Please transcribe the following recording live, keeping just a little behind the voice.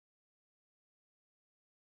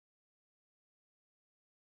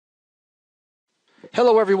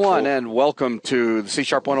Hello, everyone, and welcome to the C#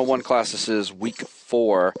 101 class. This is week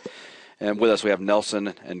 4, and with us we have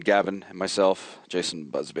Nelson and Gavin and myself, Jason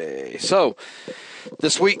Busby. So,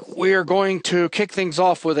 this week we are going to kick things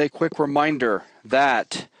off with a quick reminder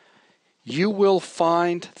that you will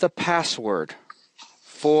find the password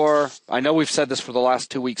for, I know we've said this for the last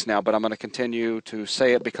 2 weeks now, but I'm going to continue to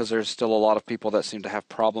say it because there's still a lot of people that seem to have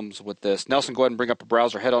problems with this. Nelson, go ahead and bring up a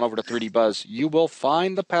browser, head on over to 3D Buzz. You will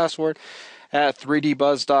find the password at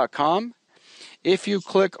 3dbuzz.com. If you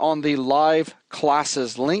click on the live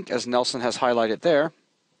classes link, as Nelson has highlighted there,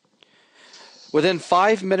 within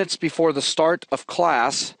 5 minutes before the start of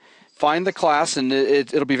class, find the class, and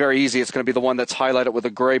it'll be very easy. It's going to be the one that's highlighted with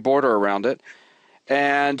a gray border around it.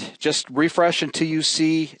 And just refresh until you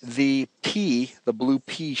see the P, the blue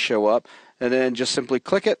P, show up, and then just simply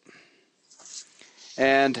click it.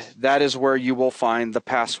 And that is where you will find the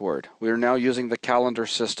password. We are now using the calendar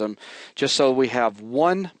system just so we have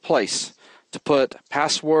one place to put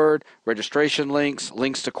password, registration links,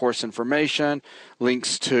 links to course information,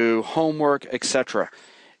 links to homework, etc.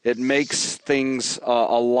 It makes things a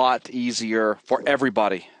lot easier for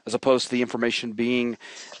everybody as opposed to the information being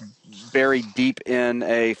buried deep in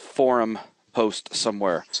a forum post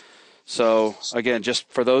somewhere. So again, just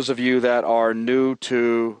for those of you that are new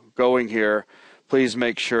to going here, please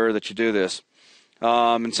make sure that you do this.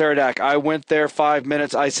 And Saradak, I went there 5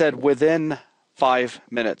 minutes. I said within 5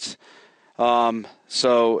 minutes.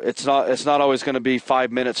 So it's not always going to be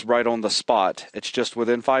 5 minutes right on the spot. It's just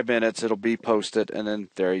within 5 minutes it'll be posted, and then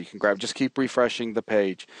there you can grab. Just keep refreshing the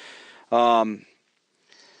page.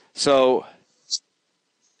 So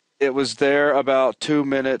it was there about 2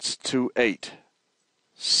 minutes to 8.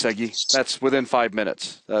 Segi, that's within 5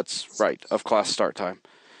 minutes. That's right, of class start time.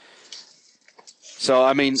 So,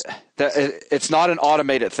 I mean, it's not an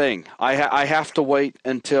automated thing. I have to wait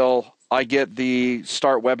until I get the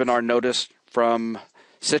start webinar notice from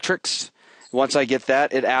Citrix. Once I get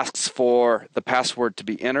that, it asks for the password to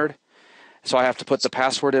be entered. So I have to put the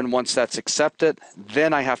password in. Once that's accepted,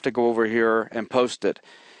 then I have to go over here and post it.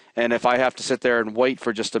 And if I have to sit there and wait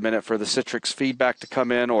for just a minute for the Citrix feedback to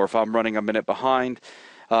come in, or if I'm running a minute behind,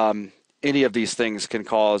 any of these things can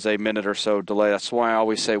cause a minute or so delay. That's why I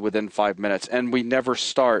always say within 5 minutes. And we never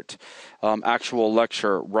start actual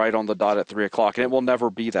lecture right on the dot at 3 o'clock, and it will never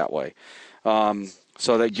be that way.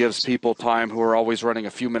 So that gives people time who are always running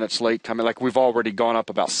a few minutes late coming. Like we've already gone up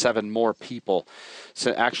about 7 more people,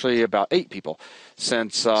 so actually about 8 people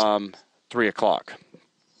since 3 o'clock.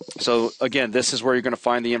 So again, this is where you're going to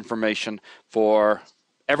find the information for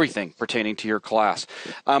everything pertaining to your class.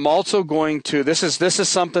 I'm also going to, this is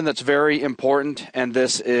something that's very important, and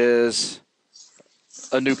this is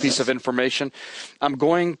a new piece of information. I'm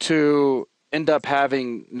going to end up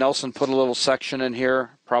having Nelson put a little section in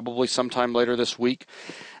here, probably sometime later this week,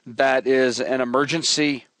 that is an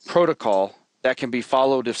emergency protocol that can be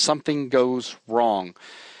followed if something goes wrong.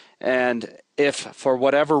 And if for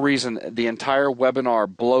whatever reason the entire webinar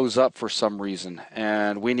blows up for some reason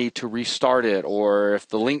and we need to restart it, or if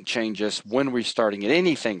the link changes when restarting it,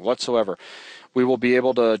 anything whatsoever, we will be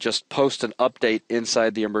able to just post an update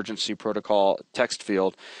inside the emergency protocol text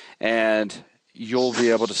field, and you'll be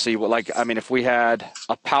able to see what, like, I mean, if we had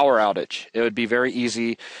a power outage, it would be very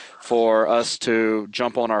easy for us to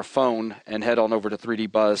jump on our phone and head on over to 3D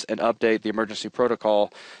Buzz and update the emergency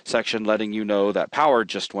protocol section, letting you know that power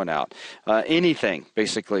just went out. Anything,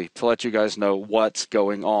 basically, to let you guys know what's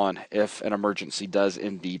going on if an emergency does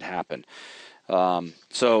indeed happen.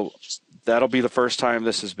 So that'll be the first time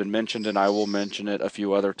this has been mentioned, and I will mention it a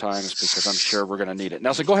few other times because I'm sure we're going to need it.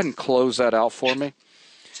 Now, so go ahead and close that out for me.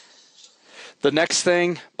 The next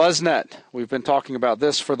thing, BuzzNet. We've been talking about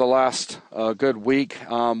this for the last good week.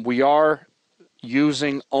 We are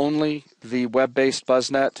using only the web-based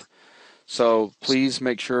BuzzNet, so please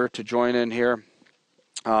make sure to join in here.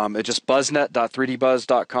 It's just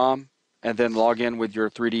buzznet.3dbuzz.com, and then log in with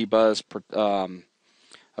your 3D Buzz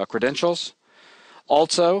credentials.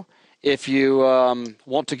 Also, if you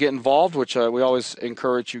want to get involved, which we always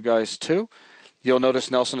encourage you guys to, you'll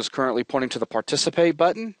notice Nelson is currently pointing to the Participate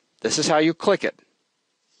button. This is how you click it.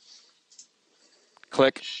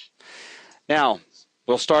 Click. Now,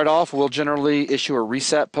 we'll start off. We'll generally issue a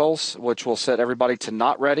reset pulse, which will set everybody to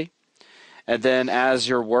not ready. And then as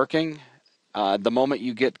you're working, the moment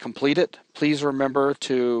you get completed, please remember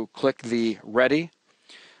to click the ready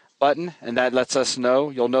button, and that lets us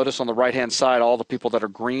know. You'll notice on the right-hand side all the people that are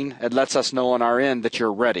green. It lets us know on our end that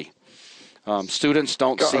you're ready. Students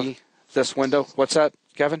don't see this window. What's that,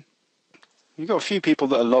 Kevin? You've got a few people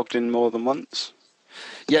that are logged in more than once.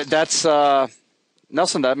 Yeah, that's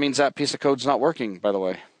Nelson. That means that piece of code's not working, by the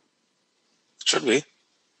way. Should be.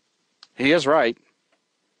 He is right.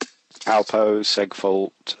 Alpo,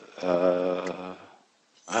 segfault.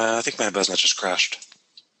 I think my BuzzNet just crashed.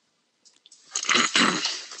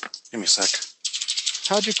 Give me a sec.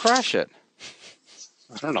 How'd you crash it?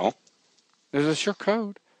 I don't know. Is this your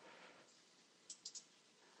code?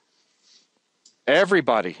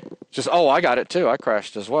 Everybody. Just, oh, I got it too. I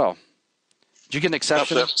crashed as well. Did you get an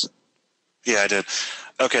exception? Yeah, I did.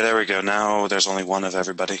 Okay, there we go. Now there's only one of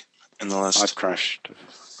everybody in the list. I've crashed.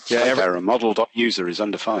 Yeah, error model.user is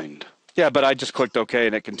undefined. Yeah, but I just clicked OK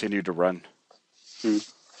and it continued to run.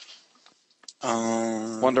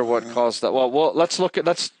 Wonder what caused that. Well, let's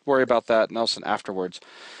worry about that, Nelson, afterwards,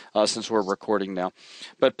 since we're recording now.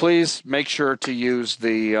 But please make sure to use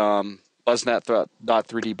the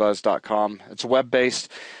buzznet.3dbuzz.com. It's web-based.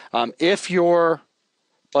 If your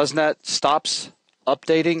BuzzNet stops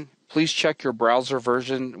updating, please check your browser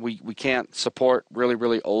version. We can't support really,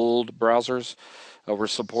 really old browsers. We're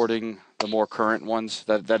supporting the more current ones.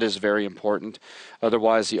 That is very important.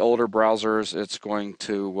 Otherwise, the older browsers, it's going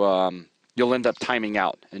to you'll end up timing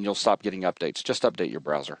out and you'll stop getting updates. Just update your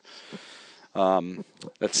browser.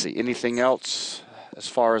 Let's see. Anything else as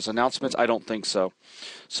far as announcements? I don't think so.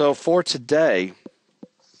 So for today,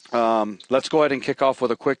 let's go ahead and kick off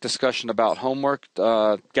with a quick discussion about homework.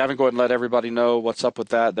 Gavin, go ahead and let everybody know what's up with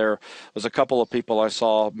that. There was a couple of people I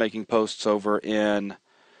saw making posts over in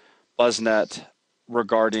BuzzNet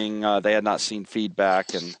regarding they had not seen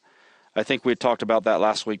feedback, and I think we had talked about that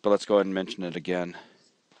last week, but let's go ahead and mention it again.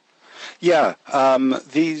 Yeah,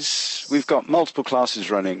 we've got multiple classes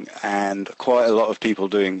running and quite a lot of people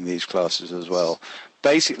doing these classes as well.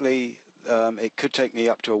 Basically, it could take me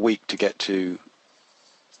up to a week to get to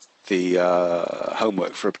the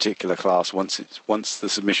homework for a particular class once the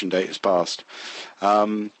submission date is passed.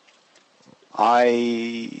 While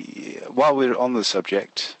we're on the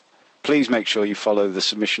subject, please make sure you follow the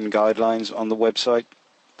submission guidelines on the website.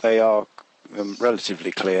 They are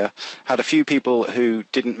relatively clear. Had a few people who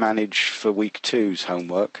didn't manage for week 2's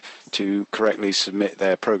homework to correctly submit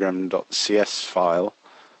their program.cs file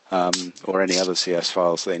or any other CS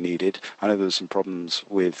files they needed. I know there were some problems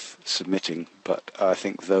with submitting, but I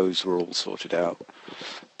think those were all sorted out.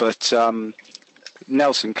 But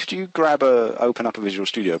Nelson, could you open up a Visual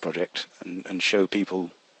Studio project and show people?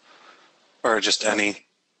 Or just any.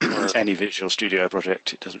 Any Visual Studio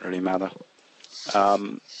project, it doesn't really matter.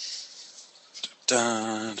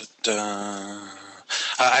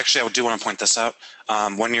 Actually, I do want to point this out.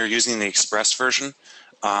 When you're using the Express version,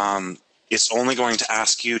 it's only going to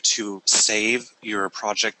ask you to save your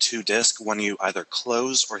project to disk when you either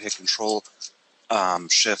close or hit Control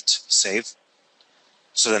Shift Save.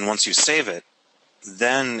 So then once you save it,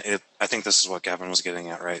 then I think this is what Gavin was getting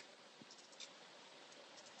at, right?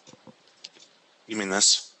 You mean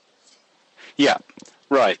this? Yeah,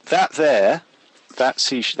 right. That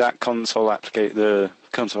console the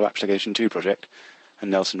console application 2 project,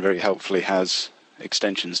 and Nelson very helpfully has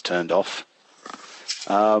extensions turned off.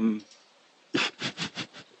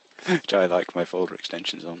 Which I like my folder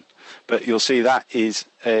extensions on. But you'll see that is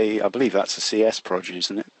I believe that's a CS project,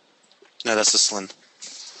 isn't it? No, that's the Slin.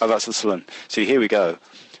 Oh, that's the Slin. See, here we go.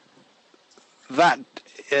 That.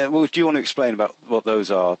 Well, do you want to explain about what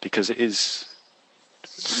those are? Because it is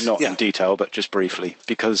not in detail, but just briefly,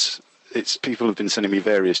 because people have been sending me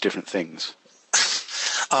various different things.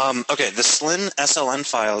 Okay, the Slin SLN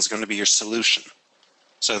file is going to be your solution.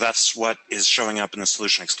 So that's what is showing up in the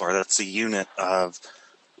Solution Explorer. That's the unit of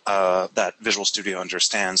that Visual Studio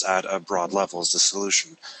understands at a broad level as the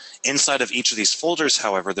solution. Inside of each of these folders,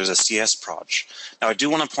 however, there's a CS proj. Now, I do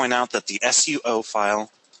want to point out that the SUO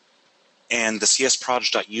file and the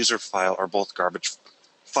csproj.user file are both garbage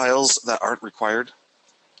files that aren't required.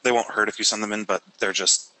 They won't hurt if you send them in, but they're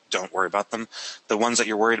just, don't worry about them. The ones that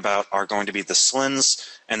you're worried about are going to be the slins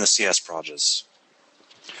and the CS projes.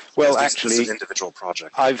 Well, actually, it's an individual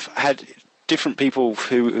project. I've had different people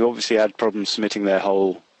who obviously had problems submitting their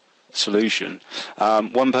whole solution.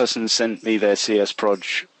 One person sent me their CS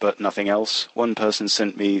proj, but nothing else. One person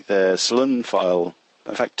sent me their slin file.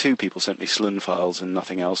 In fact, 2 people sent me slin files and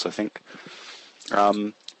nothing else, I think.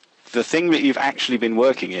 The thing that you've actually been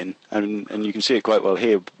working in, and you can see it quite well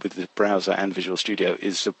here with the browser and Visual Studio,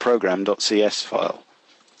 is the program.cs file.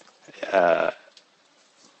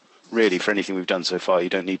 Really, for anything we've done so far, you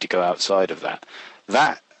don't need to go outside of that.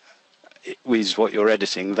 That is what you're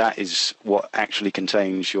editing. That is what actually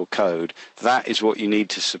contains your code. That is what you need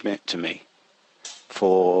to submit to me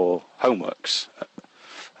for homeworks.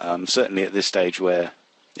 Certainly at this stage where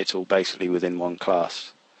it's all basically within one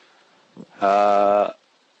class.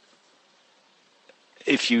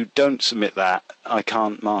 If you don't submit that, I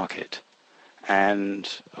can't mark it. and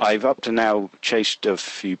I've up to now chased a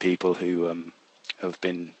few people who have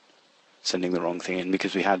been sending the wrong thing in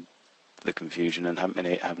because we had the confusion and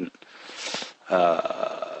haven't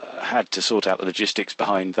had to sort out the logistics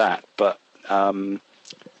behind that. But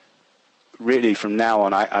really, from now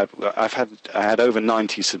on, I had over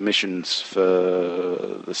 90 submissions for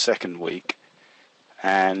the second week,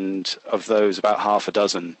 and of those, about half a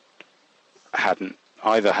dozen hadn't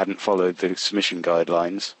followed the submission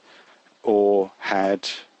guidelines, or had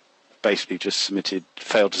basically just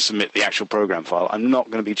failed to submit the actual program file. I'm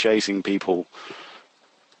not going to be chasing people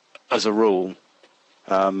as a rule,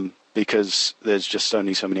 because there's just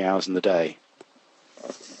only so many hours in the day.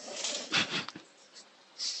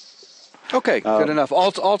 Okay, good enough.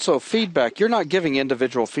 Also, feedback. You're not giving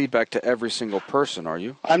individual feedback to every single person, are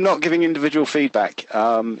you? I'm not giving individual feedback.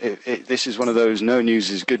 This is one of those no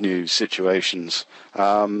news is good news situations.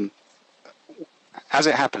 As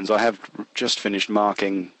it happens, I have just finished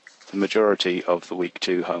marking the majority of the week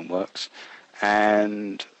 2 homeworks,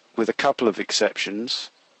 and with a couple of exceptions.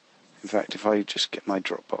 In fact, if I just get my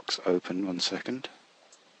Dropbox open 1 second.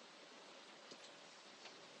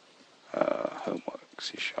 Homework,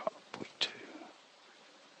 C# week 2.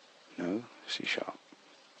 No, C#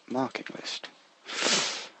 marking list.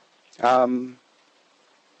 1,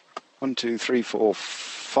 2, 3, 4,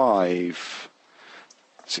 5,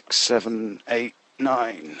 6, 7, 8,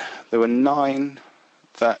 9. There were 9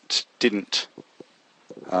 that didn't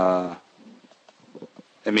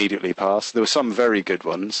immediately pass. There were some very good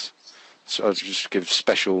ones, so I'll just give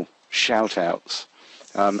special shout-outs.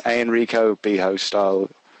 A. Enrico, Beho Style,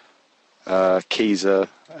 Kiza,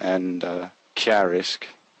 and Chiarisk.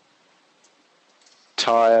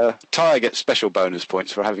 Tyre gets special bonus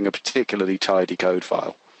points for having a particularly tidy code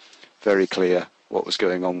file. Very clear what was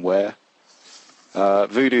going on where.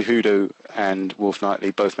 Voodoo Hoodoo and Wolf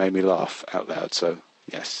Knightley both made me laugh out loud, so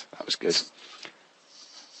yes, that was good.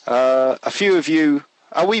 A few of you,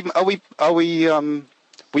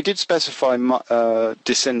 we did specify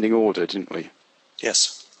descending order, didn't we?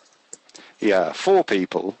 Yes. Yeah, 4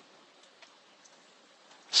 people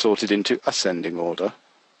sorted into ascending order.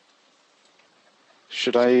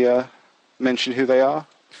 Should I mention who they are?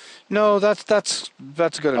 No, that's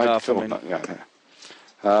good enough.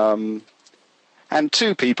 And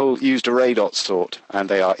 2 people used array dot sort, and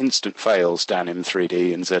they are instant fails down in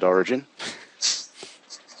 3D and Z Origin.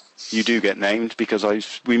 You do get named because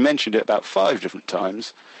we mentioned it about 5 different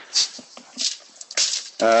times.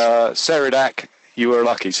 Seridak, you were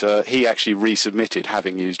lucky, sir. He actually resubmitted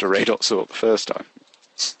having used array dot sort the first time.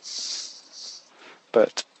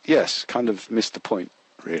 But yes, kind of missed the point,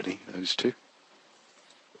 really, those 2.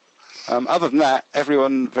 Other than that,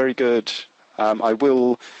 everyone very good. I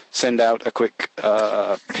will send out a quick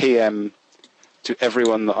PM to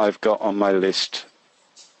everyone that I've got on my list.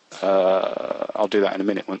 I'll do that in a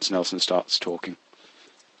minute once Nelson starts talking.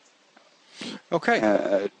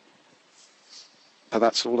 Okay. But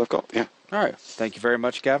that's all I've got, yeah. All right. Thank you very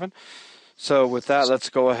much, Gavin. So with that, let's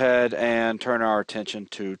go ahead and turn our attention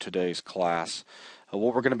to today's class.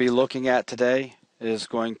 What we're going to be looking at today is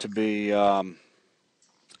going to be an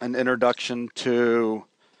introduction to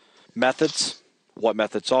methods, what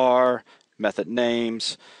methods are, method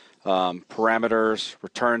names, parameters,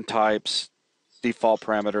 return types, default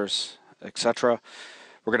parameters, etc.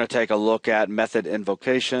 We're going to take a look at method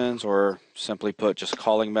invocations, or simply put, just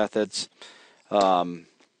calling methods.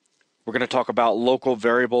 We're going to talk about local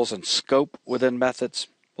variables and scope within methods.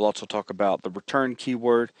 We'll also talk about the return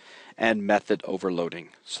keyword and method overloading.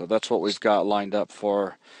 So that's what we've got lined up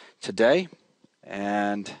for today.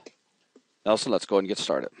 And Nelson, let's go ahead and get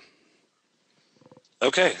started.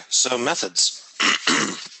 Okay, so methods.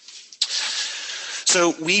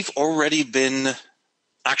 So we've already been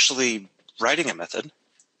actually writing a method,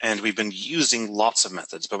 and we've been using lots of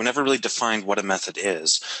methods, but we never really defined what a method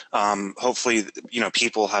is. Hopefully,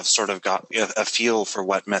 people have sort of got a feel for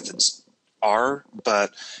what methods are,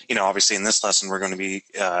 but obviously in this lesson we're going to be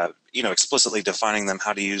explicitly defining them,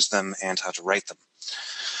 how to use them, and how to write them.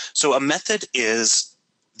 So a method is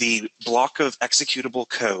the block of executable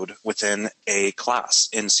code within a class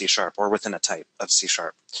in C# or within a type of C#.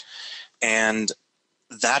 And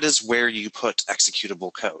that is where you put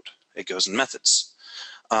executable code. It goes in methods.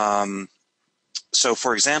 So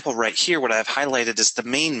for example, right here, what I've highlighted is the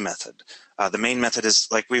main method. The main method is,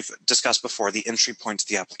 like we've discussed before, the entry point to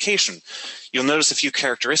the application. You'll notice a few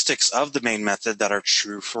characteristics of the main method that are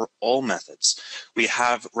true for all methods. We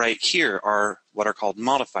have right here what are called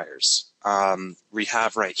modifiers. We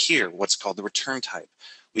have right here what's called the return type.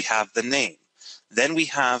 We have the name. Then we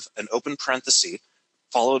have an open parenthesis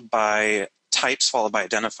followed by types, followed by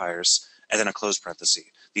identifiers, and then a close parenthesis.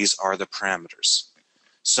 These are the parameters.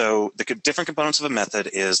 So the different components of a method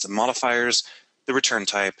is the modifiers, the return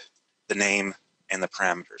type, the name, and the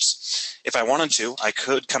parameters. If I wanted to, I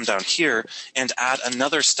could come down here and add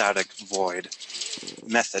another static void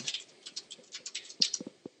method.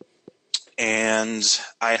 And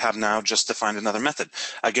I have now just defined another method.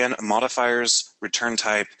 Again, modifiers, return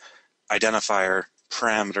type, identifier,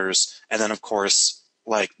 parameters, and then of course,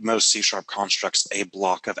 like most C# constructs, a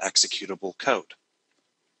block of executable code.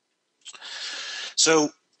 So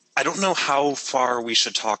I don't know how far we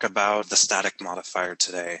should talk about the static modifier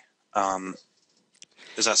today.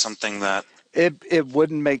 Is that something that... It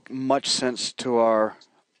wouldn't make much sense to our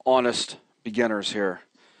honest beginners here.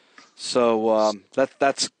 So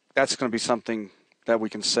that's going to be something that we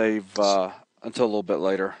can save until a little bit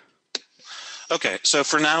later. Okay, so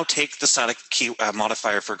for now, take the static key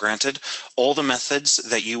modifier for granted. All the methods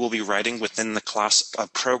that you will be writing within the class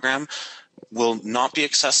program will not be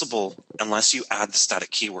accessible unless you add the static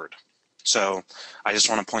keyword. So I just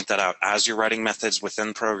want to point that out. As you're writing methods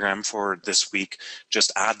within program for this week,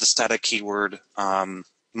 just add the static keyword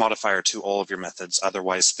modifier to all of your methods.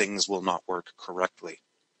 Otherwise, things will not work correctly.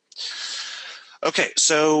 Okay,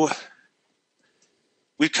 so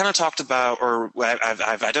we've kind of talked about, or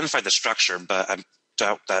I've identified the structure, but I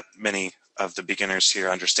doubt that many of the beginners here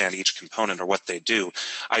understand each component or what they do.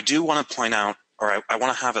 I do want to point out, or I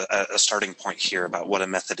want to have a starting point here about what a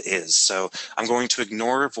method is. So I'm going to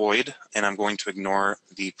ignore void, and I'm going to ignore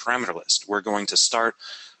the parameter list. We're going to start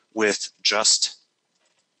with just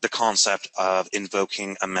the concept of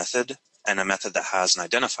invoking a method and a method that has an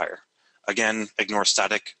identifier. Again, ignore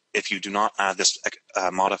static. If you do not add this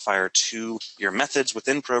modifier to your methods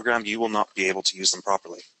within program, you will not be able to use them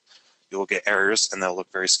properly. You will get errors, and they'll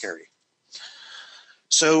look very scary.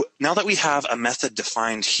 So now that we have a method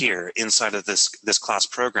defined here inside of this class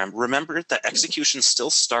program, remember that execution still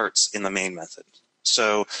starts in the main method.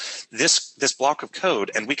 So this block of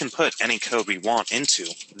code, and we can put any code we want into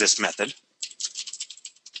this method,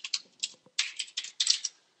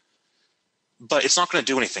 but it's not going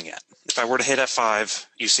to do anything yet. If I were to hit F5,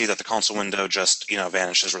 you see that the console window just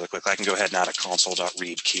vanishes really quickly. I can go ahead and add a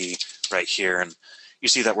console.read key right here, and you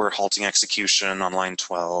see that we're halting execution on line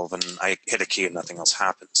 12, and I hit a key and nothing else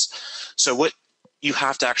happens. So what you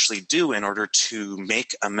have to actually do in order to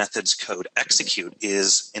make a method's code execute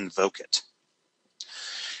is invoke it.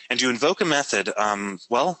 And to invoke a method,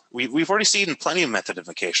 well, we've already seen plenty of method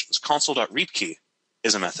invocations. Console.read key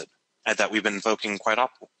is a method that we've been invoking quite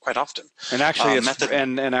often. And actually,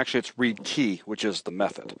 it's read key, which is the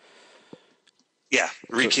method. Yeah,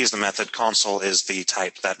 read key is the method. Console is the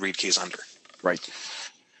type that read key is under. Right.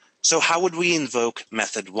 So how would we invoke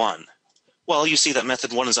method 1? Well, you see that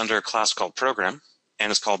method 1 is under a class called program,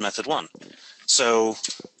 and it's called method 1. So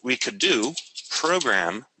we could do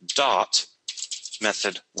program dot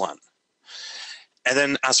method 1. And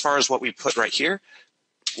then as far as what we put right here,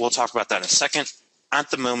 we'll talk about that in a second.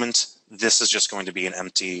 At the moment, this is just going to be an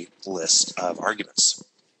empty list of arguments.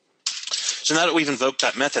 So now that we've invoked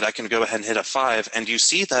that method, I can go ahead and hit F5, and you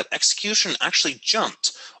see that execution actually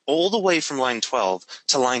jumped all the way from line 12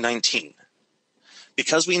 to line 19.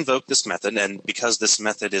 Because we invoked this method, and because this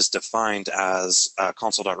method is defined as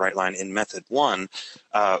console.writeLine in method 1,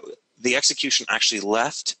 the execution actually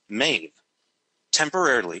left main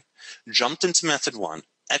temporarily, jumped into method 1,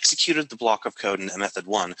 executed the block of code in method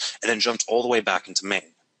 1, and then jumped all the way back into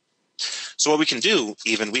main. So what we can do,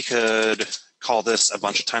 we could call this a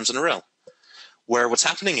bunch of times in a row, where what's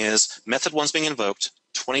happening is method 1 is being invoked,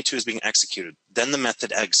 22 is being executed, then the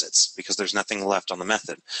method exits because there's nothing left on the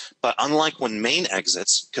method. But unlike when main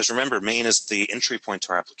exits, because remember, main is the entry point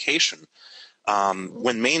to our application,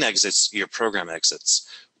 when main exits, your program exits.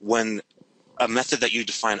 When a method that you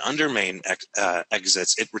define under main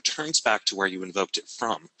exits, it returns back to where you invoked it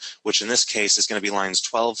from, which in this case is going to be lines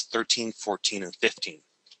 12, 13, 14, and 15.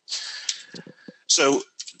 So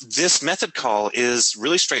this method call is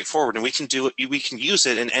really straightforward, and we can use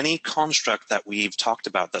it in any construct that we've talked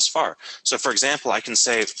about thus far. So for example, I can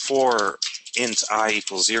say for int I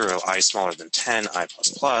equals 0, I smaller than 10, I plus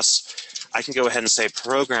plus, I can go ahead and say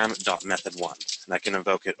program.method1, and I can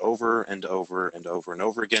invoke it over and over and over and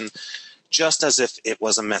over again, just as if it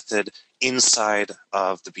was a method inside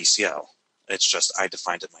of the BCL. It's just I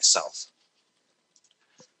defined it myself.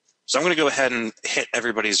 So I'm going to go ahead and hit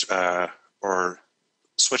everybody's, or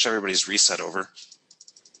switch everybody's reset over,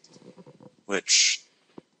 which,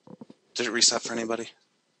 did it reset for anybody?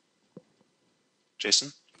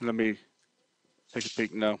 Jason? Let me take a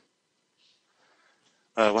peek. No.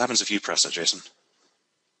 What happens if you press it, Jason?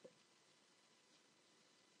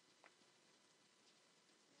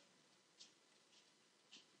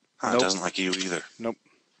 It Nope. doesn't like you either. Nope.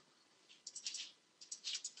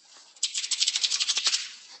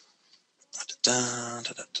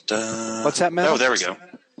 What's that, Meta? Oh, there we go.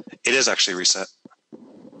 It is actually reset.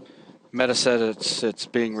 Meta said it's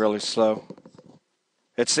being really slow.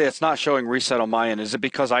 It's not showing reset on my end. Is it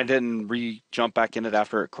because I didn't jump back in it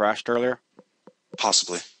after it crashed earlier?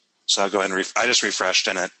 Possibly. So I'll go ahead and I just refreshed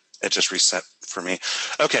and it just reset for me.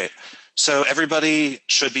 Okay. So everybody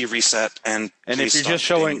should be reset and if you're just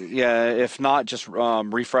showing, if not, just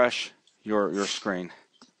refresh your screen.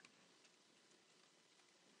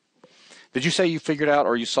 Did you say you figured out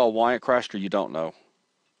or you saw why it crashed, or you don't know?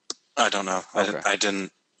 I don't know. Okay. I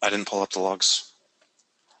didn't pull up the logs.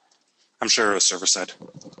 I'm sure it was server side.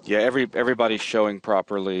 Yeah, everybody's showing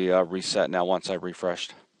properly reset now once I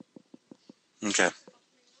refreshed. Okay.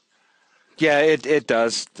 Yeah, it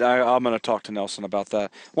does. I'm going to talk to Nelson about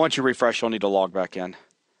that. Once you refresh, you'll need to log back in.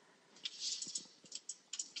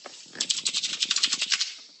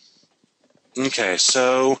 Okay,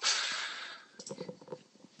 so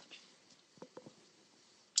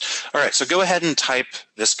all right, so go ahead and type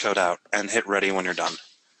this code out and hit ready when you're done.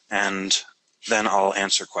 And then I'll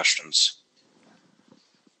answer questions.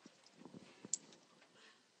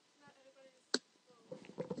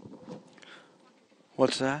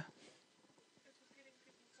 What's that?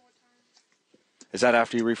 Is that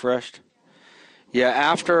after you refreshed? Yeah,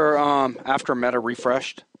 after Meta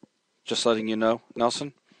refreshed, just letting you know,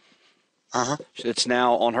 Nelson. Uh-huh. It's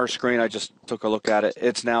now on her screen. I just took a look at it.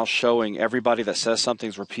 It's now showing everybody that says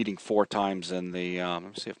something's repeating 4 times in the. Let me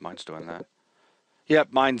see if mine's doing that. Yep,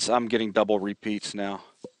 I'm getting double repeats now.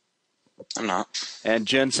 I'm not. And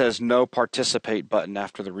Jen says no participate button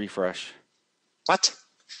after the refresh. What?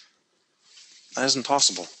 That isn't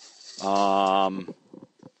possible.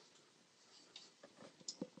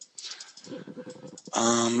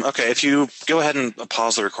 Okay, if you go ahead and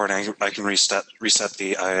pause the recording, I can reset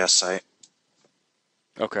the IIS site.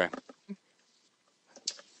 Okay.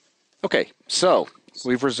 Okay, so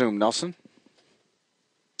we've resumed, Nelson.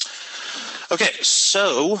 Okay,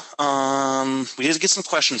 so we need to get some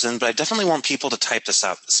questions in, but I definitely want people to type this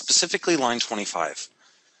out, specifically line 25.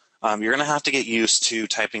 You're going to have to get used to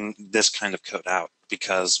typing this kind of code out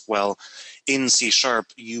because, well, in C#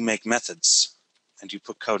 you make methods and you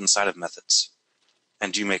put code inside of methods.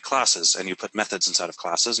 And you make classes and you put methods inside of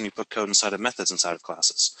classes and you put code inside of methods inside of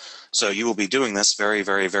classes. So you will be doing this very,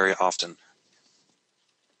 very, very often.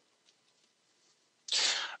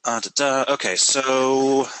 Okay,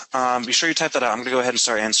 so be sure you type that out. I'm going to go ahead and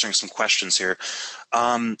start answering some questions here.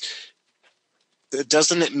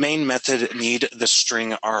 Doesn't the main method need the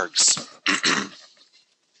string args?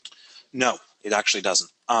 No, it actually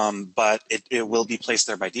doesn't. But it will be placed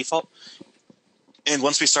there by default. And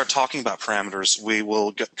once we start talking about parameters, we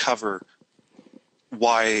will cover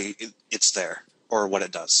why it's there or what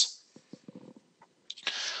it does.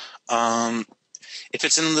 If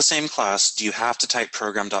it's in the same class, do you have to type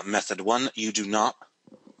program.method1? You do not.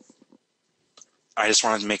 I just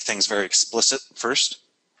wanted to make things very explicit first.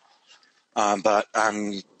 But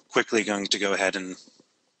I'm quickly going to go ahead and,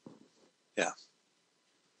 yeah.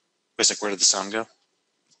 Basic, where did the sound go?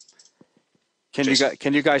 Can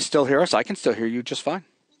you guys still hear us? I can still hear you just fine.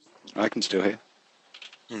 I can still hear.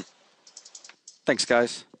 Thanks,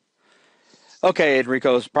 guys. Okay,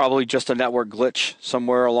 Enrico, it's probably just a network glitch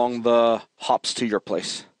somewhere along the hops to your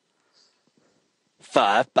place.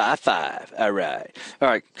 5 by 5. All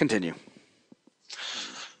right, continue.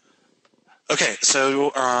 Okay,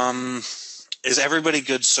 so is everybody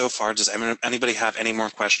good so far? Does anybody have any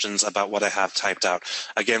more questions about what I have typed out?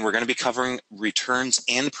 Again, we're going to be covering returns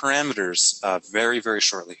and parameters very, very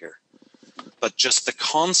shortly here. But just the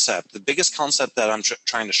concept, the biggest concept that I'm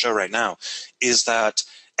trying to show right now is that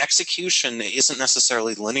execution isn't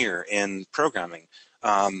necessarily linear in programming.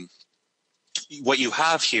 What you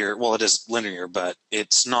have here, well, it is linear, but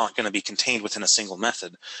it's not going to be contained within a single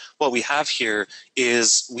method. What we have here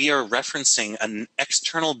is we are referencing an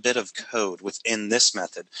external bit of code within this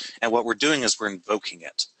method, and what we're doing is we're invoking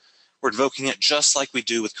it. We're invoking it just like we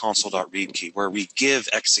do with console.readKey, where we give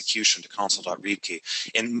execution to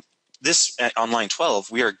console.readKey. In this, on line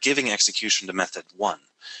 12, we are giving execution to method 1.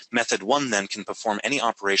 Method 1 then can perform any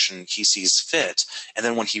operation he sees fit, and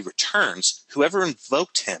then when he returns, whoever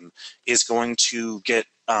invoked him is going to get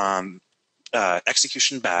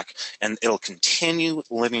execution back, and it'll continue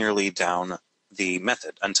linearly down the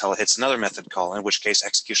method until it hits another method call, in which case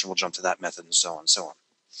execution will jump to that method, and so on and so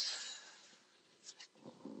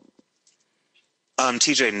on.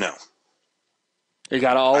 TJ, no. You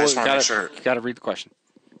gotta read the question.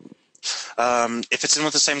 If it's in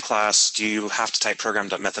with the same class, do you have to type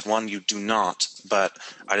program.method1? You do not, but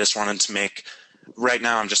I just wanted to make, right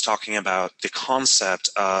now I'm just talking about the concept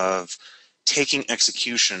of taking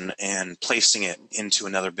execution and placing it into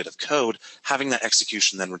another bit of code, having that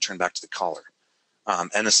execution then return back to the caller.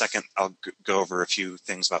 And in a second, I'll go over a few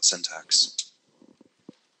things about syntax.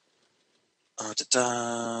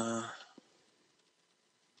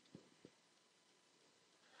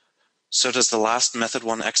 So does the last method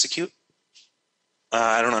one execute?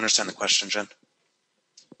 I don't understand the question, Jen.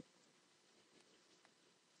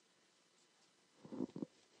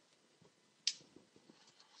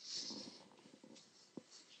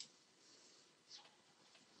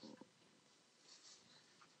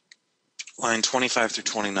 Line 25 through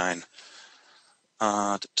 29.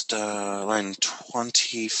 Line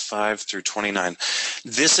 25 through 29.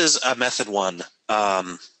 This is a method one.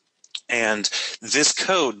 And this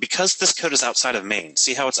code, because this code is outside of main,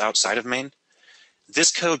 see how it's outside of main?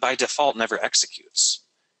 This code by default never executes.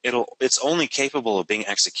 It's only capable of being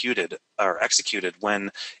executed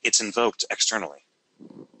when it's invoked externally.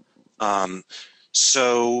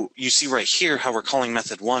 So you see right here how we're calling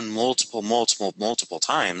method one multiple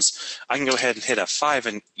times. I can go ahead and hit F5,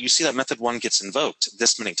 and you see that method one gets invoked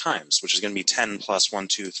this many times, which is going to be 10 plus 1,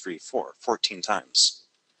 2, 3, 4, 14 times.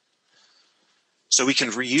 So we can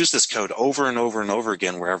reuse this code over and over and over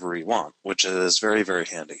again wherever we want, which is very, very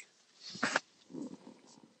handy.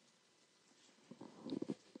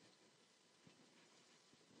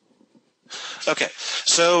 Okay,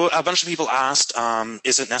 so a bunch of people asked,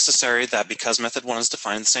 is it necessary that because method one is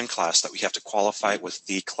defined in the same class that we have to qualify it with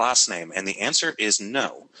the class name? And the answer is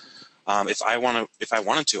no. If I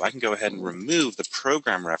wanted to, I can go ahead and remove the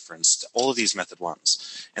program reference to all of these method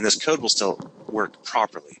ones, and this code will still work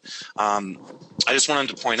properly. I just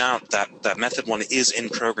wanted to point out that method one is in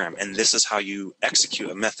program, and this is how you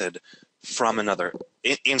execute a method from another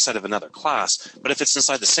inside of another class. But if it's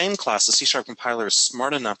inside the same class, the C# compiler is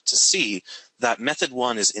smart enough to see that method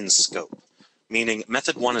one is in scope, meaning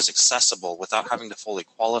method one is accessible without having to fully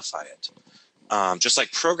qualify it. Just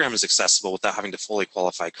like program is accessible without having to fully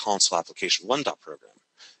qualify console application one.program.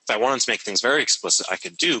 If I wanted to make things very explicit, I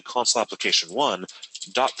could do console application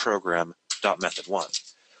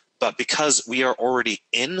one.program.method1. But because we are already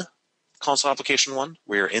in console application one,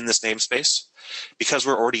 we are in this namespace. Because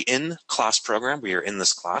we're already in class program, we are in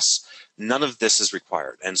this class, none of this is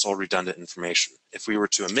required, and it's all redundant information. If we were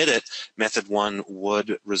to omit it, method one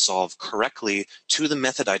would resolve correctly to the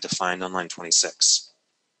method I defined on line 26.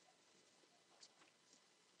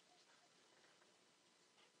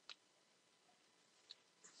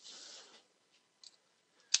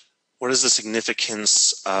 What is the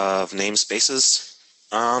significance of namespaces?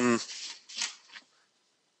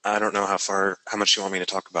 I don't know how much you want me to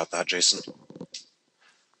talk about that, Jason.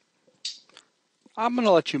 I'm going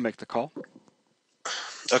to let you make the call.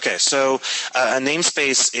 Okay, so a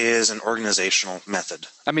namespace is an organizational method.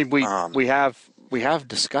 I mean, we have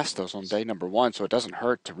discussed those on day number 1, so it doesn't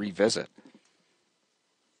hurt to revisit.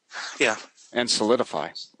 Yeah. And solidify.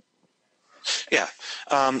 Yeah.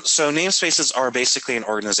 So namespaces are basically an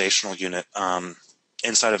organizational unit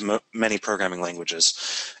inside of many programming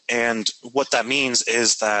languages. And what that means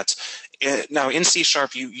is that now in C#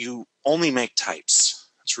 you only make types.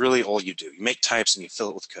 That's really all you do. You make types and you fill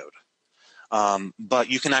it with code. But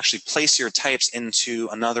you can actually place your types into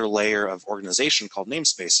another layer of organization called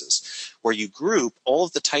namespaces, where you group all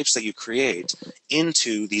of the types that you create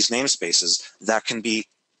into these namespaces that can be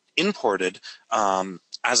imported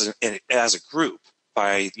as a group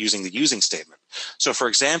by using the using statement. So for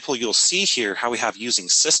example, you'll see here how we have using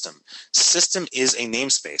system. System is a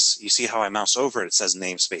namespace. You see how I mouse over it, it says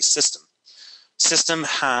namespace system. System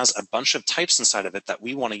has a bunch of types inside of it that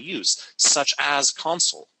we want to use, such as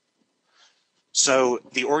console. So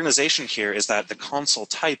the organization here is that the console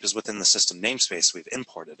type is within the system namespace. We've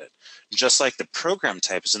imported it, just like the program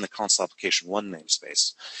type is in the console application one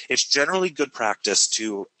namespace. It's generally good practice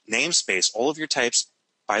to namespace all of your types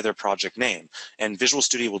by their project name, and Visual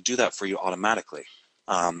Studio will do that for you automatically.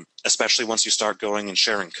 Especially once you start going and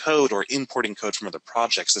sharing code or importing code from other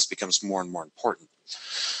projects, this becomes more and more important.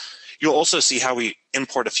 You'll also see how we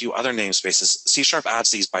import a few other namespaces. C#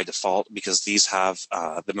 adds these by default because these have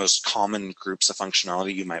the most common groups of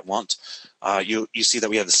functionality you might want. You see that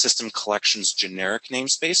we have the system collections generic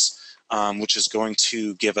namespace, which is going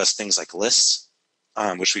to give us things like lists,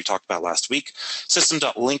 which we talked about last week.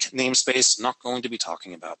 System.link namespace, not going to be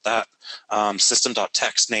talking about that.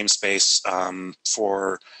 System.text namespace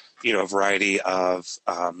for a variety of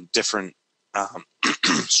different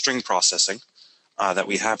string processing that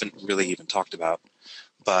we haven't really even talked about.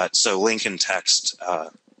 But so link and text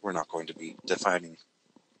we're not going to be defining.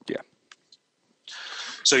 Yeah.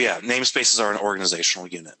 So yeah, namespaces are an organizational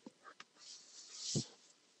unit.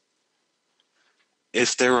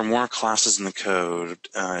 If there were more classes in the code,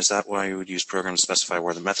 is that why you would use program to specify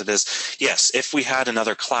where the method is? Yes, if we had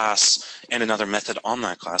another class and another method on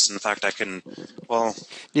that class. In fact, I can, well,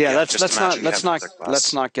 Yeah, let's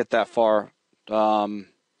not get that far.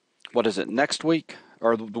 What is it? Next week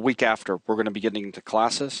or the week after, we're going to be getting into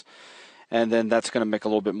classes, and then that's going to make a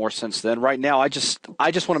little bit more sense. Then, right now, I just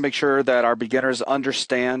want to make sure that our beginners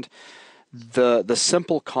understand the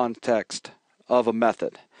simple context of a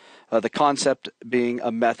method. The concept being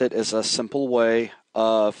a method is a simple way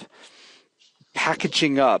of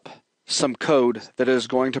packaging up some code that is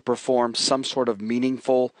going to perform some sort of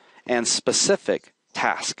meaningful and specific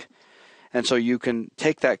task. And so you can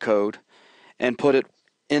take that code and put it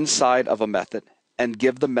inside of a method and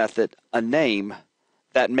give the method a name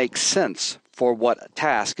that makes sense for what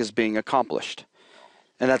task is being accomplished.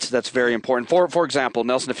 And that's very important. For example,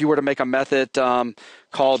 Nelson, if you were to make a method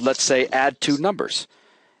called, let's say, add two numbers,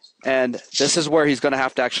 and this is where he's going to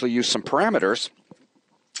have to actually use some parameters,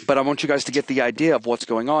 but I want you guys to get the idea of what's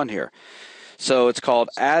going on here. So it's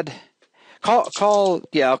called add,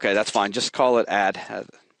 yeah, okay, that's fine. Just call it add.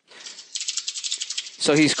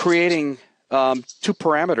 So he's creating two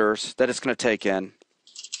parameters that it's going to take in,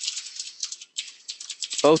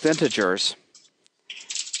 both integers,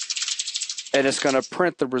 and it's going to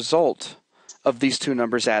print the result of these two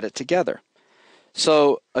numbers added together.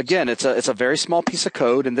 So again, it's a very small piece of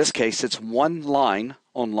code. In this case, it's one line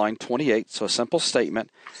on line 28, so a simple statement.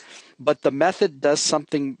 But the method does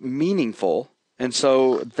something meaningful, and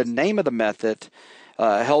so the name of the method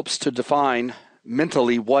helps to define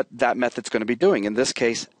mentally what that method's going to be doing. In this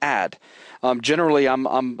case, add. Generally, I'm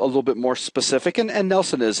a little bit more specific, and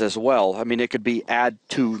Nelson is as well. I mean, it could be add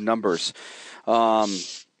two numbers.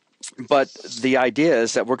 But the idea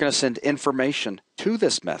is that we're going to send information to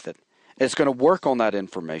this method. It's going to work on that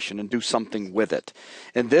information and do something with it.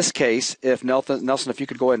 In this case, if Nelson, if you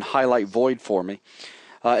could go ahead and highlight void for me.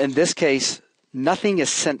 In this case, nothing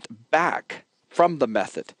is sent back from the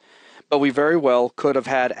method. But we very well could have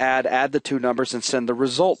had add the two numbers and send the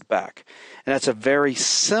result back. And that's a very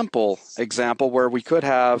simple example where we could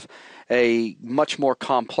have a much more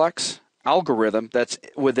complex algorithm that's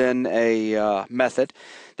within a method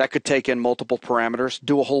that could take in multiple parameters,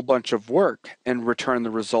 do a whole bunch of work, and return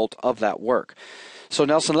the result of that work. So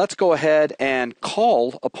Nelson, let's go ahead and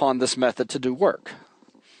call upon this method to do work.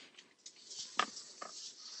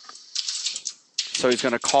 So he's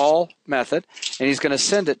going to call method, and he's going to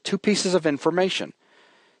send it two pieces of information.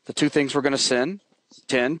 The two things we're going to send,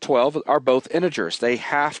 10, 12, are both integers. They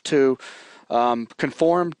have to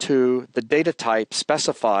conform to the data type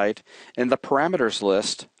specified in the parameters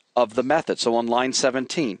list of the method. So on line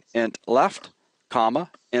 17, int left,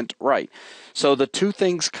 comma, int right. So the two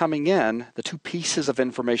things coming in, the two pieces of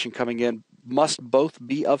information coming in, must both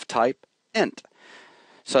be of type int.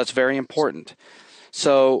 So that's very important.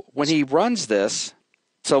 So when he runs this,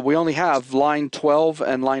 so we only have line 12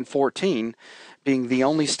 and line 14 being the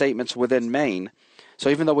only statements within main. So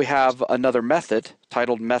even though we have another method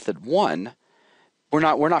titled method 1, we're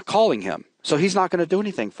not calling him. So he's not going to do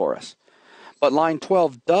anything for us. But line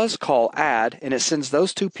 12 does call add, and it sends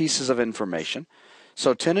those two pieces of information.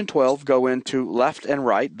 So 10 and 12 go into left and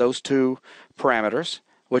right, those two parameters,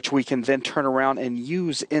 which we can then turn around and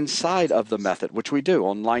use inside of the method, which we do.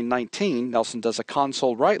 On line 19, Nelson does a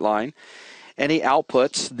console write line, and he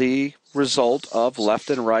outputs the result of left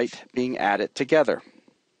and right being added together.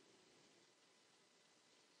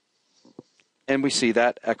 And we see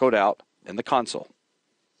that echoed out in the console.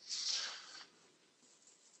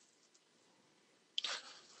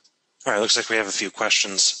 All right, looks like we have a few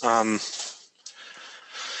questions.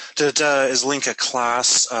 Is link a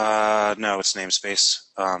class? No, it's namespace.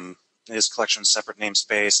 Is collection separate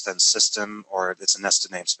namespace, then system, or it's a nested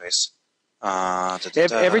namespace?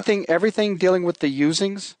 Everything dealing with the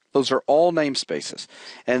usings, those are all namespaces.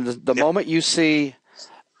 And the moment you see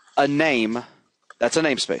a name, that's a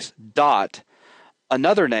namespace. Dot,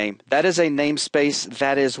 another name, that is a namespace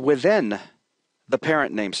that is within the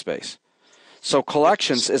parent namespace. So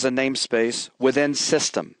collections is a namespace within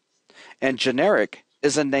system, and generic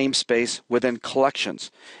is a namespace within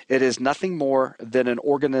collections. It is nothing more than an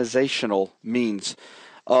organizational means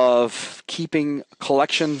of keeping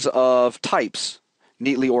collections of types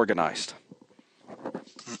neatly organized.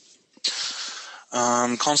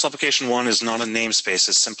 Console application 1 is not a namespace.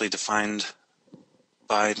 It's simply defined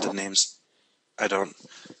by the names. I don't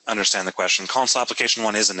understand the question. Console application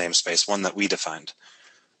 1 is a namespace, one that we defined.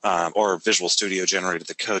 Or Visual Studio generated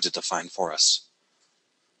the code to define for us.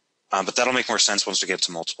 But that'll make more sense once we get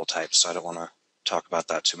to multiple types, so I don't want to talk about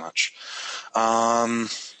that too much.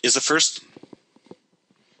 Is the first...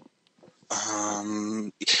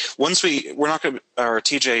 once we're not going to, or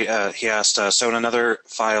TJ, he asked, so in another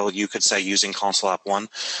file you could say using console app 1.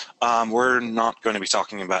 We're not going to be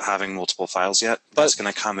talking about having multiple files yet. That's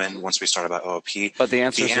going to come in once we start about OOP. But the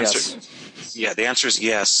answer is yes. Yeah, the answer is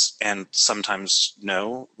yes, and sometimes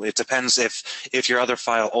no. It depends if your other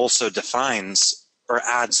file also defines or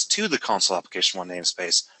adds to the console application 1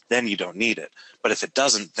 namespace, then you don't need it. But if it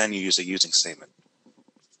doesn't, then you use a using statement.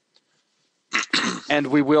 And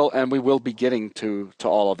we will be getting to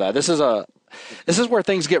all of that. This is where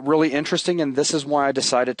things get really interesting, and this is why I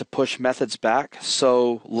decided to push methods back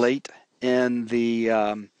so late in the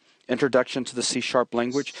introduction to the C#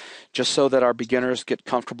 language, just so that our beginners get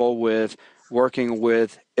comfortable with working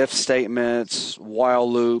with if statements, while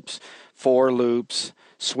loops, for loops,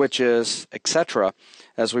 switches, etc.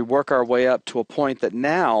 as we work our way up to a point that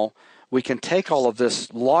now we can take all of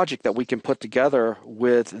this logic that we can put together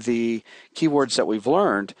with the keywords that we've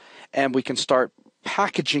learned, and we can start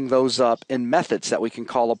packaging those up in methods that we can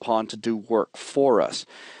call upon to do work for us.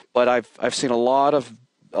 But I've seen a lot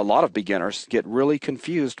of beginners get really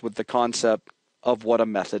confused with the concept of what a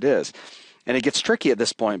method is. And it gets tricky at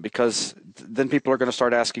this point, because then people are going to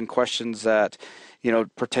start asking questions that,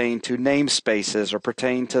 pertain to namespaces or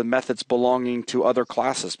pertain to methods belonging to other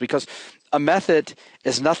classes, because a method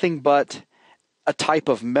is nothing but a type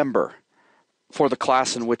of member for the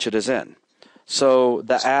class in which it is in. So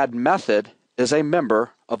the add method is a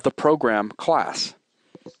member of the program class.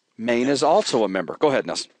 Main is also a member. Go ahead,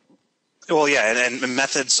 Ness. Well, yeah, and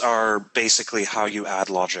methods are basically how you add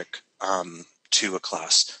logic to a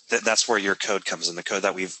class. That's where your code comes in. The code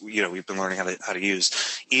that we've been learning how to use.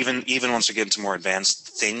 Even once we get into more advanced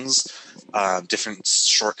things, different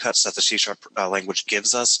shortcuts that the C# language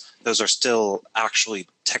gives us, those are still actually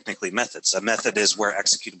technically methods. A method is where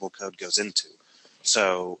executable code goes into.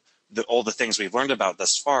 So all the things we've learned about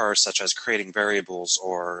thus far, such as creating variables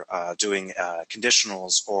or doing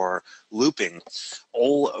conditionals or looping,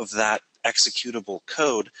 all of that executable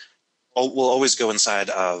code will always go inside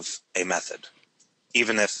of a method.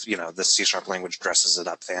 Even if the C# language dresses it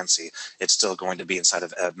up fancy, it's still going to be inside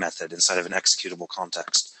of a method, inside of an executable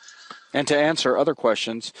context. And to answer other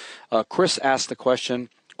questions, Chris asked the question,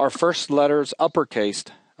 are first letters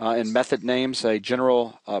uppercased in method names a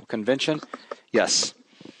general convention? Yes.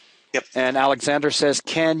 Yep. And Alexander says,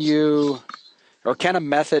 can a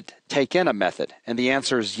method take in a method? And the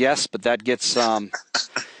answer is yes, but that gets fun.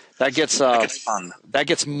 That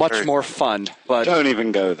gets much more fun, but don't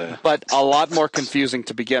even go there. But a lot more confusing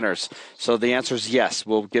to beginners. So the answer is yes.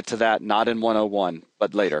 We'll get to that, not in 101,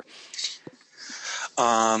 but later.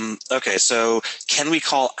 Okay, so can we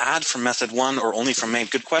call add from method 1 or only from main?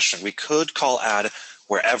 Good question. We could call add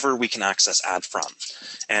wherever we can access add from.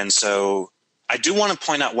 And so I do want to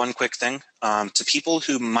point out one quick thing to people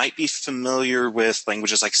who might be familiar with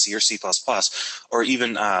languages like C or C++, or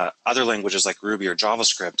even other languages like Ruby or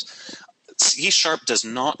JavaScript. C# does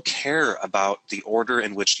not care about the order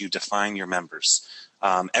in which you define your members.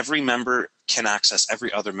 Every member can access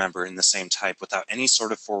every other member in the same type without any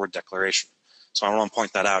sort of forward declaration. So I want to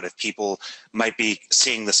point that out. If people might be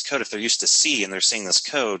seeing this code, if they're used to C and they're seeing this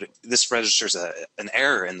code, this registers an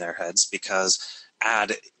error in their heads because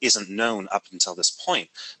add isn't known up until this point.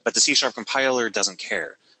 But the C# compiler doesn't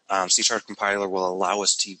care. C# compiler will allow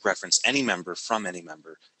us to reference any member from any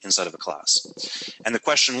member inside of a class. And the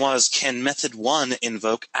question was, can method 1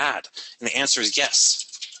 invoke add? And the answer is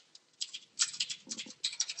yes.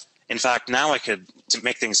 In fact, now I could, to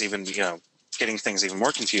make things even, getting things even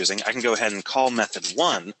more confusing, I can go ahead and call method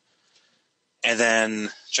 1, and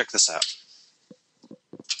then check this out.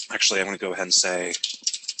 Actually, I'm going to go ahead and say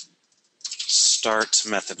start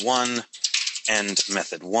method 1, end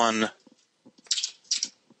method 1,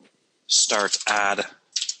 start add,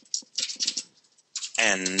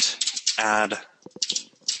 end add,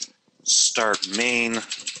 start main,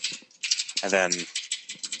 and then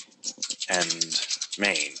end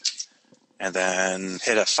main. And then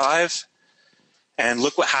hit F5, and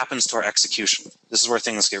look what happens to our execution. This is where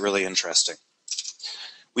things get really interesting.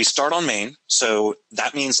 We start on main, so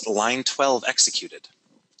that means line 12 executed.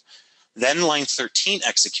 Then line 13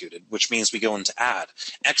 executed, which means we go into add.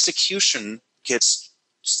 Execution gets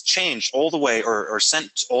changed all the way, or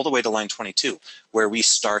sent all the way to line 22, where we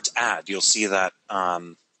start add. You'll see that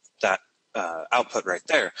output right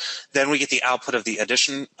there. Then we get the output of the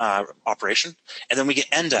addition operation, and then we get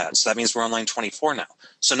end add. So that means we're on line 24 now.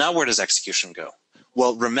 So now where does execution go?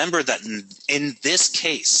 Well, remember that in this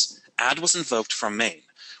case, add was invoked from main,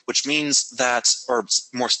 which means that, or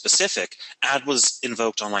more specific, add was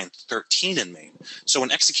invoked on line 13 in main. So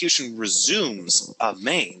when execution resumes of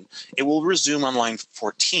main, it will resume on line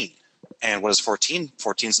 14. And what is 14?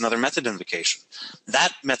 14 is another method invocation.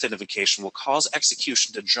 That method invocation will cause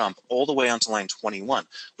execution to jump all the way onto line 21,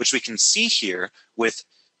 which we can see here with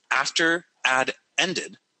after add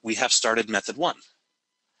ended, we have started method 1.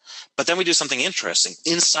 But then we do something interesting.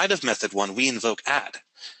 Inside of method 1, we invoke add.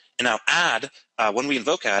 And now add, when we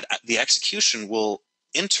invoke add, the execution will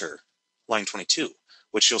enter line 22,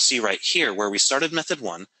 which you'll see right here where we started method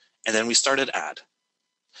 1 and then we started add.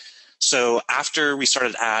 So after we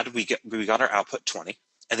started add, we got our output 20,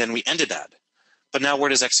 and then we ended add. But now where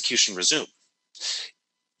does execution resume?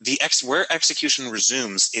 Where execution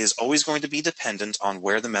resumes is always going to be dependent on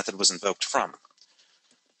where the method was invoked from.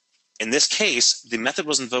 In this case, the method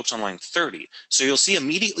was invoked on line 30. So you'll see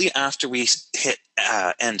immediately after we hit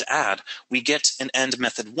end add, we get an end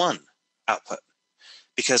method 1 output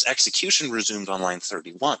because execution resumed on line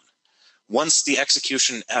 31. Once the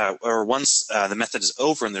execution, once the method is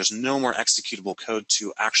over and there's no more executable code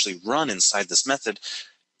to actually run inside this method,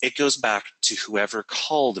 it goes back to whoever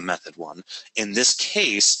called method 1. In this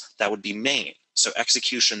case, that would be main. So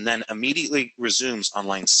execution then immediately resumes on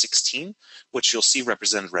line 16, which you'll see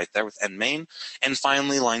represented right there with end main, and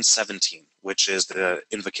finally line 17, which is the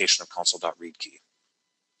invocation of console.read key.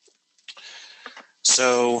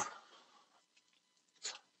 So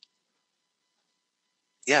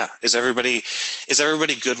yeah, is everybody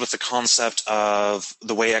good with the concept of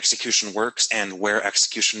the way execution works and where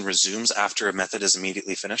execution resumes after a method is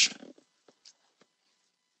immediately finished?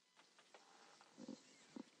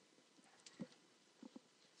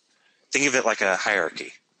 Think of it like a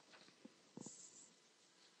hierarchy.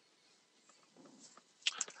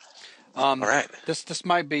 All right. This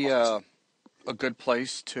might be a good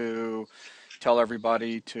place to tell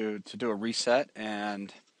everybody to do a reset,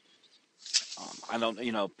 and I don't,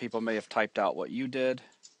 people may have typed out what you did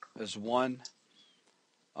as one,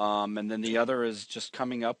 and then the other is just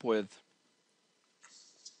coming up with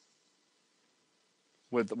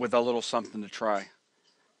a little something to try.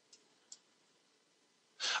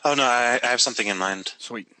 Oh no, I have something in mind.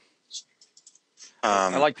 Sweet.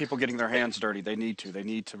 I like people getting their hands dirty. They need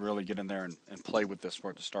to really get in there and play with this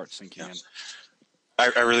for it to start sinking in.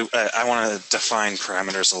 I want to define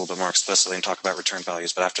parameters a little bit more explicitly and talk about return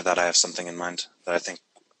values, but after that I have something in mind that I think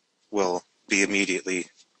will be immediately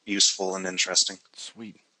useful and interesting.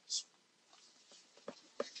 Sweet.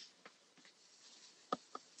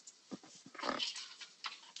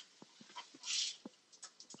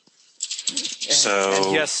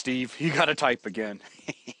 And yes, Steve, you got to type again.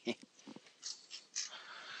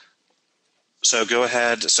 So go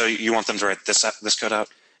ahead. So you want them to write this code out?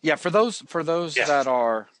 Yeah, for those that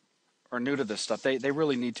are new to this stuff, they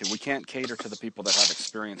really need to. We can't cater to the people that have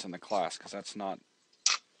experience in the class because that's not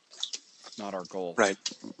our goal. Right.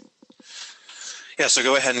 Yeah, so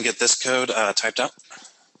go ahead and get this code typed out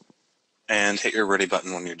and hit your ready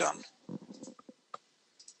button when you're done.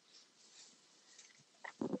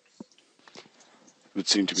 It would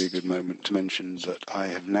seem to be a good moment to mention that I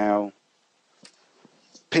have now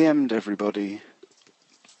PM'd everybody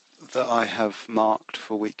that I have marked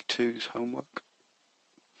for week 2's homework.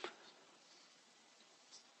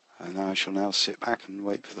 And I shall now sit back and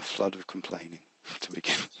wait for the flood of complaining to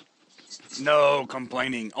begin. No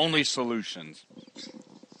complaining, only solutions.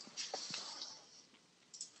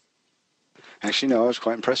 Actually, no, I was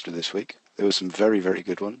quite impressed with this week. There were some very, very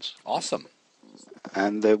good ones. Awesome.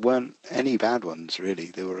 And there weren't any bad ones, really.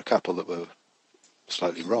 There were a couple that were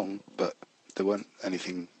slightly wrong, but there weren't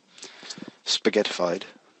anything spaghettified.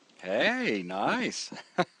 Hey, nice.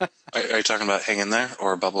 Are you talking about hang in there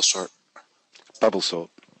or bubble sort? Bubble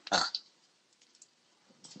sort. Ah.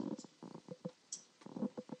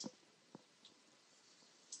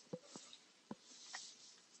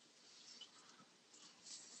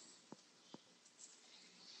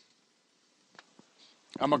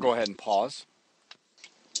 I'm going to go ahead and pause.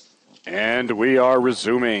 And we are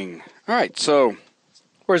resuming. All right, so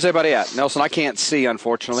where's everybody at? Nelson, I can't see,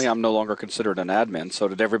 unfortunately. I'm no longer considered an admin. So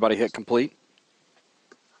did everybody hit complete?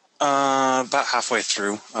 About halfway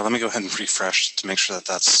through. Let me go ahead and refresh to make sure that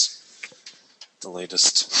that's the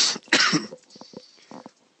latest.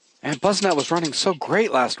 And BuzzNet was running so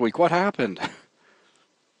great last week. What happened?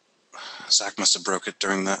 Zach must have broke it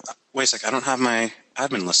during the... Wait a sec, I don't have my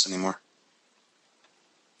admin list anymore.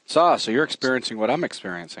 So you're experiencing what I'm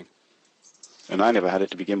experiencing. And I never had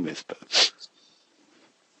it to begin with, but...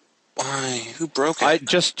 Why? Who broke it? I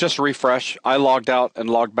just refresh. I logged out and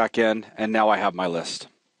logged back in, and now I have my list.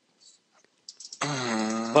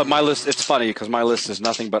 But my list, it's funny because my list is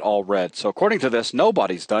nothing but all red. So according to this,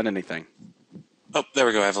 nobody's done anything. Oh, there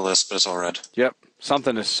we go. I have a list, but it's all red. Yep.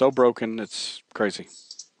 Something is so broken, it's crazy.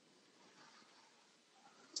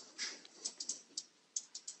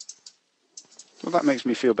 Well, that makes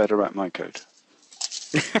me feel better about my code.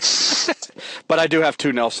 But I do have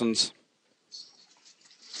 2 Nelsons.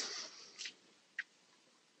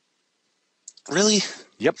 Really?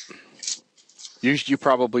 Yep. You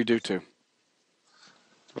probably do too.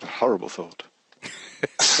 What a horrible thought.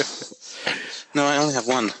 No, I only have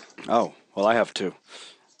 1. Oh, well, I have 2.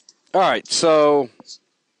 All right, so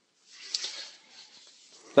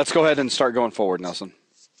let's go ahead and start going forward, Nelson.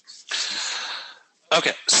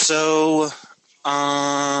 Okay, so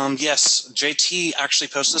yes, JT actually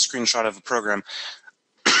posted a screenshot of a program.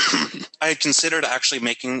 I had considered actually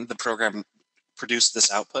making the program produce this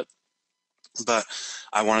output, but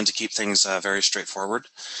I wanted to keep things very straightforward.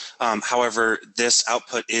 However, this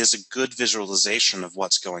output is a good visualization of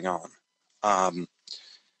what's going on.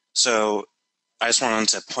 So I just wanted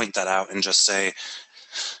to point that out and just say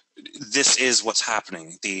this is what's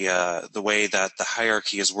happening. The way that the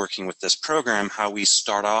hierarchy is working with this program, how we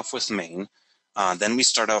start off with main, then we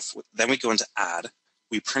go into add,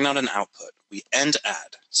 we print out an output, we end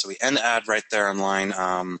add. So we end add right there on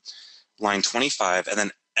line 25, and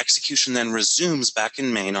then execution then resumes back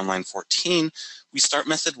in main on line 14. We start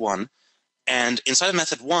method 1, and inside of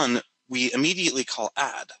method 1, we immediately call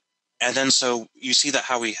add. And then so you see that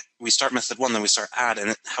how we start method 1, then we start add,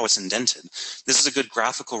 and how it's indented. This is a good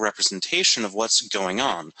graphical representation of what's going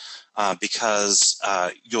on because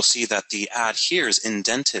you'll see that the add here is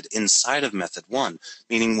indented inside of method 1,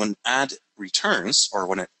 meaning when add returns, or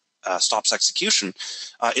when it stops execution,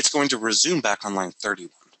 it's going to resume back on line 31.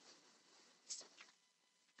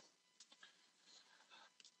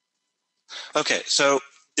 Okay, so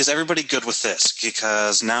is everybody good with this?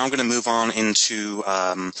 Because now I'm going to move on into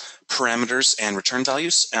parameters and return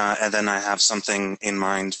values, and then I have something in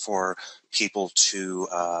mind for people to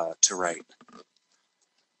write.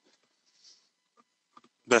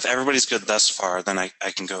 But if everybody's good thus far, then I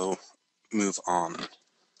can go move on.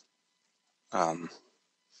 I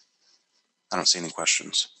don't see any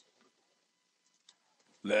questions.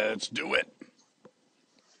 Let's do it.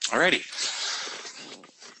 Alrighty.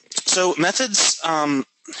 So methods,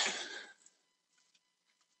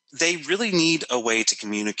 they really need a way to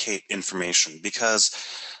communicate information, because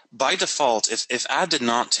by default, if add did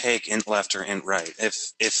not take int left or int right,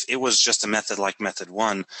 if it was just a method like method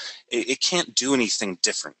 1, it can't do anything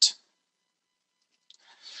different.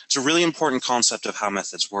 It's a really important concept of how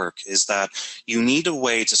methods work, is that you need a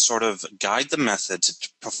way to sort of guide the method to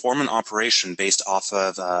perform an operation based off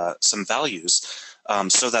of some values,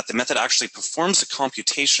 so that the method actually performs a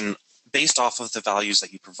computation based off of the values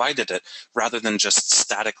that you provided it, rather than just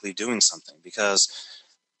statically doing something. Because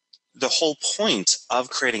the whole point of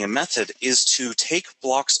creating a method is to take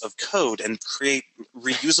blocks of code and create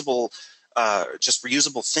reusable, just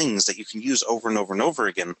reusable things that you can use over and over and over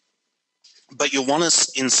again. But you'll want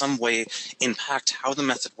to, in some way, impact how the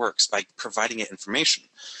method works by providing it information.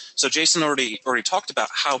 So Jason already talked about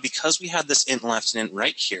how, because we had this int left and int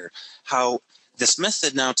right here, how this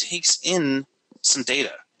method now takes in some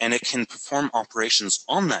data, and it can perform operations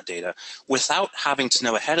on that data without having to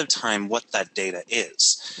know ahead of time what that data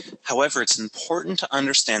is. However, it's important to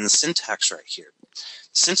understand the syntax right here.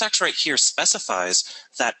 The syntax right here specifies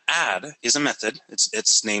that add is a method,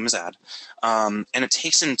 its name is add, and it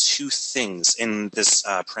takes in 2 things in this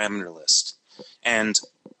parameter list. And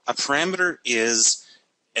a parameter is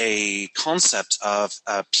a concept of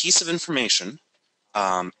a piece of information,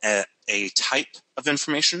 a type of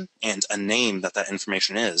information, and a name that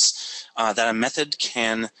information is, that a method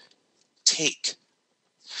can take.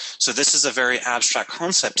 So this is a very abstract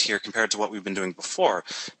concept here compared to what we've been doing before,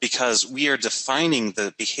 because we are defining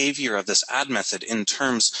the behavior of this add method in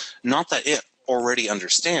terms not that it already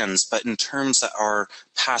understands, but in terms that are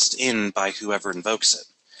passed in by whoever invokes it.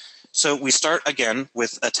 So we start again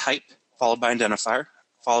with a type, followed by an identifier,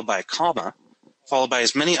 followed by a comma, followed by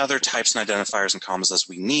as many other types and identifiers and commas as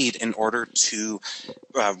we need in order to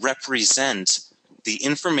represent the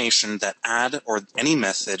information that add or any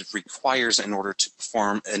method requires in order to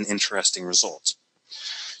perform an interesting result.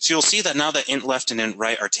 So you'll see that now that int left and int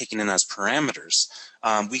right are taken in as parameters,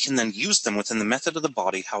 we can then use them within the method of the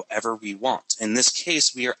body however we want. In this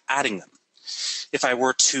case, we are adding them. If I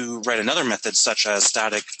were to write another method such as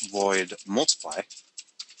static void multiply,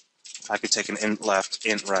 I could take an int left,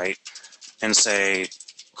 int right, and say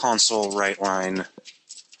console right line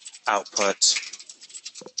output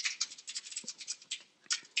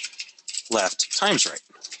left times right.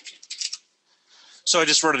 So I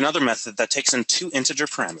just wrote another method that takes in 2 integer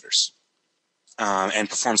parameters and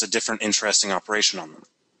performs a different interesting operation on them.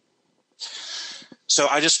 So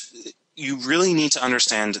you really need to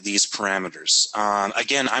understand these parameters.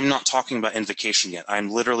 Again, I'm not talking about invocation yet. I'm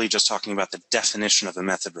literally just talking about the definition of a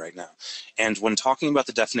method right now. And when talking about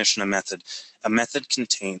the definition of a method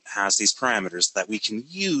has these parameters that we can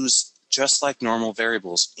use just like normal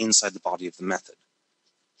variables inside the body of the method.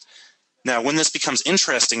 Now, when this becomes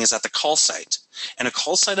interesting is at the call site. And a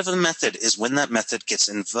call site of a method is when that method gets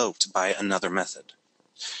invoked by another method.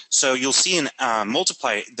 So you'll see in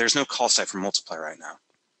multiply, there's no call site for multiply right now.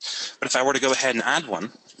 But if I were to go ahead and add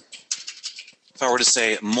one, if I were to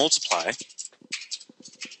say multiply,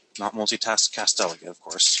 not multitask cast delegate, of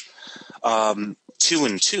course, 2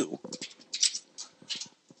 and 2,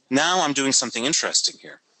 now I'm doing something interesting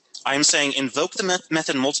here. I'm saying invoke the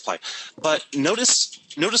method multiply. But notice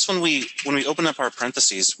when we open up our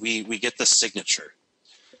parentheses, we get the signature.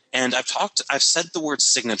 And I've said the word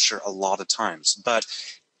signature a lot of times, but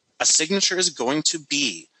a signature is going to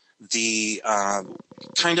be the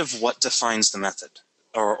kind of what defines the method,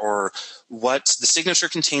 or what the signature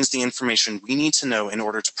contains the information we need to know in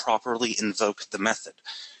order to properly invoke the method.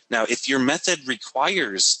 Now, if your method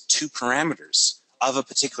requires 2 parameters of a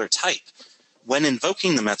particular type, when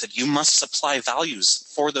invoking the method, you must supply values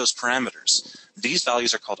for those parameters. These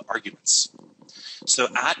values are called arguments. So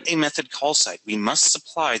at a method call site, we must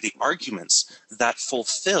supply the arguments that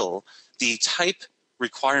fulfill the type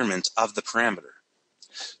requirement of the parameter.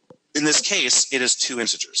 In this case, it is 2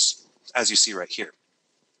 integers, as you see right here.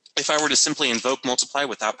 If I were to simply invoke multiply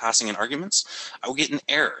without passing in arguments, I will get an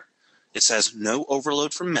error. It says no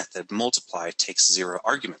overload from method multiply takes 0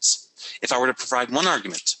 arguments. If I were to provide 1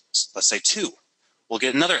 argument, let's say 2, we'll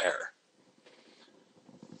get another error.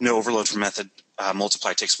 No overload from method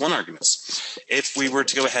multiply takes 1 arguments. If we were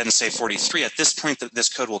to go ahead and say 43, at this point this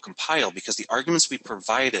code will compile because the arguments we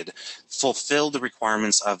provided fulfill the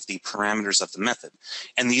requirements of the parameters of the method.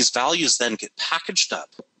 And these values then get packaged up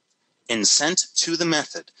and sent to the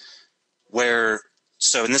method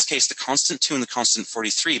so in this case, the constant 2 and the constant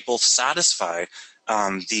 43 both satisfy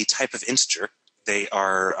the type of integer. They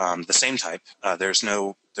are the same type. There's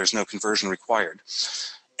no conversion required.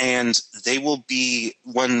 And they will be,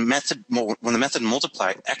 when the method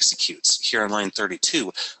multiply executes here on line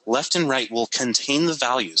 32, left and right will contain the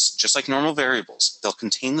values, just like normal variables. They'll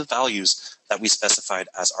contain the values that we specified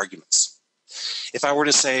as arguments. If I were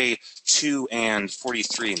to say 2 and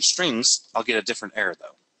 43 in strings, I'll get a different error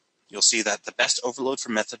though. You'll see that the best overloaded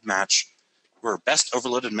method match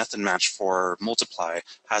for multiply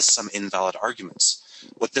has some invalid arguments.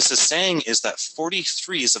 What this is saying is that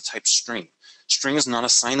 43 is of type string. String is not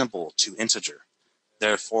assignable to integer.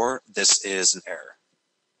 Therefore, this is an error.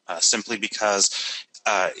 Simply because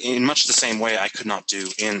in much the same way I could not do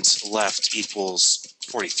int left equals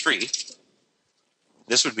 43,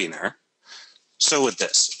 this would be an error. So would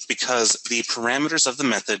this, because the parameters of the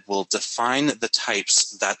method will define the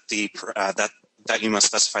types that you must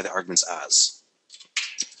specify the arguments as.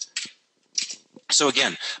 So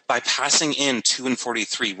again, by passing in 2 and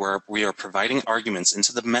 43, where we are providing arguments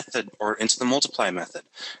into the method or into the multiply method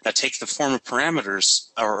that take the form of parameters,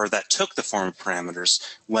 or that took the form of parameters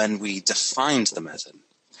when we defined the method.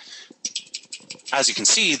 As you can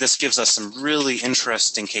see, this gives us some really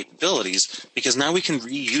interesting capabilities because now we can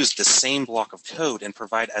reuse the same block of code and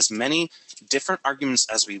provide as many different arguments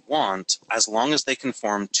as we want, as long as they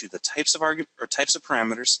conform to the types of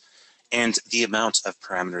parameters and the amount of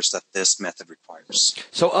parameters that this method requires.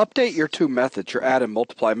 So update your 2 methods, your add and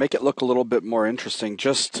multiply, make it look a little bit more interesting,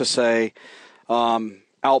 just to say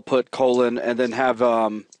output : and then have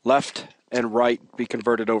left and right be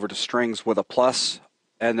converted over to strings with a plus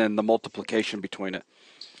and then the multiplication between it.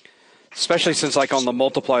 Especially since, like, on the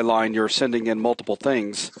multiply line, you're sending in multiple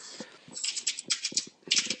things.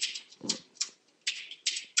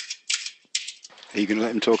 Are you going to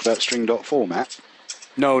let him talk about string.format?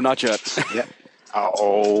 No, not yet. Yeah.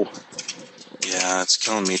 Uh-oh. Yeah, it's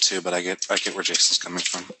killing me too, but I get where Jason's coming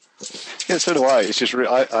from. Yeah, so do I. It's just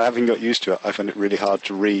I haven't got used to it. I find it really hard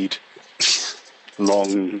to read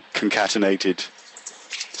long, concatenated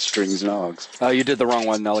strings and args. You did the wrong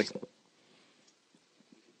one, Nelly.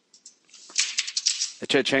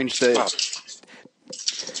 It changed the...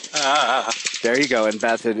 There you go, and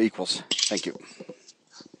method equals. Thank you.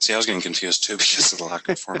 See, I was getting confused too because of the lack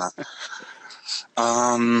of format.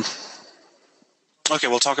 Okay,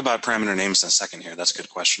 we'll talk about parameter names in a second here. That's a good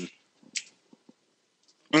question.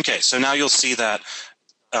 Okay, so now you'll see that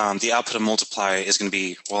the output of multiply is going to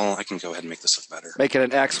be, well, I can go ahead and make this look better. Make it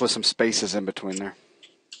an X with some spaces in between there.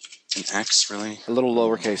 An X, really? A little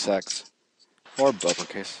lowercase x. Or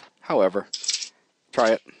uppercase. However,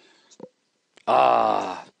 try it.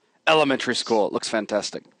 Elementary school. It looks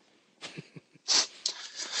fantastic.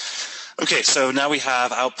 Okay, so now we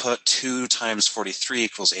have output 2 times 43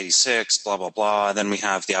 equals 86, blah, blah, blah. And then we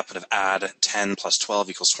have the output of add 10 plus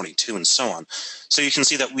 12 equals 22, and so on. So you can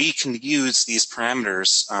see that we can use these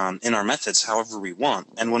parameters in our methods however we want.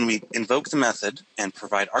 And when we invoke the method and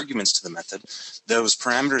provide arguments to the method, those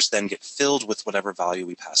parameters then get filled with whatever value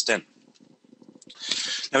we passed in.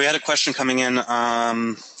 Now we had a question coming in. Do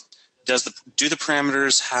the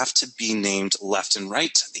parameters have to be named left and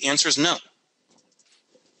right? The answer is no.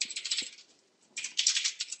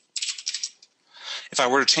 If I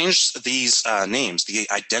were to change these names, the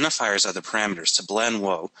identifiers of the parameters to blah and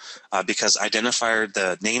woe, because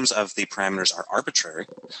the names of the parameters are arbitrary,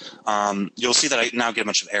 you'll see that I now get a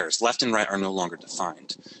bunch of errors. Left and right are no longer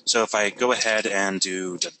defined. So if I go ahead and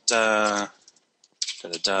do da-da,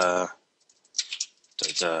 da-da-da,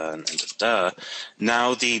 da-da, and da-da,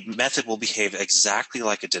 now the method will behave exactly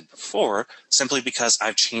like it did before, simply because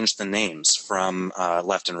I've changed the names from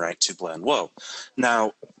left and right to blah and woe.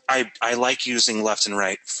 Now, I like using left and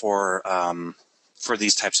right for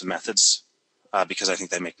these types of methods because I think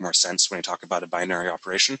they make more sense when you talk about a binary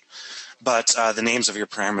operation. But the names of your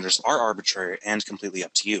parameters are arbitrary and completely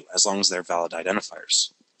up to you, as long as they're valid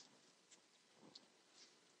identifiers.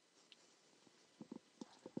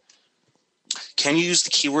 Can you use the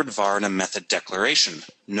keyword var in a method declaration?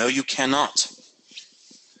 No, you cannot.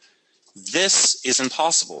 This is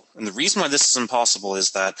impossible. And the reason why this is impossible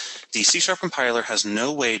is that the C# compiler has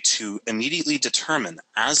no way to immediately determine,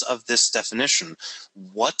 as of this definition,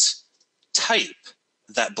 what type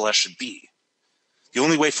that blah should be. The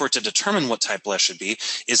only way for it to determine what type blah should be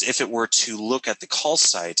is if it were to look at the call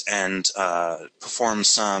site and perform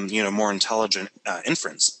some more intelligent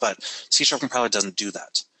inference. But C# compiler doesn't do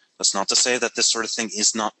that. That's not to say that this sort of thing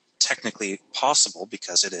is not technically possible,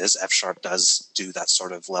 because it is. F# does do that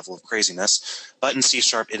sort of level of craziness, but in C#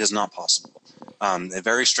 it is not possible. A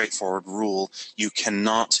very straightforward rule: you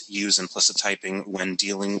cannot use implicit typing when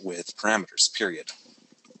dealing with parameters, period.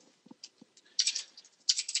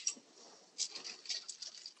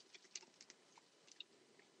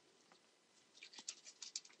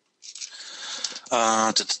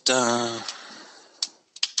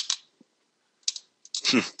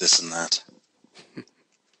 This and that.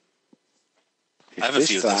 If I have a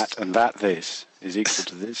few this, that, and that, this is equal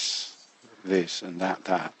to this, this, and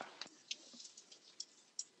that.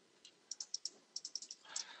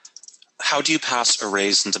 How do you pass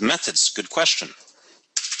arrays into methods? Good question.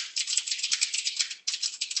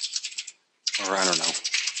 Or I don't know.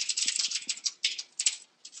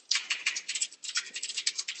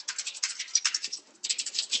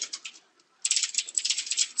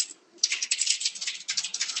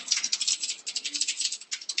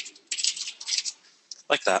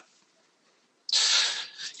 Like that.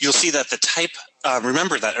 You'll see that the type,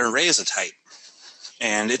 remember that an array is a type.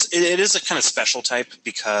 And it is a kind of special type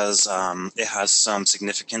because it has some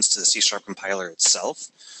significance to the C# compiler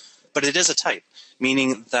itself. But it is a type,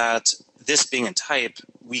 meaning that this being a type,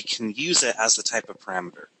 we can use it as the type of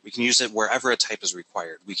parameter. We can use it wherever a type is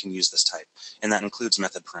required. We can use this type, and that includes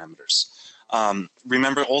method parameters.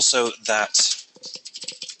 Remember also that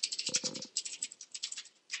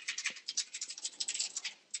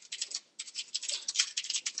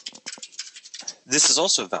this is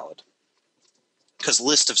also valid, because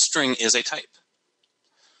list of string is a type.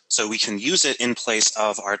 So we can use it in place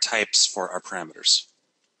of our types for our parameters.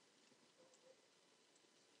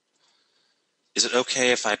 Is it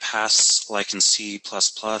okay if I pass, like in C++, int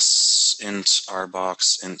rbox,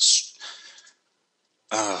 int...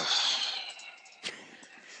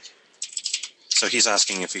 So he's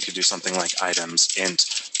asking if we could do something like items, int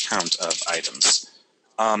count of items.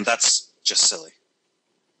 That's just silly.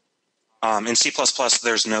 In C++,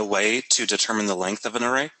 there's no way to determine the length of an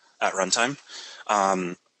array at runtime.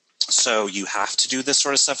 So you have to do this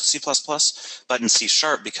sort of stuff with C++, but in C#,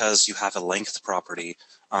 because you have a length property,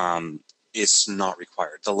 it's not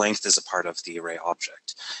required. The length is a part of the array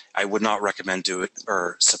object. I would not recommend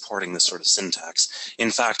supporting this sort of syntax.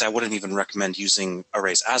 In fact, I wouldn't even recommend using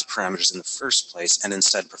arrays as parameters in the first place, and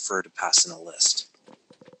instead prefer to pass in a list.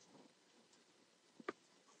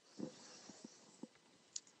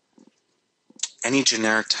 Any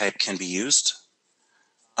generic type can be used.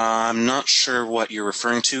 I'm not sure what you're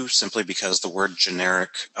referring to, simply because the word generic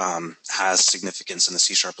has significance in the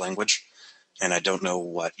C# language, and I don't know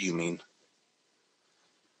what you mean.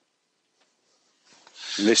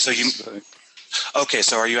 Okay,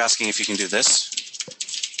 so are you asking if you can do this?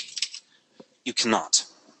 You cannot.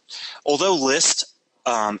 Although list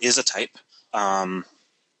is a type,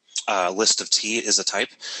 list of T is a type,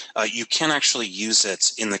 you can actually use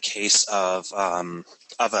it in the case of a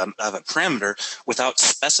parameter without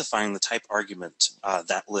specifying the type argument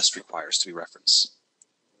that list requires to be referenced.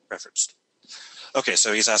 Okay,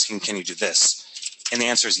 so he's asking, can you do this? And the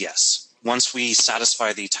answer is yes. Once we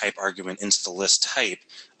satisfy the type argument into the list type,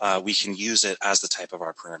 we can use it as the type of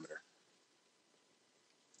our parameter.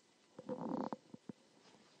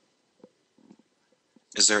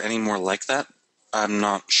 Is there any more like that? I'm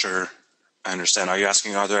not sure I understand. Are you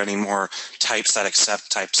asking, are there any more types that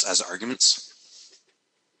accept types as arguments?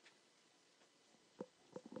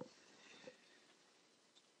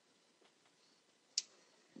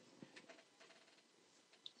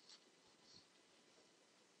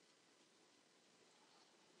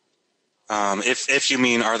 If you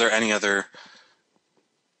mean, are there any other,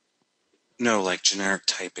 no, like generic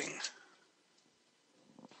typing.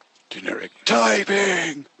 Generic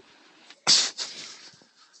typing.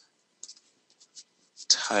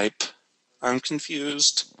 Type. I'm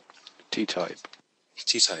confused. T-type.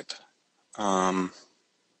 T-type. I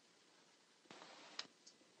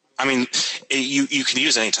mean, you can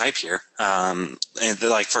use any type here. And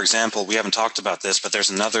like, for example, we haven't talked about this, but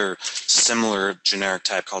there's another similar generic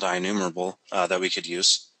type called IEnumerable that we could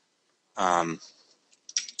use. You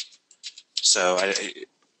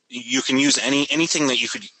can use anything that you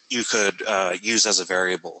could use as a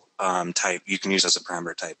variable type. You can use as a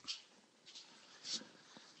parameter type.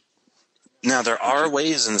 Now, there are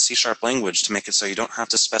ways in the C# language to make it so you don't have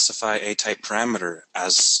to specify a type parameter,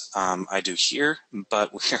 as I do here,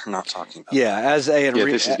 but we're not talking about Yeah, as A and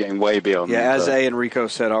this is getting way beyond. as A and Rico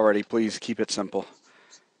said already, please keep it simple.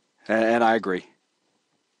 And I agree.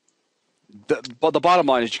 But the bottom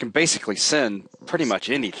line is you can basically send pretty much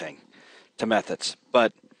anything to methods,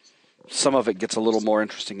 but some of it gets a little more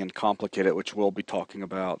interesting and complicated, which we'll be talking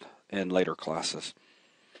about in later classes.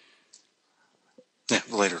 Yeah,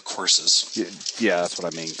 later courses. Yeah, that's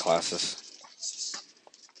what I mean, classes.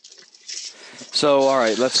 So, all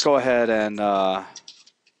right, let's go ahead and...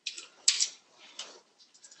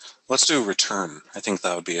 Let's do return. I think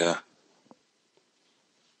that would be a...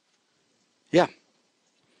 Yeah,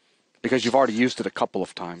 because you've already used it a couple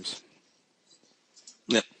of times.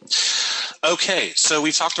 Yep. Okay, so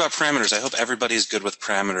we've talked about parameters. I hope everybody's good with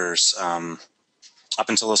parameters. Up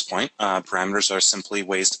until this point, parameters are simply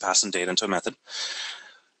ways to pass in data into a method.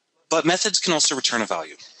 But methods can also return a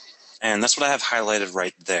value. And that's what I have highlighted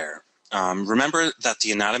right there. Remember that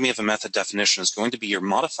the anatomy of a method definition is going to be your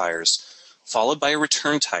modifiers, followed by a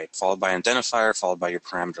return type, followed by an identifier, followed by your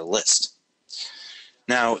parameter list.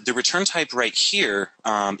 Now, the return type right here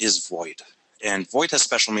is void. And void has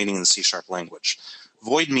special meaning in the C# language.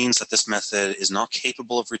 Void means that this method is not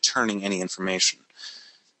capable of returning any information.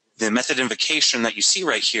 The method invocation that you see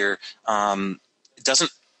right here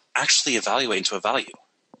doesn't actually evaluate into a value.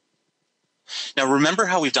 Now, remember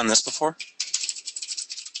how we've done this before?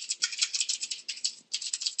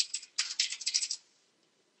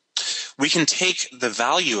 We can take the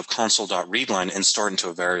value of console.readline and store it into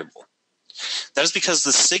a variable. That is because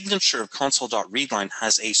the signature of console.readline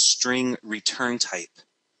has a string return type.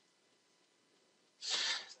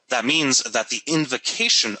 That means that the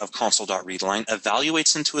invocation of console.readline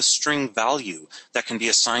evaluates into a string value that can be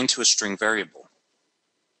assigned to a string variable.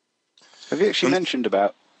 Have you actually mentioned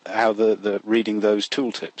about how the reading those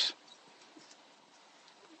tooltips?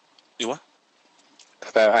 You what?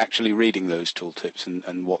 About actually reading those tooltips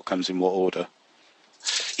and what comes in what order?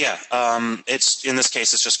 Yeah, it's in this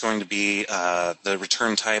case it's just going to be the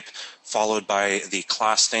return type followed by the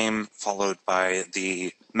class name, followed by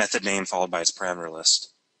the method name, followed by its parameter list.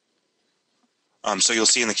 So you'll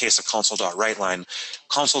see in the case of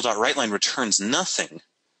console.writeline returns nothing.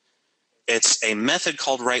 It's a method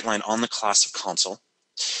called writeline on the class of console,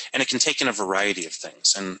 and it can take in a variety of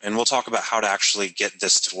things. And we'll talk about how to actually get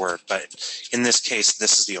this to work, but in this case,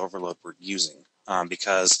 this is the overload we're using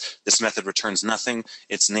because this method returns nothing.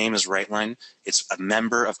 Its name is writeline. It's a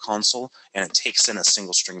member of console, and it takes in a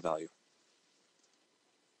single string value.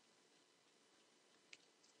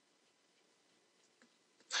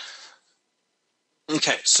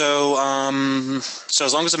 Okay, so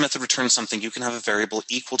as long as a method returns something, you can have a variable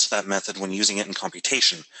equal to that method when using it in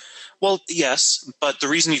computation. Well, yes, but the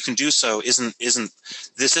reason you can do so isn't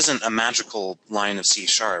a magical line of C#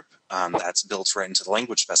 that's built right into the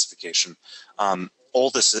language specification. All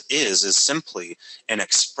this is simply an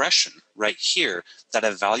expression right here that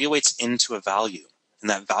evaluates into a value, and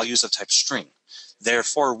that value is of type string.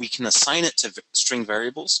 Therefore, we can assign it to string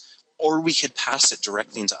variables, or we could pass it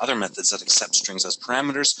directly into other methods that accept strings as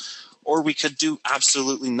parameters, or we could do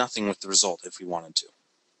absolutely nothing with the result if we wanted to.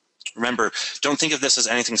 Remember, don't think of this as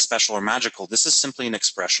anything special or magical. This is simply an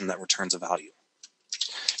expression that returns a value.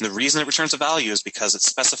 And the reason it returns a value is because it's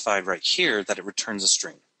specified right here that it returns a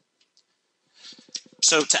string.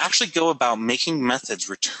 So to actually go about making methods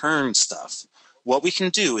return stuff, what we can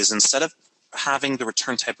do is instead of having the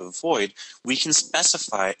return type of void, we can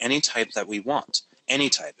specify any type that we want, any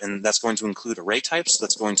type. And that's going to include array types,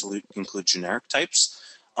 that's going to include generic types,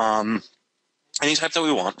 any type that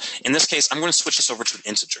we want. In this case, I'm going to switch this over to an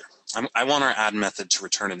integer. I want our add method to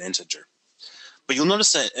return an integer. But you'll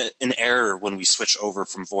notice an error when we switch over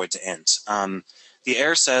from void to int. The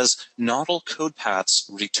error says, not all code paths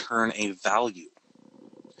return a value.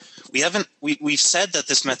 We've said that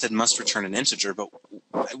this method must return an integer, but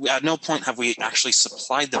at no point have we actually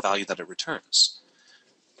supplied the value that it returns.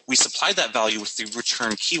 We supplied that value with the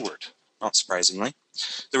return keyword, not surprisingly.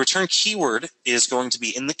 The return keyword is going to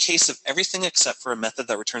be, in the case of everything except for a method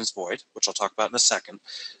that returns void, which I'll talk about in a second,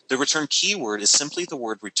 the return keyword is simply the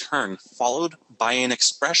word return followed by an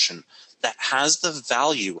expression that has the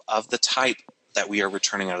value of the type that we are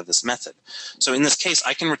returning out of this method. So in this case,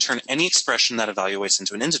 I can return any expression that evaluates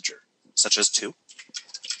into an integer, such as 2,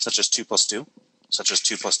 such as 2 plus 2, such as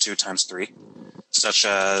 2 plus 2 times 3, such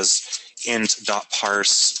as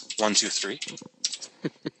int.parse 1, 2, 3.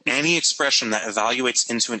 Any expression that evaluates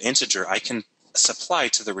into an integer, I can supply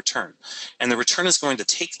to the return. And the return is going to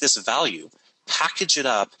take this value, package it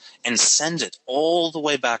up, and send it all the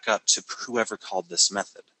way back up to whoever called this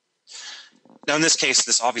method. Now, in this case,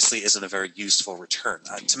 this obviously isn't a very useful return.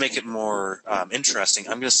 To make it more interesting,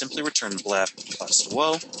 I'm going to simply return blep plus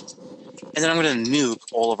whoa, and then I'm going to nuke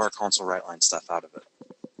all of our console write line stuff out of it.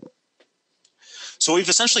 So what we've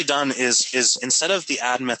essentially done is instead of the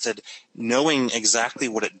add method knowing exactly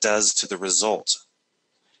what it does to the result,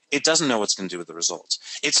 it doesn't know what it's going to do with the result.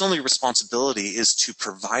 Its only responsibility is to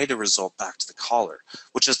provide a result back to the caller,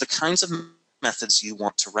 which is the kinds of methods you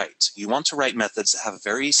want to write. You want to write methods that have a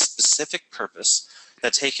very specific purpose,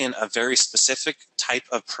 that take in a very specific type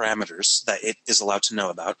of parameters that it is allowed to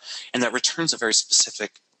know about, and that returns a very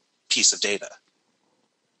specific piece of data.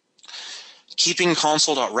 Keeping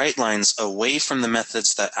console.writelines away from the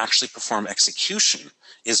methods that actually perform execution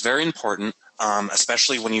is very important,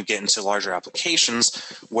 especially when you get into larger applications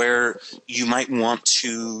where you might want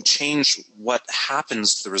to change what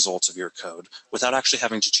happens to the results of your code without actually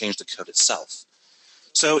having to change the code itself.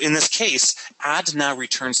 So in this case, add now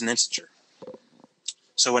returns an integer.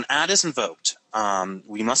 So when add is invoked,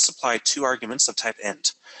 we must supply 2 arguments of type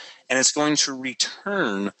int, and it's going to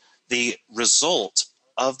return the result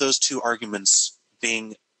of those 2 arguments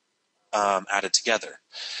being added together.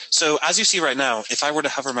 So as you see right now, if I were to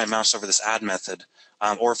hover my mouse over this add method,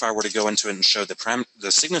 or if I were to go into it and show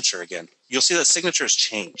the signature again, you'll see that signature has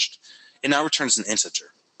changed. It now returns an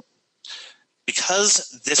integer.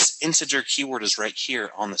 Because this integer keyword is right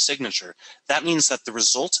here on the signature, that means that the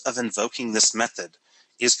result of invoking this method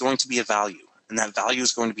is going to be a value, and that value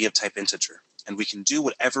is going to be of type integer, and we can do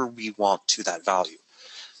whatever we want to that value.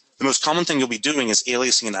 The most common thing you'll be doing is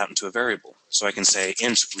aliasing it out into a variable. So I can say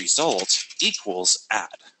int result equals add.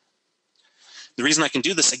 The reason I can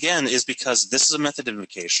do this again is because this is a method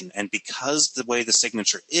invocation, and because the way the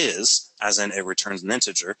signature is, as in it returns an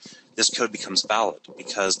integer, this code becomes valid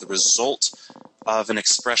because the result of an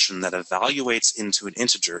expression that evaluates into an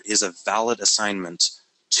integer is a valid assignment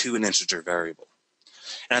to an integer variable.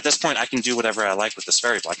 And at this point, I can do whatever I like with this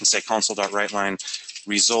variable. I can say console.writeline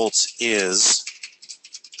result is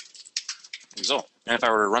result. And if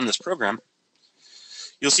I were to run this program,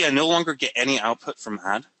 you'll see I no longer get any output from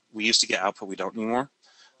add. We used to get output, we don't anymore.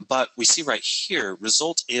 But we see right here,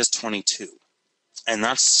 result is 22. And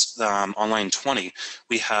that's on line 20,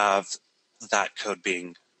 we have that code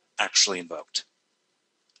being actually invoked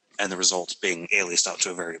and the result being aliased out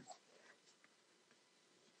to a variable.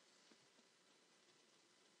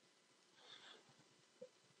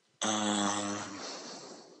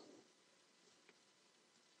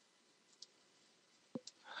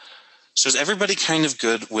 So is everybody kind of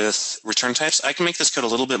good with return types? I can make this code a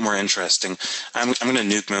little bit more interesting. I'm going to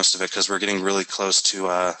nuke most of it because we're getting really close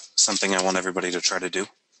to something I want everybody to try to do.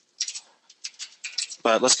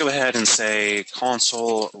 But let's go ahead and say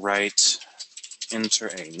console write enter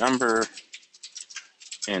a number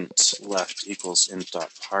int left equals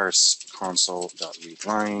int.parse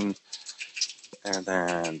console.readline, and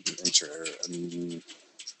then enter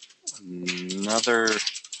another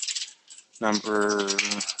number,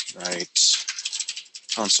 right,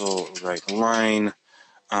 console right line,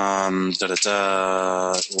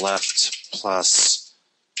 left plus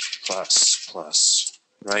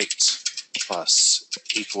right plus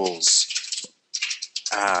equals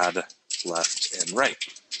add left and right.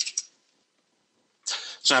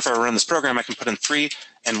 So now if I run this program, I can put in 3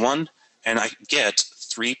 and 1, and I get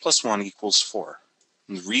 3 plus 1 equals 4.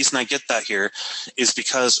 And the reason I get that here is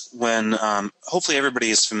because when, hopefully everybody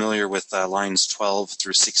is familiar with lines 12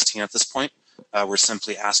 through 16 at this point. We're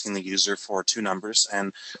simply asking the user for 2 numbers,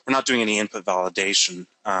 and we're not doing any input validation,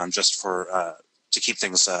 just for to keep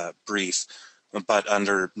things brief. But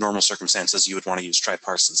under normal circumstances, you would want to use try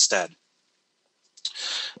parse instead.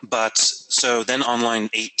 But so then on line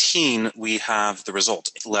 18, we have the result,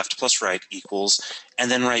 left plus right equals,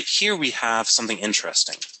 and then right here we have something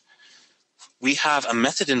interesting. We have a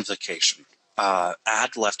method invocation,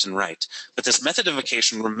 add left and right. But this method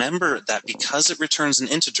invocation, remember that because it returns an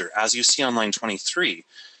integer, as you see on line 23,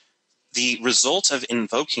 the result of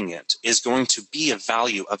invoking it is going to be a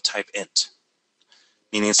value of type int.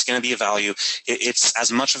 Meaning it's going to be a value, it's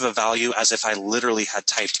as much of a value as if I literally had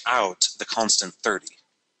typed out the constant 30.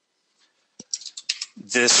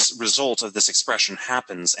 This result of this expression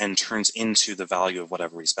happens and turns into the value of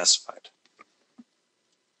whatever we specified.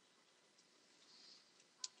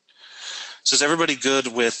 So is everybody good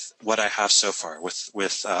with what I have so far, with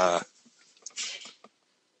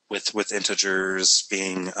integers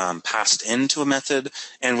being passed into a method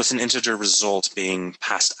and with an integer result being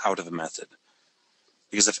passed out of a method?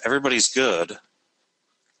 Because if everybody's good,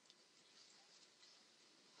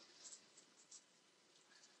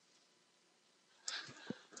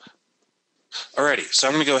 alrighty, so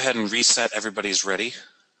I'm going to go ahead and reset everybody's ready.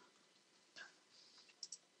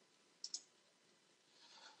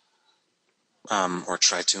 Or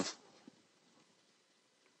try to.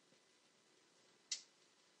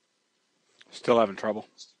 Still having trouble.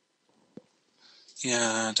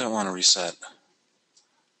 Yeah, I don't want to reset.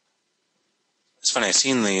 It's funny, I see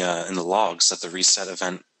in the logs that the reset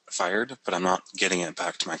event fired, but I'm not getting it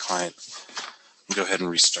back to my client. I'll go ahead and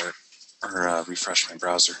restart or refresh my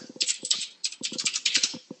browser.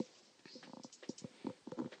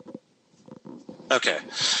 Okay,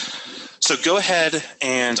 so go ahead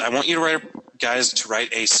and I want you to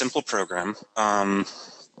write a simple program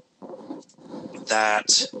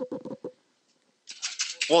that,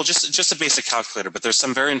 well, just a basic calculator, but there's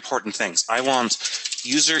some very important things. I want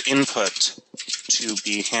user input to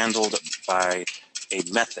be handled by a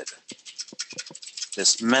method.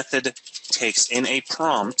 This method takes in a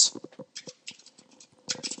prompt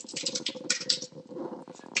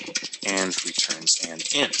and returns an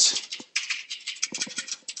int.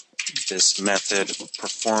 This method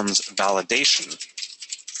performs validation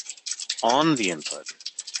on the input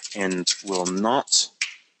and will not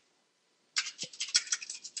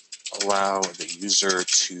allow the user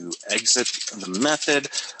to exit the method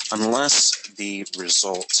unless the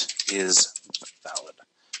result is valid.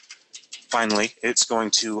 Finally, it's going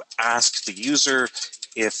to ask the user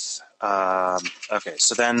if, okay,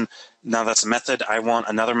 so then now that's a method. I want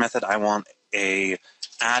another method. I want a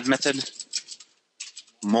add method,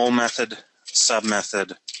 mul method, sub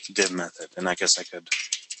method, div method. And I guess I could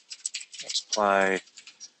multiply,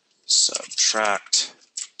 subtract,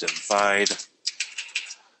 divide.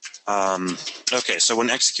 Okay, so when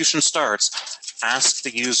execution starts, ask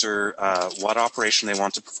the user what operation they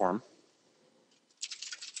want to perform.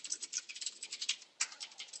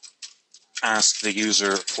 Ask the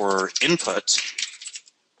user for input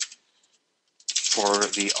for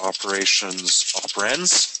the operation's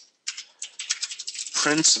operands.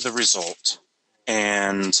 Print the result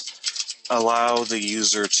and allow the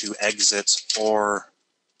user to exit or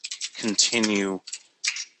continue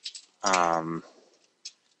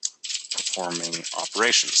performing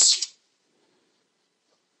operations.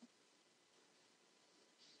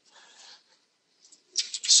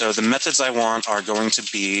 So the methods I want are going to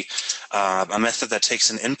be a method that takes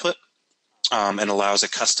an input and allows a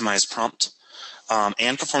customized prompt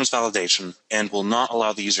and performs validation and will not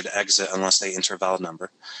allow the user to exit unless they enter a valid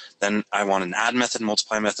number. Then I want an add method,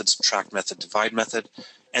 multiply method, subtract method, divide method.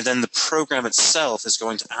 And then the program itself is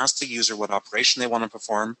going to ask the user what operation they want to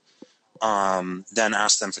perform, then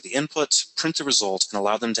ask them for the input, print the result, and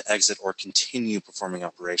allow them to exit or continue performing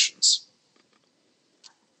operations.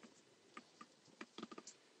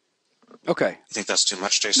 Okay. You think that's too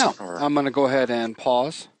much, Jason? No, or? I'm going to go ahead and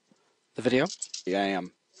pause the video. Yeah, I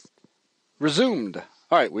am. Resumed.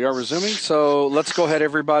 All right, we are resuming. So let's go ahead,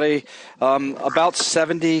 everybody. About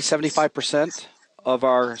 75% of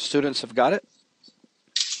our students have got it.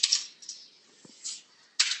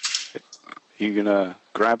 You gonna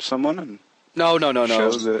grab someone and No.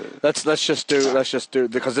 show the... Let's just do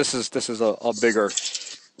because this is a bigger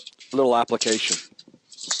little application.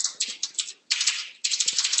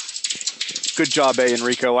 Good job,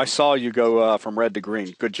 Enrico. I saw you go from red to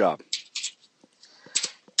green. Good job.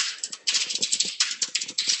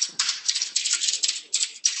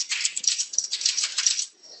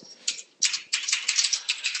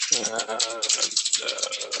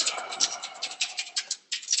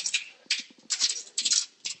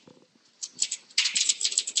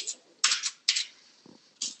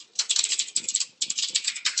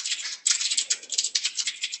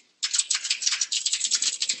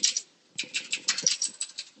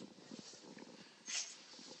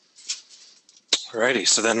 Alrighty,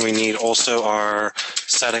 so then we need also our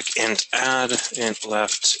static int add, int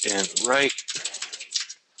left, int right.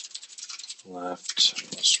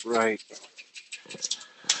 Left plus right.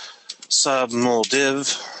 Sub mul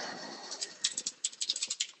div.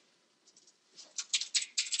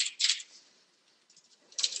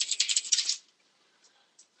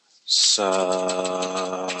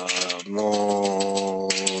 Sub mul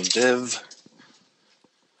div.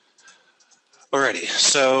 Alrighty,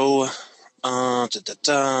 so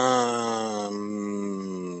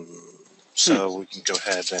so we can go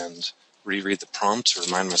ahead and reread the prompt to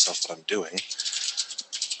remind myself what I'm doing.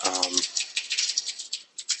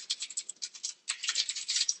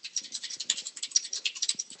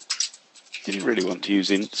 Did you really want to use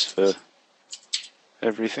ints for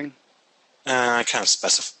everything? I kind of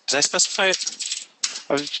specify. Did I specify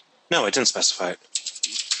it? No, I didn't specify it.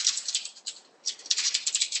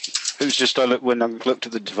 It was just when I looked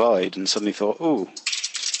at the divide and suddenly thought, oh.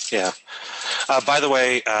 Yeah. By the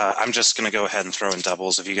way, I'm just going to go ahead and throw in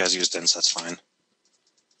doubles. If you guys used ints, that's fine.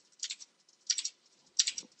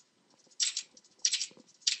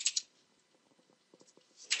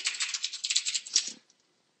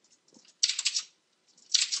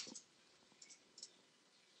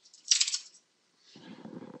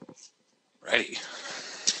 Righty.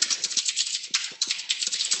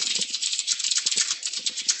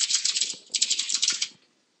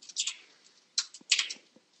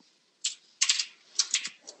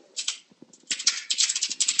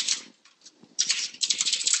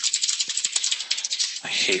 I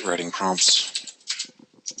hate writing prompts.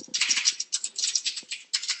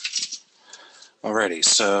 Alrighty,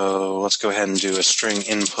 so let's go ahead and do a string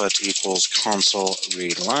input equals console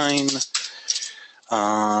read line.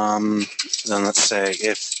 Then let's say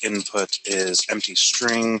if input is empty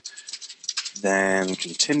string, then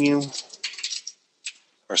continue.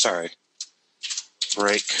 Or sorry,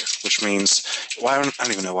 break, which means I don't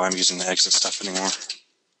even know why I'm using the exit stuff anymore,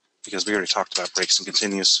 because we already talked about breaks and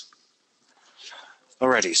continues.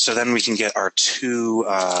 Alrighty, so then we can get our two.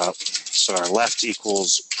 So our left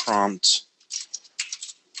equals prompt,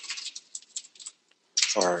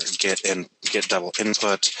 or get double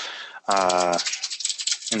input.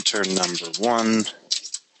 Enter number 1.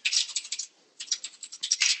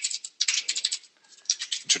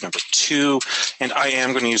 Enter number 2. And I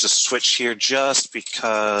am going to use a switch here just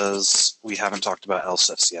because we haven't talked about else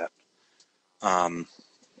ifs yet. Double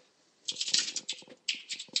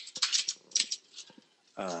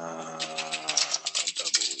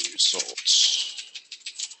result.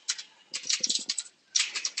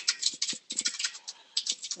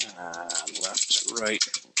 Left, right,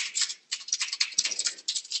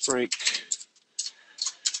 break.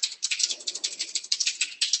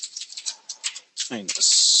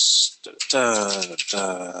 Minus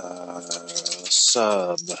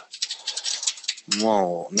sub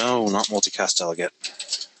mul. No, not multicast delegate.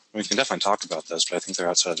 We can definitely talk about those, but I think they're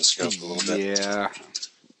outside the scope a little bit. Yeah.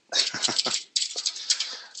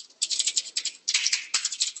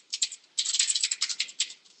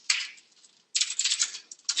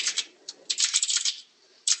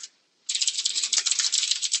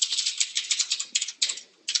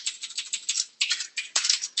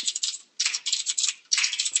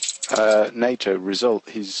 NATO result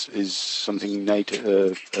is something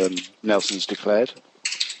NATO Nelson's declared.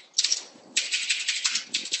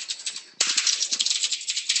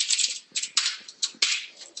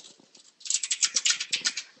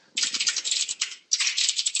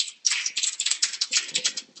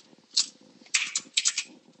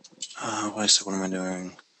 So what am I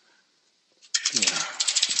doing? Yeah.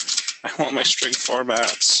 I want my string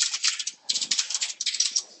formats.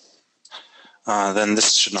 Then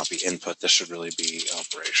this should not be input. This should really be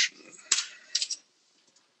operation.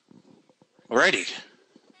 Alrighty.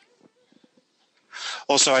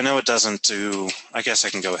 Also, I know it doesn't do. I guess I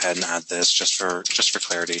can go ahead and add this just for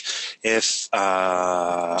clarity. If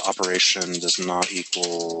operation does not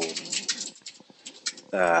equal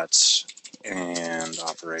that, and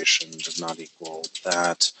operation does not equal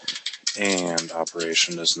that, and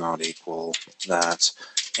operation does not equal that,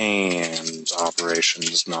 and operation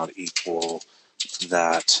does not equal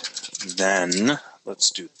that, then let's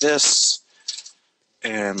do this,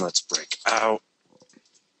 and let's break out.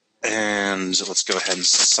 And let's go ahead and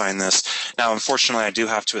assign this. Now, unfortunately, I do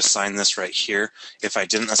have to assign this right here. If I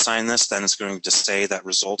didn't assign this, then it's going to say that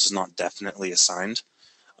result is not definitely assigned.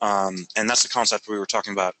 And that's the concept we were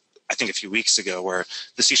talking about, I think, a few weeks ago, where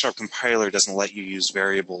the C# compiler doesn't let you use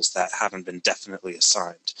variables that haven't been definitely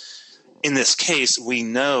assigned. In this case, we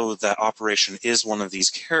know that operation is one of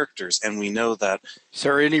these characters, and we know that is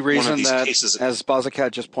there any reason that, cases, as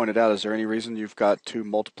Bazakat just pointed out, is there any reason you've got two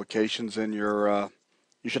multiplications in your,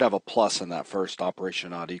 you should have a plus in that first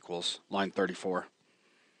operation not equals, line 34.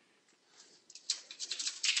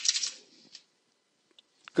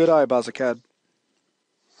 Good eye, Bazakat.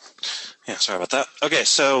 Yeah, sorry about that. Okay,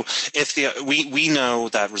 so if we know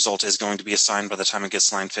that result is going to be assigned by the time it gets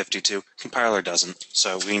to line 52, compiler doesn't,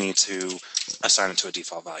 so we need to assign it to a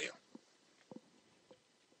default value.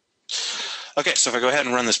 Okay, so if I go ahead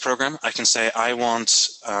and run this program, I can say I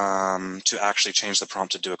want to actually change the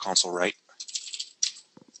prompt to do a console write.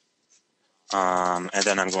 And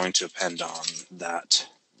then I'm going to append on that.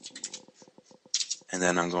 And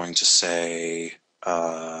then I'm going to say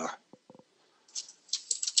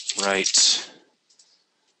write,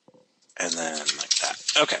 and then like that.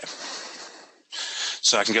 Okay.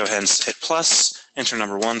 So I can go ahead and hit plus, enter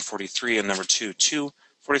number 1, 43, and number 2, 2.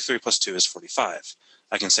 43 plus 2 is 45.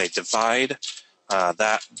 I can say divide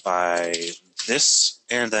that by this,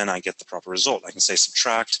 and then I get the proper result. I can say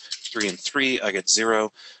subtract 3 and 3, I get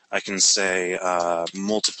 0. I can say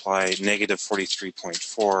multiply negative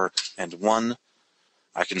 43.4 and 1.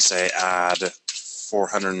 I can say add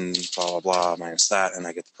 400 and blah, blah, blah, minus that, and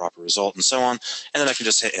I get the proper result, and so on. And then I can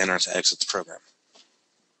just hit enter to exit the program.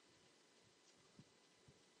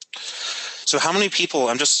 So how many people,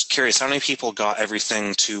 I'm just curious, how many people got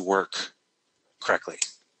everything to work correctly?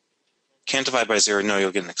 Can't divide by 0, no,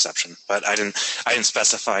 you'll get an exception. But I didn't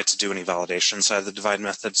specify to do any validation inside of the divide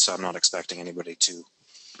method, so I'm not expecting anybody to.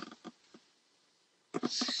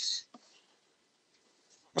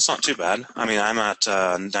 That's not too bad. I mean, I'm at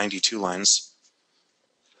 92 lines.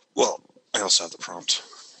 Well, I also have the prompt,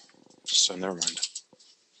 so never mind.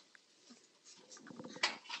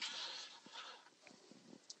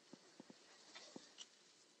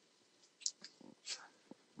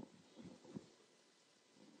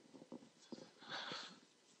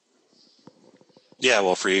 Yeah,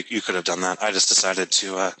 well, for you, you could have done that. I just decided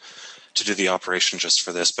to do the operation just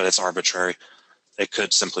for this, but it's arbitrary. It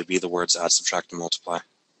could simply be the words add, subtract, and multiply.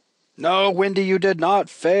 No, Wendy, you did not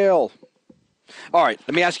fail. All right,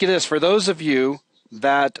 let me ask you this. For those of you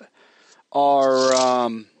that are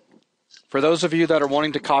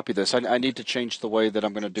wanting to copy this, I need to change the way that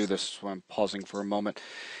I'm going to do this, so I'm pausing for a moment.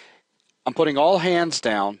 I'm putting all hands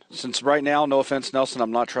down, since right now, no offense, Nelson,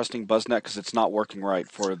 I'm not trusting BuzzNet because it's not working right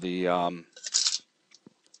for the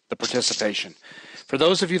participation. For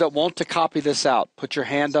those of you that want to copy this out, put your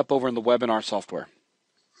hand up over in the webinar software.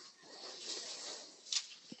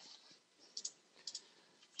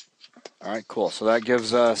 All right, cool. So that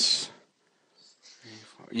gives us,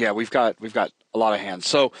 yeah, we've got a lot of hands.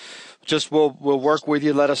 So just we'll work with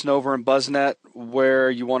you. Let us know over in BuzzNet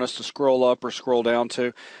where you want us to scroll up or scroll down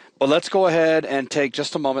to. But let's go ahead and take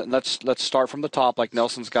just a moment and let's start from the top, like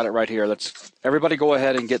Nelson's got it right here. Let's everybody go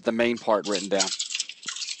ahead and get the main part written down.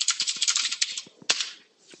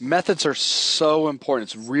 Methods are so important.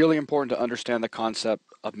 It's really important to understand the concept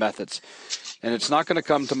of methods. And it's not going to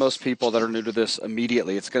come to most people that are new to this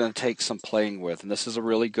immediately. It's going to take some playing with. And this is a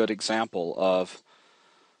really good example of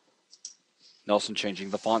Nelson changing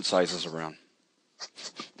the font sizes around.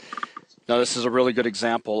 Now, this is a really good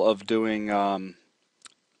example of doing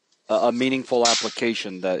a meaningful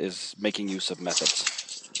application that is making use of methods.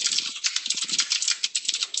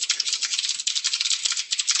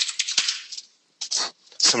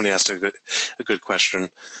 Somebody asked a good question.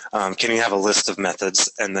 Can you have a list of methods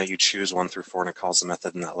and that you choose 1 through 4 and it calls the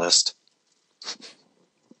method in that list?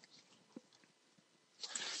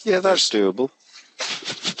 Yeah, that's doable.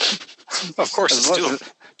 Of course it's doable.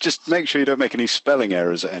 Just make sure you don't make any spelling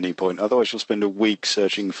errors at any point. Otherwise, you'll spend a week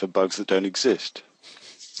searching for bugs that don't exist.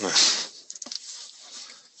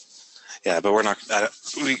 Yeah, but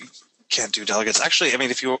we can't do delegates. Actually, I mean,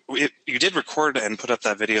 if you did record and put up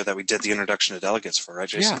that video that we did the introduction to delegates for, right,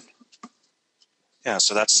 Jason? Yeah,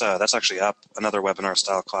 so that's actually up, another webinar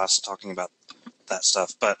style class talking about that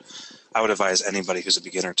stuff. But I would advise anybody who's a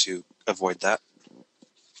beginner to avoid that.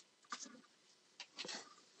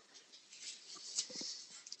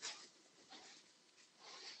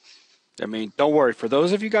 I mean, don't worry. For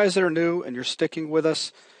those of you guys that are new and you're sticking with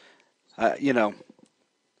us,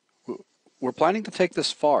 we're planning to take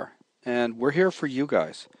this far, and we're here for you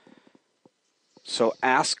guys. So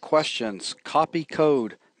ask questions, copy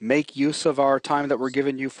code, Make use of our time that we're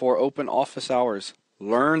giving you for open office hours.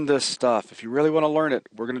 Learn this stuff. If you really want to learn it,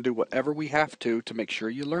 we're going to do whatever we have to make sure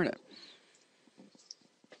you learn it.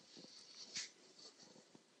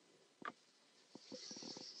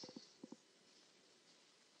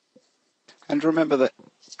 And remember that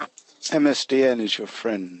MSDN is your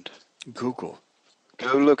friend. Google.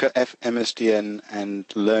 Go look at MSDN and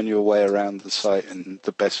learn your way around the site and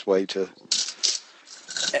the best way to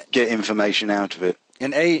get information out of it.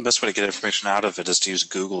 And The best way to get information out of it is to use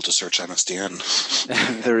Google to search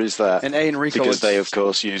MSDN. There is that. And Enrico, because they, of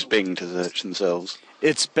course, use Bing to search themselves.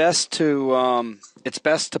 It's best to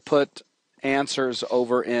put answers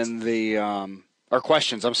over in the or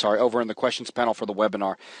questions. I'm sorry, over in the questions panel for the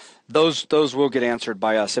webinar. Those will get answered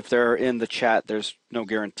by us. If they're in the chat, there's no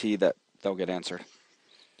guarantee that they'll get answered.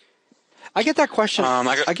 I get that question.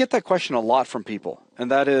 I get that question a lot from people, and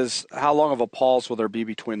that is, how long of a pause will there be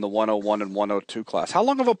between the 101 and 102 class? How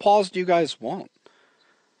long of a pause do you guys want?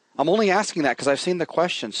 I'm only asking that because I've seen the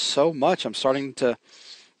question so much. I'm starting to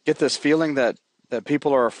get this feeling that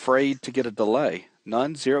people are afraid to get a delay.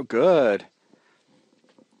 None, zero, good.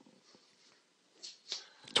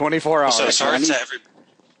 24 hours. So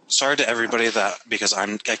sorry to everybody that, because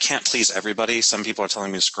I can't please everybody. Some people are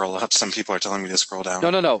telling me to scroll up. Some people are telling me to scroll down.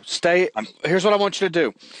 No. Stay. Here's what I want you to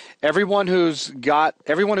do. Everyone who's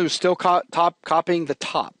still copying the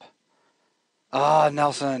top.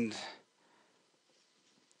 Nelson.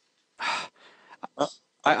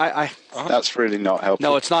 That's really not helpful.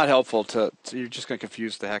 No, it's not helpful. You're just going to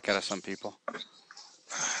confuse the heck out of some people.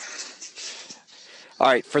 All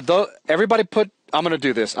right, everybody I'm going to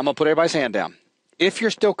do this. I'm going to put everybody's hand down. If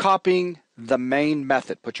you're still copying the main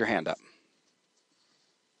method, put your hand up.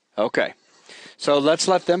 Okay. So let's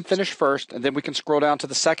let them finish first, and then we can scroll down to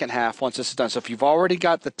the second half once this is done. So if you've already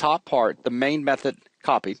got the top part, the main method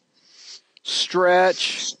copied,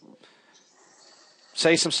 stretch,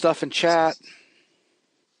 say some stuff in chat,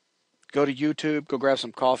 go to YouTube, go grab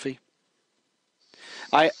some coffee.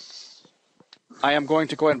 I am going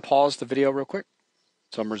to go ahead and pause the video real quick.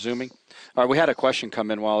 So I'm resuming. All right, we had a question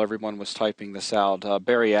come in while everyone was typing this out.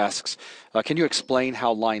 Barry asks, can you explain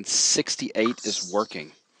how line 68 is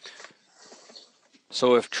working?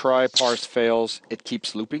 So if try parse fails, it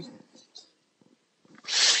keeps looping?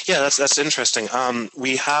 Yeah, that's interesting.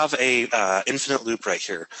 We have a infinite loop right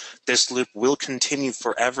here. This loop will continue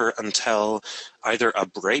forever until either a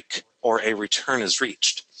break or a return is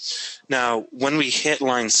reached. Now, when we hit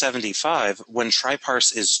line 75, when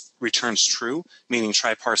try-parse returns true, meaning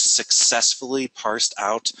try-parse successfully parsed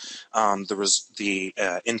out the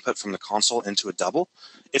input from the console into a double,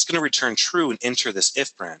 it's going to return true and enter this if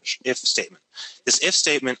statement. This if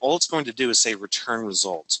statement, all it's going to do is say return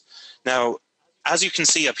result. Now, as you can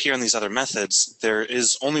see up here in these other methods, there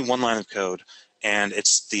is only one line of code, and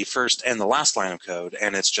it's the first and the last line of code,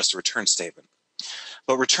 and it's just a return statement.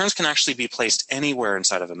 But returns can actually be placed anywhere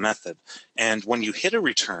inside of a method. And when you hit a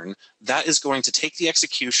return, that is going to take the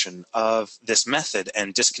execution of this method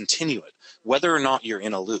and discontinue it, whether or not you're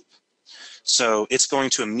in a loop. So it's going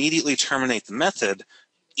to immediately terminate the method,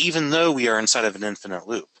 even though we are inside of an infinite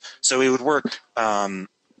loop. So it would work,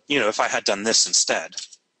 if I had done this instead.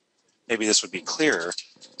 Maybe this would be clearer.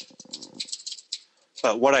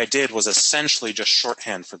 But what I did was essentially just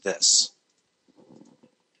shorthand for this.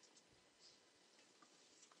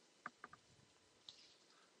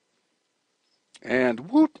 And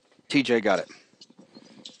whoop, TJ got it.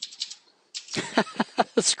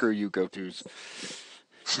 Screw you, go-tos.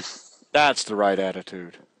 That's the right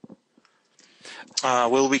attitude.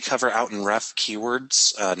 Will we cover out in ref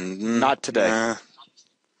keywords? Not today.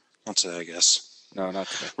 Not today, I guess. No, not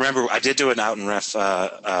today. Remember, I did do an out in ref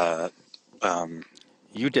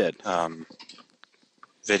you did.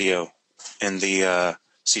 Video in the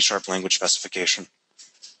C# language specification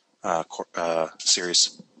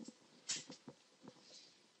series.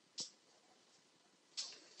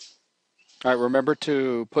 All right, remember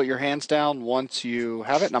to put your hands down once you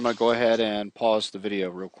have it, and I'm going to go ahead and pause the video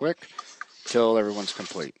real quick till everyone's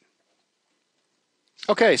complete.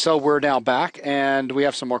 Okay, so we're now back, and we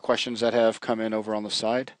have some more questions that have come in over on the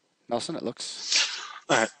side. Nelson, it looks...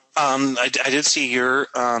 All right. I did see your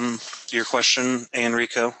question,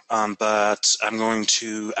 Enrico, but I'm going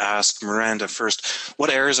to ask Miranda first. What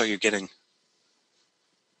errors are you getting?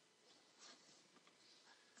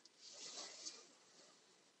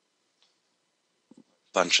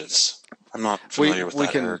 Bunches. I'm not familiar with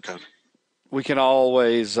that error code. We can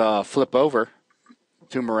always flip over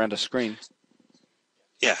to Miranda's screen.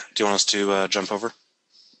 Yeah. Do you want us to jump over?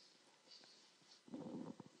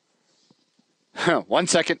 1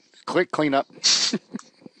 second. Click clean up.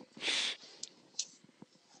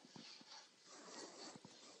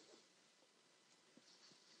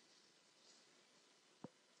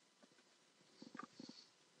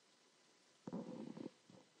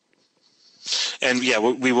 And yeah,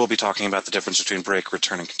 we will be talking about the difference between break,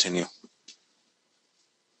 return, and continue.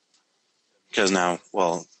 Because now,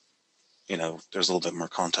 well, you know, there's a little bit more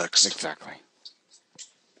context. Exactly.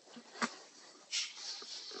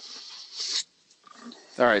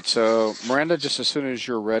 All right, so Miranda, just as soon as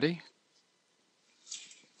you're ready.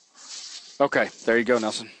 Okay, there you go,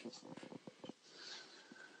 Nelson.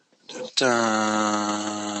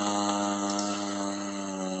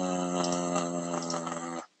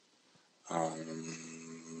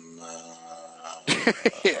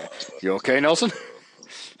 You okay, Nelson?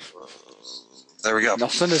 There we go.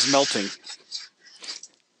 Nelson is melting.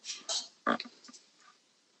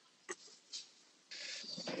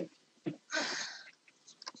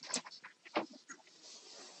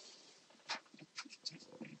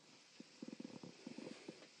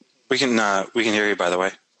 We can hear you, by the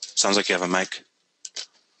way. Sounds like you have a mic.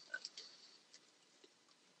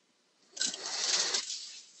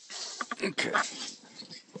 Okay.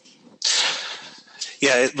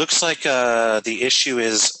 Yeah, it looks like the issue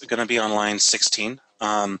is going to be on line 16.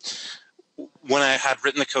 When I had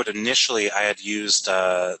written the code initially, I had used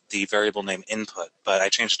the variable name input, but I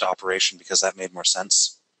changed it to operation because that made more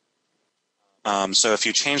sense. So if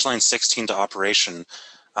you change line 16 to operation,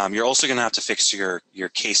 you're also going to have to fix your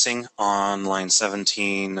casing on line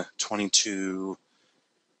 17, 22,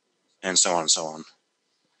 and so on and so on.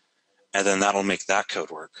 And then that'll make that code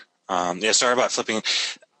work. Yeah, sorry about flipping.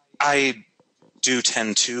 I do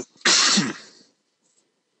tend to...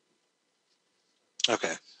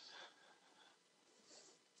 Okay.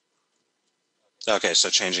 Okay, so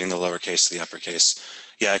changing the lowercase to the uppercase.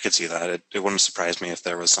 Yeah, I could see that. It wouldn't surprise me if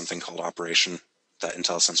there was something called operation that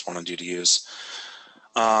IntelliSense wanted you to use.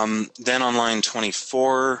 Then on line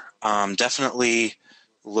 24, definitely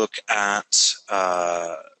look at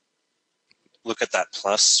that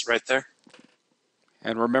plus right there.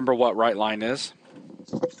 And remember what right line is.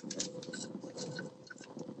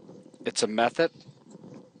 It's a method.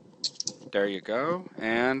 There you go.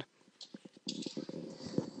 And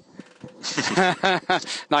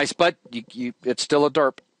nice, but it's still a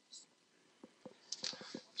derp.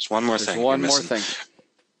 There's one more There's thing. one more thing.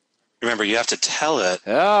 Remember, you have to tell it.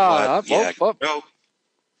 Go.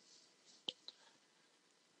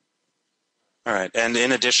 All right, and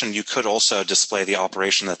in addition, you could also display the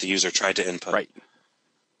operation that the user tried to input. Right.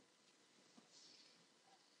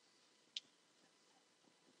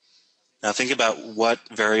 Now think about what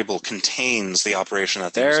variable contains the operation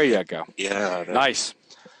that the user There you input. go. Yeah. Nice.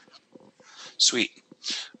 Sweet.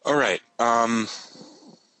 All right.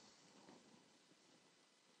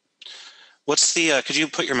 What's the? Could you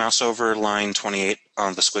put your mouse over line 28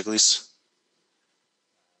 on the squigglies?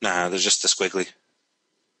 Nah, there's just the squiggly.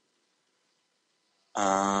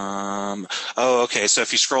 Oh, okay. So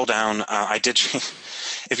if you scroll down,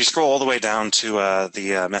 if you scroll all the way down to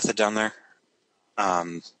the method down there,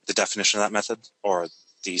 the definition of that method, or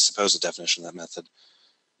the supposed definition of that method.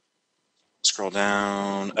 Scroll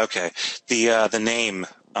down. Okay. The name,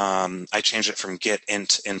 I changed it from get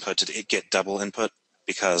int input to get double input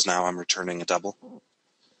because now I'm returning a double.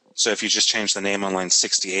 So if you just change the name on line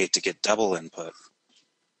 68 to get double input.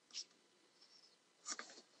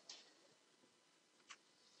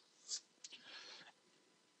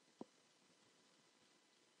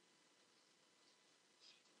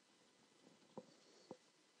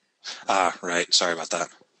 Right. Sorry about that.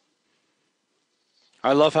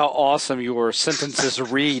 I love how awesome your sentences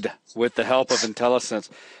read with the help of IntelliSense.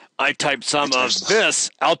 I typed some of this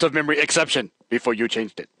out of memory exception before you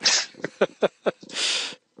changed it.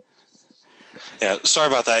 Yeah, sorry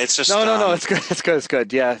about that. It's just no. It's good. It's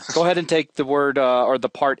good. Yeah, go ahead and take the word or the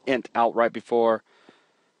part int out right before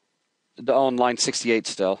on line 68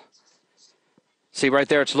 still. See right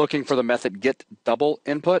there, it's looking for the method get double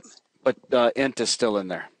input, but int is still in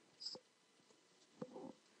there.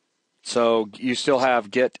 So you still have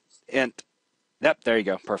get int. Yep, there you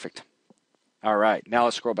go. Perfect. All right, now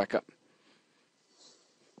let's scroll back up.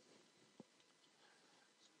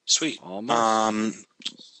 Sweet. Almost.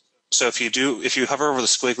 So if you hover over the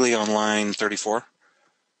squiggly on line 34,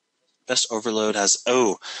 best overload has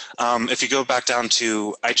if you go back down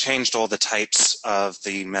to, I changed all the types of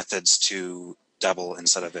the methods to double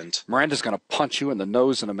instead of int. Miranda's going to punch you in the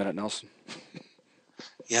nose in a minute, Nelson.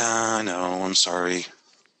 Yeah, I know. I'm sorry.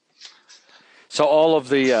 So all of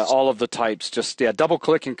the types, just double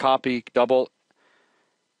click and copy, double.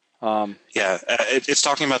 It's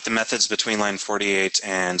talking about the methods between line 48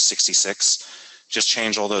 and 66. Just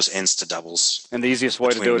change all those ints to doubles. And the easiest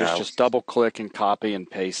way to do it is just double click and copy and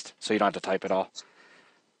paste, so you don't have to type it all.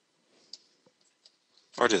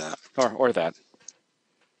 Or do that. Or that.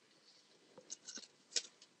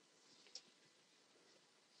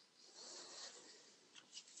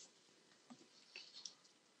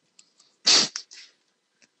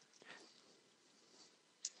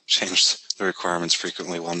 change the requirements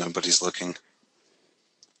frequently while nobody's looking.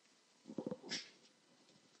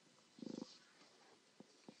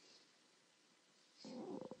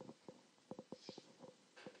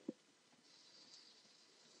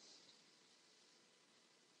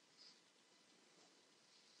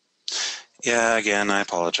 Yeah, again, I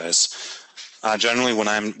apologize. Generally, when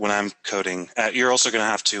I'm coding, you're also going to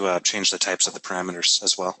have to change the types of the parameters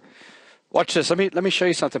as well. Watch this. Let me show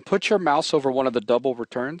you something. Put your mouse over one of the double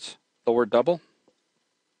returns. The word double.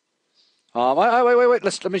 Wait. I want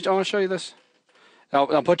to show you this.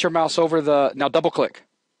 Now put your mouse over the. Now double click.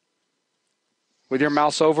 With your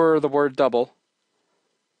mouse over the word double.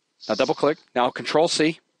 Now double click. Now Control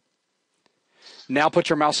C. Now put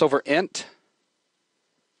your mouse over int.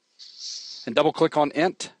 And double click on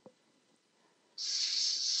int.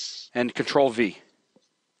 And Control V.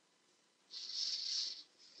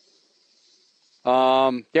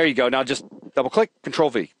 There you go. Now just double click, Control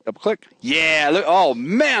V. Double click. Yeah, look. Oh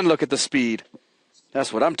man, look at the speed.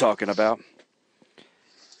 That's what I'm talking about.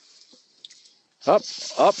 Up.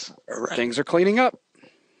 Right. Things are cleaning up.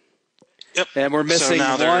 Yep. And we're missing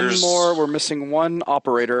So one more. We're missing one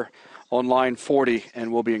operator on line 40,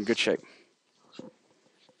 and we'll be in good shape.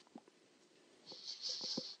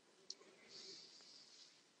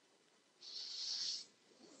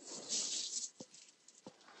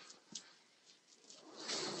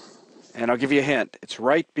 And I'll give you a hint. It's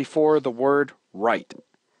right before the word right.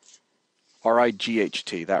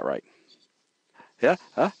 R-I-G-H-T, that right. Yeah?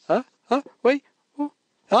 Wait.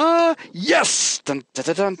 Yes! Dun, dun,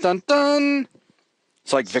 dun, dun, dun, dun.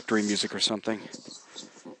 It's like victory music or something.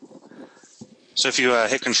 So if you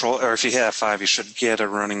hit Control, or if you hit F5, you should get a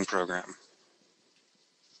running program.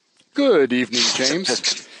 Good evening,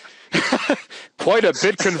 James. Quite a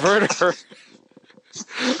bit converter.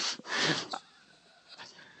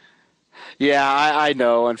 Yeah, I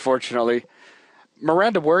know, unfortunately.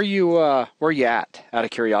 Miranda, where are you at, out of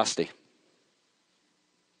curiosity?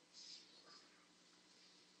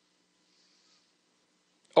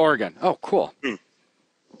 Oregon. Oh, cool.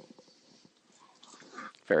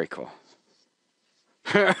 Very cool.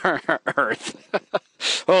 Earth.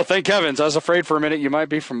 Oh, thank heavens. I was afraid for a minute you might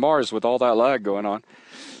be from Mars with all that lag going on.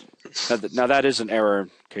 Now that is an error in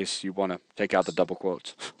case you want to take out the double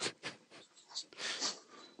quotes.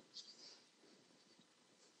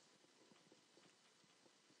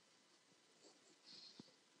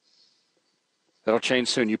 That'll change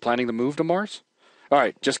soon. You planning to move to Mars? All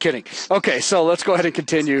right, just kidding. Okay, so let's go ahead and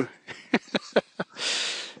continue.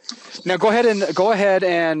 Now go ahead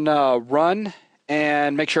and run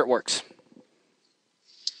and make sure it works.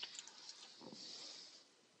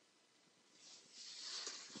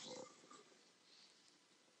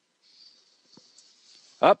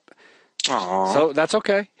 Up. Aww. So that's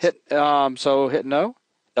okay. Hit no.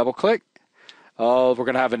 Double click. Oh, we're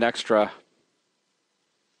gonna have an extra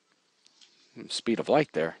speed of light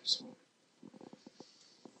there.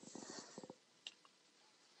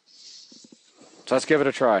 So let's give it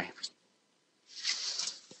a try.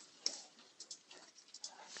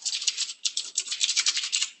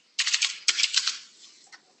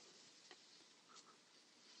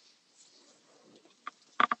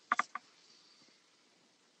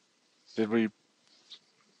 Did we?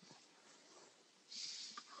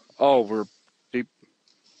 Oh, we're deep.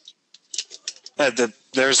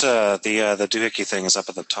 There's the doohickey thing is up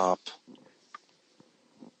at the top.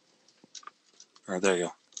 Or there you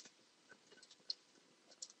go.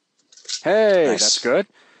 Hey, Nice. That's good.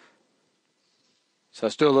 So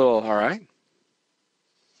let's do a little. All right.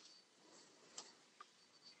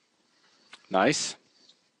 Nice.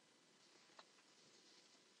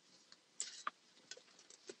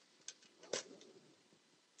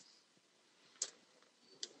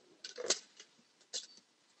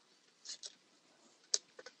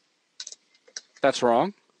 That's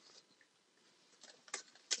wrong.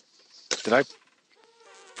 Did I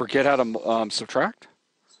forget how to subtract?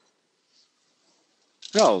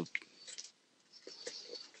 No.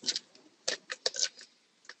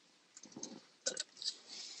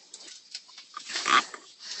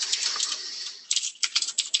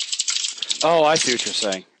 Oh, I see what you're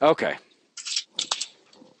saying. Okay.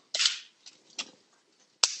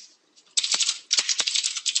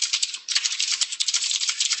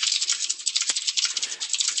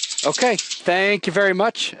 Okay, thank you very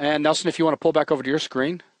much. And Nelson, if you want to pull back over to your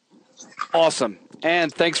screen. Awesome.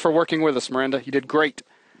 And thanks for working with us, Miranda. You did great.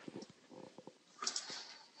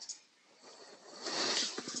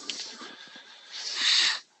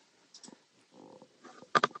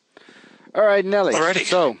 All right, Nelly.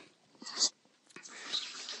 Alrighty.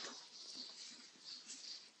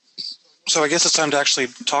 So I guess it's time to actually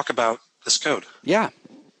talk about this code. Yeah.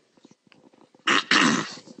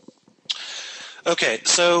 Okay,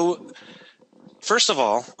 so first of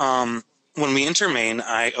all, when we enter main,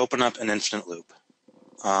 I open up an infinite loop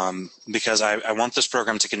because I want this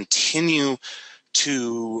program to continue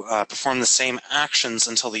to perform the same actions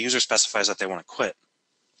until the user specifies that they want to quit.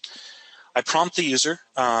 I prompt the user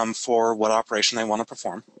for what operation they want to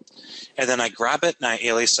perform, and then I grab it and I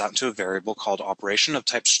alias it out into a variable called operation of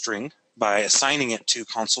type string by assigning it to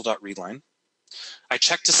console.readline. I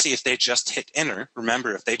check to see if they just hit enter.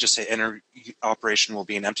 Remember, if they just hit enter, operation will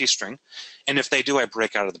be an empty string. And if they do, I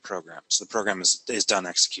break out of the program. So the program is done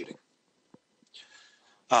executing.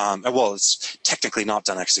 Well, it's technically not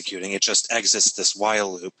done executing. It just exits this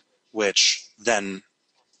while loop, which then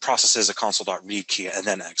processes a console.read key and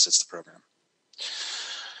then exits the program.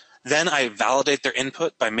 Then I validate their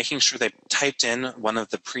input by making sure they typed in one of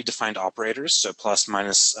the predefined operators, so plus,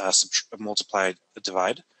 minus, multiply,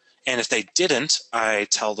 divide. And if they didn't, I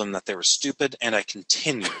tell them that they were stupid and I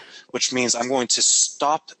continue, which means I'm going to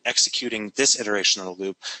stop executing this iteration of the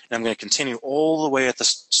loop and I'm going to continue all the way at the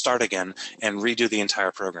start again and redo the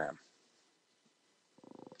entire program.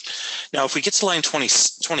 Now, if we get to line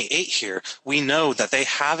 28 here, we know that they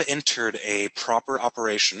have entered a proper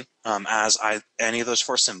operation as any of those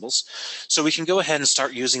four symbols. So we can go ahead and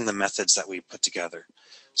start using the methods that we put together.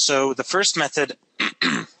 So the first method,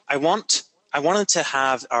 I wanted to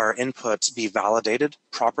have our input be validated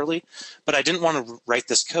properly, but I didn't want to write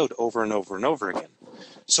this code over and over and over again.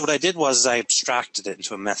 So what I did was I abstracted it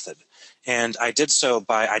into a method. And I did so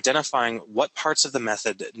by identifying what parts of the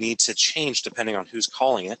method need to change depending on who's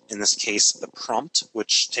calling it, in this case, the prompt,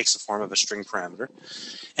 which takes the form of a string parameter.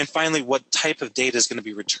 And finally, what type of data is going to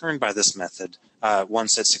be returned by this method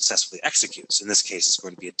once it successfully executes. In this case, it's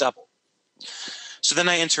going to be a double. So then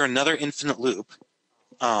I enter another infinite loop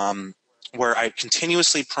where I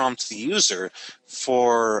continuously prompt the user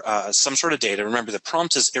for some sort of data. Remember, the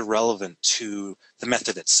prompt is irrelevant to the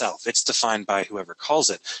method itself. It's defined by whoever calls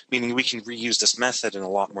it, meaning we can reuse this method in a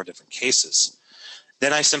lot more different cases.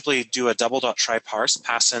 Then I simply do a double.try parse,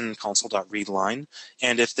 pass in console.readline,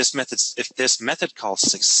 and if this method call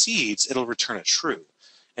succeeds, it'll return a true.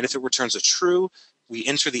 And if it returns a true, we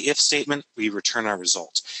enter the if statement, we return our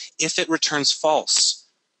result. If it returns false,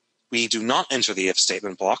 we do not enter the if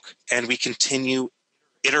statement block, and we continue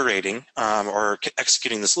iterating or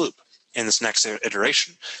executing this loop in this next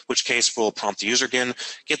iteration, which case we'll prompt the user again,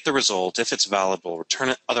 get the result. If it's valid, we'll return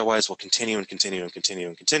it. Otherwise, we'll continue and continue and continue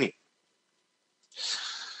and continue.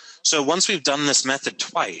 So once we've done this method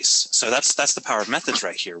twice, so that's the power of methods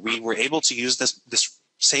right here. We were able to use this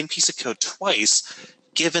same piece of code twice,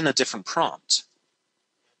 given a different prompt,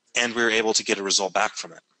 and we were able to get a result back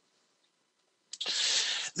from it.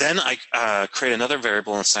 Then I create another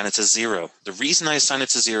variable and assign it to 0. The reason I assign it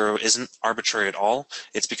to 0 isn't arbitrary at all.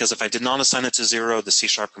 It's because if I did not assign it to 0, the C#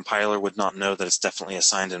 compiler would not know that it's definitely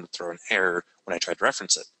assigned and would throw an error when I tried to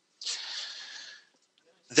reference it.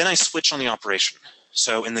 Then I switch on the operation.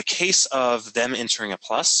 So in the case of them entering a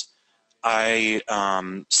plus, I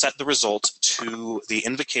set the result to the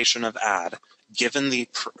invocation of add, given the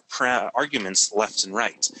arguments left and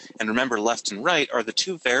right. And remember, left and right are the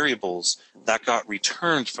two variables that got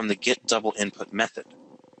returned from the get double input method.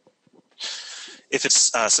 If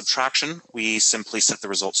it's subtraction, we simply set the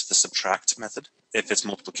result to the subtract method. If it's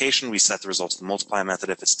multiplication, we set the result to the multiply method.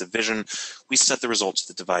 If it's division, we set the result to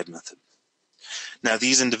the divide method. Now,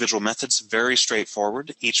 these individual methods, very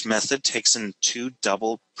straightforward. Each method takes in two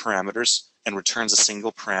double parameters and returns a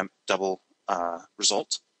single double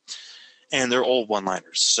result. And they're all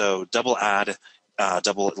one-liners. So double add,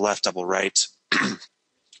 double left, double right,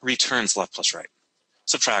 returns left plus right.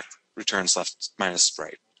 Subtract returns left minus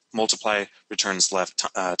right. Multiply returns left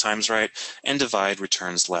times right. And divide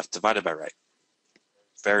returns left divided by right.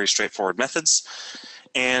 Very straightforward methods.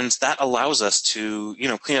 And that allows us to,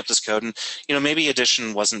 clean up this code. And, maybe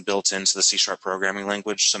addition wasn't built into the C# programming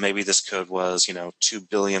language. So maybe this code was, 2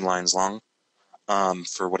 billion lines long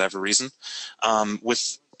for whatever reason.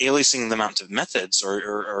 With aliasing them out to methods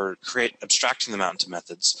or abstracting them out into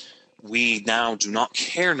methods, we now do not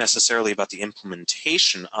care necessarily about the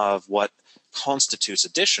implementation of what constitutes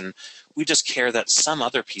addition. We just care that some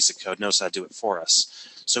other piece of code knows how to do it for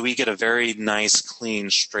us. So we get a very nice, clean,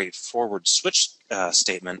 straightforward switch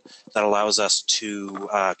statement that allows us to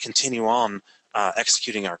continue on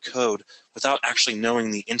executing our code without actually knowing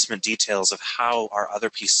the intimate details of how our other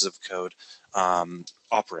pieces of code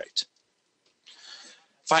operate.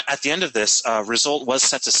 At the end of this, result was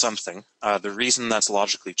set to something. The reason that's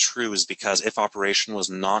logically true is because if operation was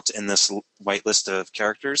not in this white list of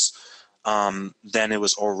characters, then it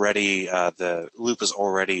was already the loop is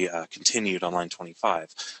already continued on line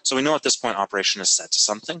 25. So we know at this point operation is set to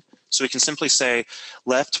something. So we can simply say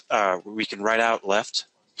left. We can write out left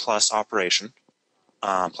plus operation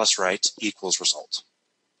plus right equals result.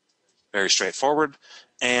 Very straightforward.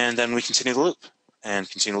 And then we continue the loop and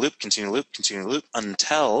continue the loop, continue the loop, continue the loop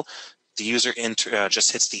until the user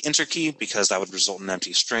just hits the enter key, because that would result in an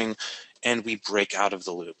empty string, and we break out of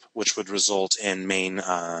the loop, which would result in main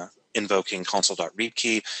invoking console.read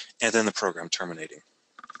key and then the program terminating.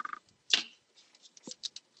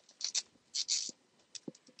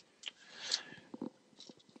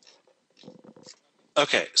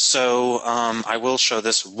 Okay, so I will show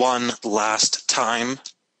this one last time.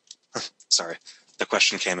 Sorry, the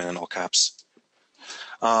question came in all caps.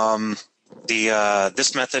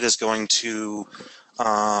 This method is going to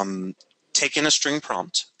take in a string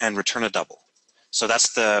prompt and return a double. So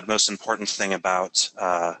that's the most important thing about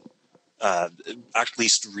at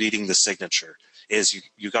least reading the signature, is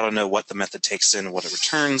you got to know what the method takes in and what it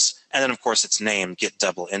returns, and then of course its name, get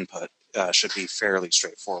double input, should be fairly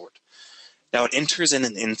straightforward. Now it enters in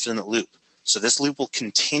an infinite loop. So this loop will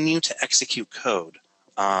continue to execute code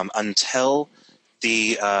until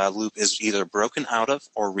the loop is either broken out of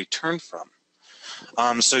or returned from.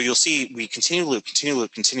 So you'll see we continue to loop, continue to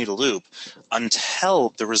loop, continue to loop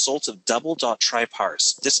until the result of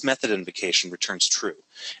double.tryparse, this method invocation, returns true.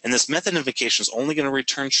 And this method invocation is only going to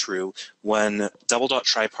return true when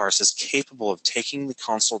double.tryparse is capable of taking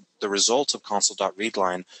the result of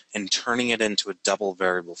console.readline and turning it into a double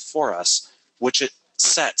variable for us, which it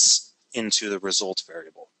sets into the result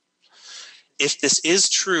variable. If this is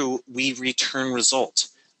true, we return result.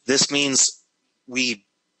 This means we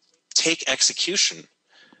take execution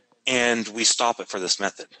and we stop it for this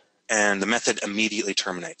method, and the method immediately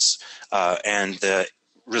terminates, and the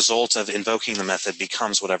result of invoking the method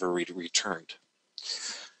becomes whatever we returned.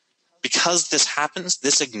 Because this happens,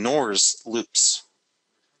 this ignores loops.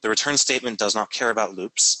 The return statement does not care about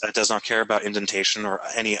loops. It does not care about indentation or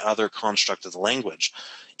any other construct of the language.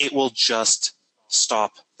 It will just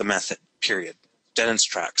stop the method, period. Dead ends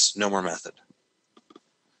tracks, no more method.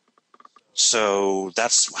 So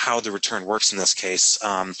that's how the return works in this case.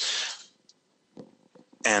 And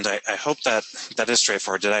I hope that is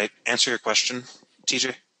straightforward. Did I answer your question,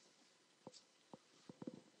 TJ?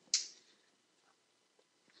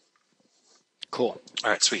 Cool. All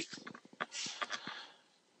right, sweet.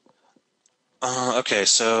 Okay,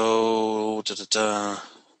 so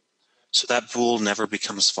so that bool never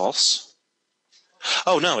becomes false.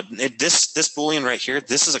 Oh no, this boolean right here,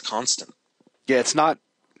 this is a constant. Yeah, it's not.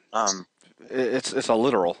 It's a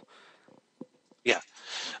literal. Yeah.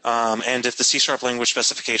 And if the C# language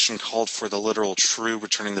specification called for the literal true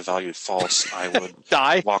returning the value false, I would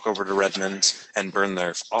walk over to Redmond and burn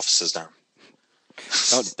their offices down.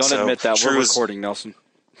 Don't So admit that. true We're is- recording, Nelson.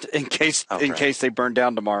 In case Okay. they burn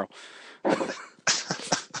down tomorrow.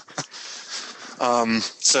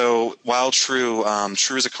 So while true,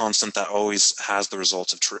 true is a constant that always has the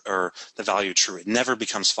result of true, or the value true. It never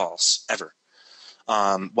becomes false, ever.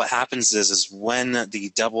 What happens is when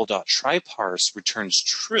the double.tryparse returns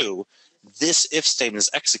true, this if statement is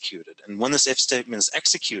executed. And when this if statement is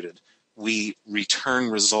executed, we return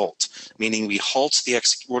result, meaning we halt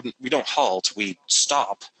we don't halt, we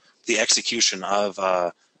stop the execution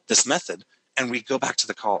of this method, and we go back to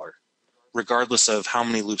the caller, regardless of how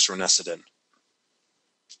many loops were nested in.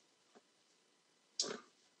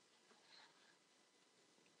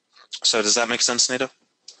 So does that make sense, Nato?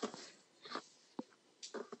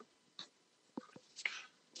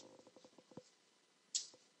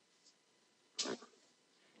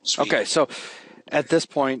 Sweet. Okay, so at this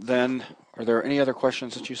point, then, are there any other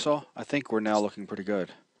questions that you saw? I think we're now looking pretty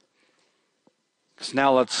good. Because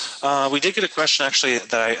now let's. We did get a question actually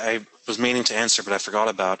that I was meaning to answer, but I forgot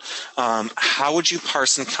about. How would you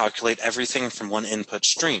parse and calculate everything from one input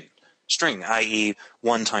string, i.e.,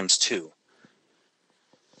 1 times 2?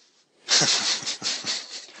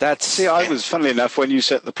 See, I was, funnily enough, when you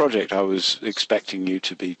set the project, I was expecting you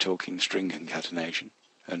to be talking string concatenation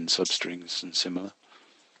and substrings and similar.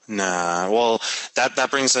 Nah, well, that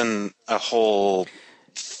brings in a whole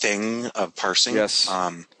thing of parsing, Yes.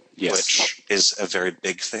 Yes. Which is a very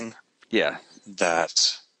big thing. Yeah.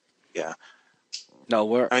 Yeah.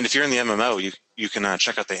 No, I mean, if you're in the MMO, you can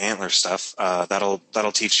check out the Antler stuff.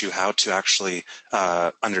 That'll teach you how to actually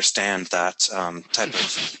understand that type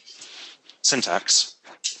of syntax.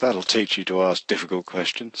 That'll teach you to ask difficult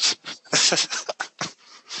questions.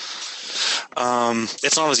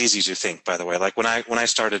 It's not as easy as you think, by the way. Like when I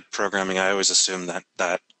started programming, I always assumed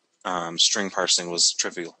that string parsing was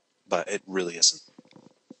trivial, but it really isn't.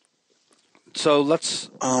 So let's.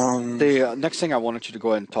 Um, The next thing I wanted you to go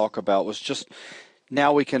ahead and talk about was just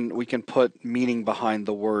now we can put meaning behind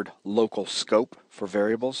the word local scope for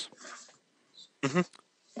variables. mhm.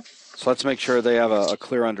 So let's make sure they have a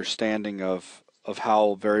clear understanding of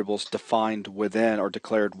how variables defined within or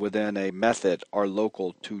declared within a method are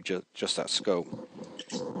local to just that scope.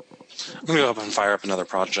 I'm going to go up and fire up another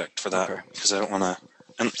project for that Okay. because I don't want to,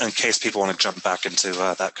 in case people want to jump back into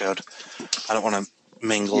that code, I don't want to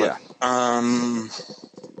mingle Yeah.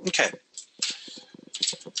 it. Okay.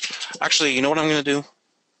 Actually, you know what I'm going to do?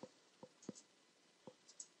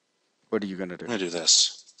 What are you going to do? I'm going to do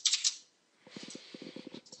this.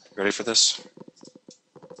 Ready for this?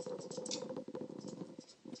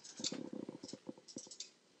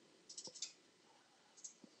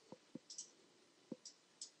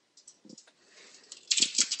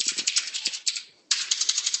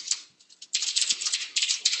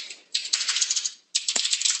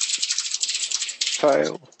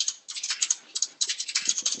 Fail.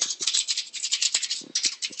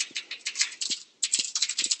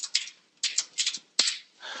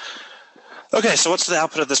 Okay, so what's the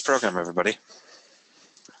output of this program, everybody?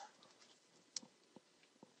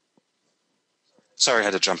 Sorry I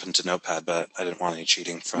had to jump into Notepad, but I didn't want any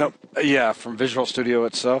cheating from... Nope. Yeah, from Visual Studio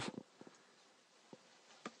itself.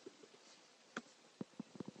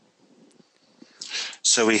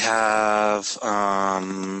 So we have It's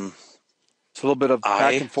a little bit of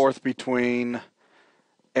back and forth between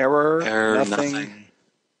error, nothing.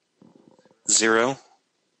 0,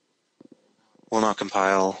 will not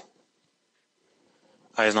compile,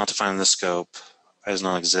 I is not defined in the scope, I does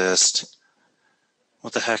not exist.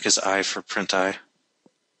 What the heck is I for print I?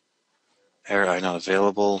 Error I not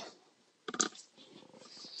available.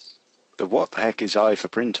 The what the heck is I for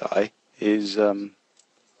print I is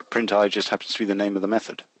print I just happens to be the name of the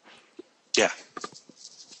method. Yeah.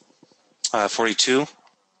 42,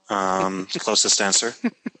 closest answer.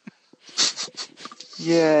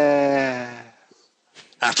 Yeah.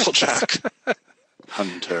 Applejack.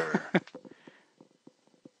 Hunter.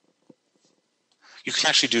 You can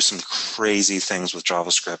actually do some crazy things with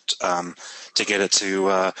JavaScript to get it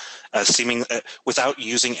to seeming without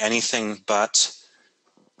using anything but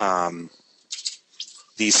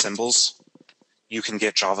these symbols. You can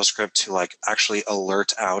get JavaScript to like actually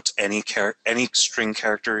alert out any string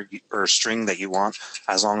character or string that you want,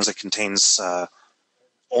 as long as it contains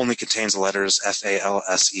only contains the letters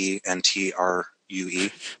FALSE and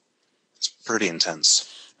TRUE. It's pretty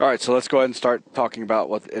intense. All right, so let's go ahead and start talking about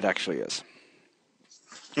what it actually is.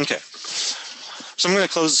 Okay. So I'm going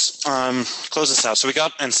to close this out. So we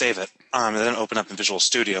got and save it, and then open up in Visual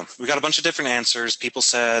Studio. We got a bunch of different answers. People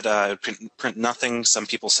said it would print nothing. Some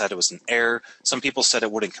people said it was an error. Some people said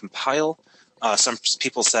it wouldn't compile. Some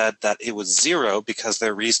people said that it was 0 because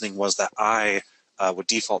their reasoning was that I would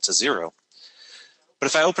default to 0. But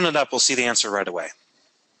if I open it up, we'll see the answer right away.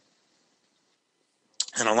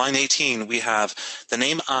 And on line 18, we have the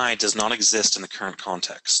name I does not exist in the current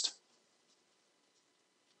context.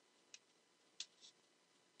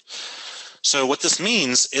 So what this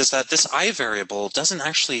means is that this I variable doesn't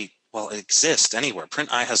actually, exist anywhere.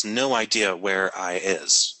 Print I has no idea where I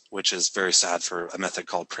is, which is very sad for a method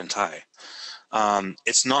called print I.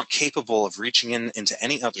 It's not capable of reaching into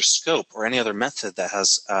any other scope or any other method that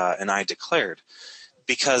has an I declared,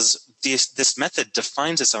 because this method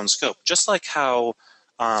defines its own scope. Just like how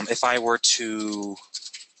if I were to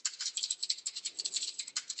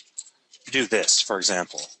do this, for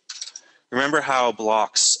example, remember how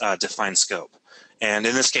blocks define scope. And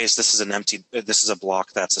in this case, this is a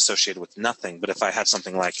block that's associated with nothing. But if I had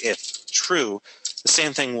something like if true, the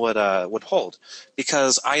same thing would hold,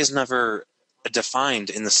 because I is never defined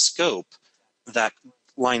in the scope that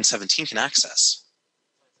line 17 can access.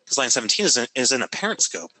 Because line 17 is in a parent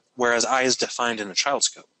scope, whereas I is defined in a child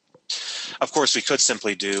scope. Of course, we could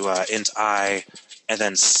simply do int I and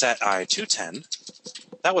then set I to 10.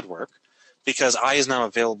 That would work, because I is now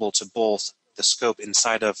available to both the scope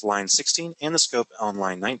inside of line 16 and the scope on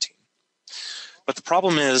line 19. But the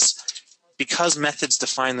problem is, because methods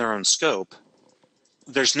define their own scope,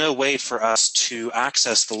 there's no way for us to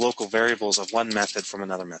access the local variables of one method from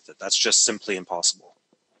another method. That's just simply impossible.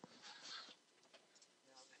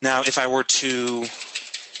 Now, if I were to...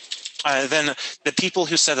 then the people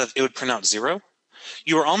who said that it would print out 0,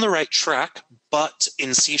 you are on the right track, but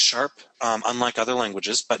in C#, unlike other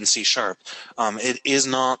languages, but in C#, it is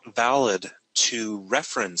not valid to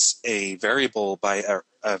reference a variable by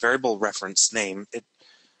a variable reference name.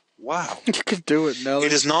 Wow. You can do it, Nelly.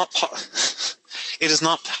 It is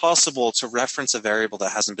not possible to reference a variable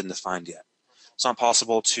that hasn't been defined yet. It's not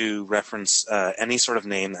possible to reference any sort of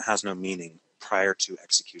name that has no meaning prior to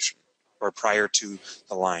execution or prior to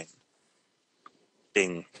the line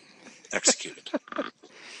being executed.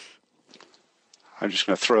 I'm just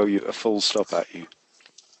going to throw you a full stop at you.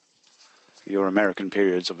 Your American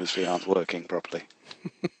periods obviously aren't working properly.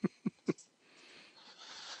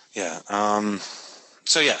 Yeah.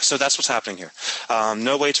 So that's what's happening here.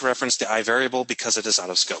 No way to reference the I variable because it is out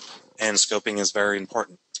of scope, and scoping is very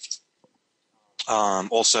important.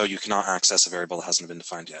 Also, you cannot access a variable that hasn't been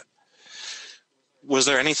defined yet. Was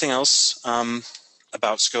there anything else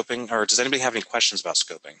about scoping, or does anybody have any questions about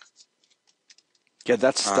scoping? Yeah,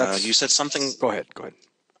 that's. You said something. Go ahead.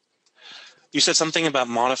 You said something about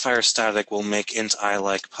modifier static will make int I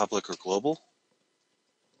like public or global.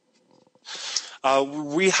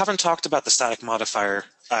 We haven't talked about the static modifier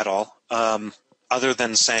at all, other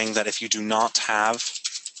than saying that if you do not have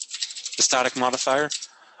the static modifier,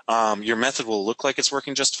 your method will look like it's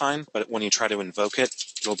working just fine, but when you try to invoke it,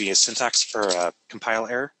 it'll be a syntax or a compile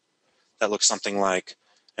error that looks something like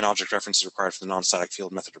an object reference is required for the non-static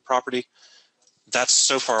field method or property. That's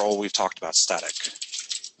so far all we've talked about static.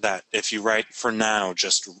 That if you write for now,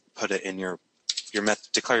 just put it in your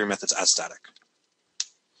declare your methods as static.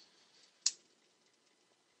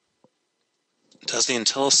 Does the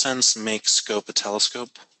IntelliSense make scope a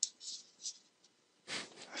telescope?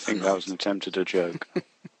 I think that was an attempt at a joke.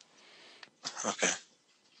 Okay.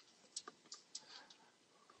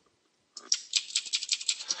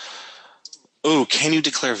 Oh, can you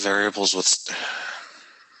declare variables with...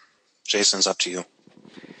 Jason's up to you.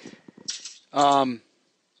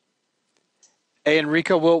 Hey,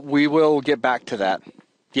 Enrico, we will get back to that.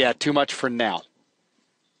 Yeah, too much for now.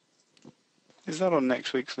 Is that on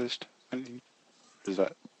next week's list? Is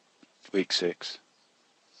that week 6?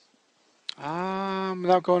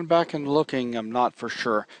 Without going back and looking, I'm not for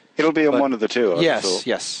sure. It'll be on one of the two, I thought.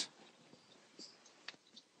 Yes.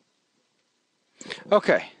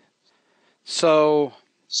 Okay. So,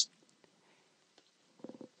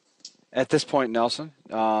 at this point, Nelson,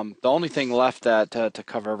 the only thing left that to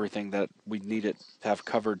cover everything that we needed to have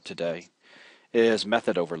covered today is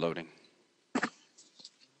method overloading.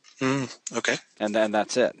 Okay. And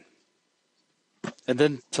that's it. And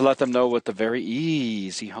then to let them know what the very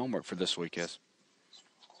easy homework for this week is.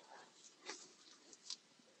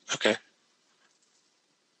 Okay.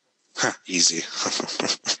 Easy.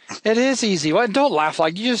 It is easy. Well, don't laugh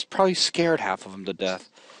like you just probably scared half of them to death.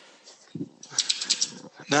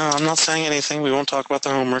 No, I'm not saying anything. We won't talk about the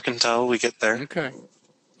homework until we get there. Okay.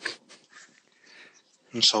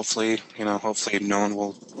 And so hopefully no one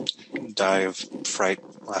will die of fright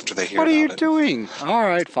after they hear What about it. are you doing? All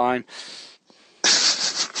right, fine.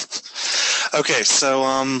 Okay, so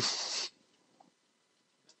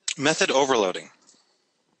method overloading.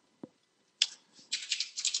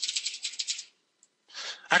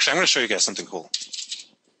 Actually, I'm going to show you guys something cool.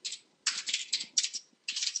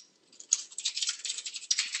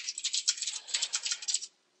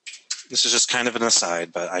 This is just kind of an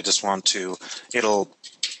aside, but I just want to, it'll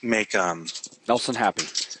make... Nelson happy.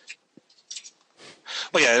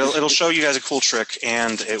 Well, yeah, it'll show you guys a cool trick,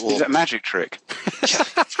 and it will... Is that a magic trick? Yeah,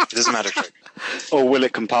 it is a magic trick. Or will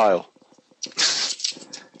it compile?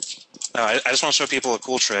 No, I just want to show people a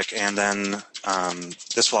cool trick, and then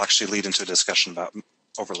this will actually lead into a discussion about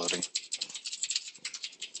overloading.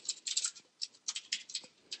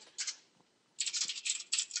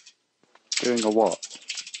 Doing a what?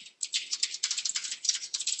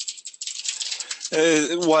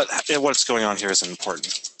 What's going on here isn't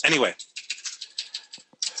important. Anyway.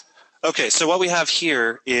 Okay, so what we have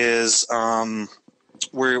here is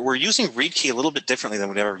we're using read key a little bit differently than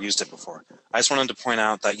we've ever used it before. I just wanted to point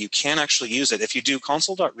out that you can actually use it. If you do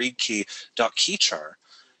console.readkey.keychar,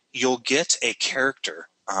 you'll get a character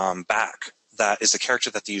back that is a character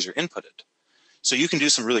that the user inputted. So you can do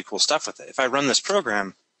some really cool stuff with it. If I run this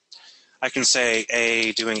program, I can say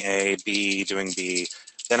A doing A, B doing B.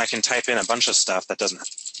 Then I can type in a bunch of stuff that doesn't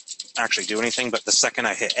actually do anything, but the second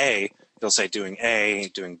I hit A, it'll say doing A,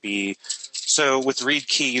 doing B. So with read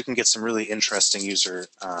key, you can get some really interesting user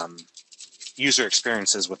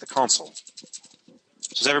experiences with the console.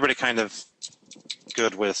 So is everybody kind of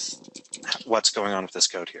good with what's going on with this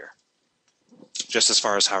code here? Just as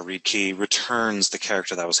far as how read key returns the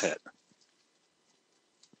character that was hit.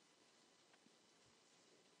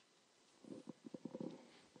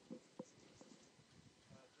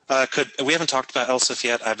 We haven't talked about else if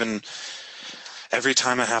yet. Every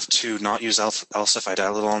time I have to not use else if, I die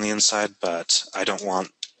a little on the inside, but I don't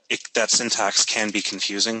want it. That syntax can be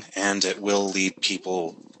confusing, and it will lead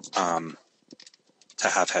people to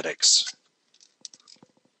have headaches.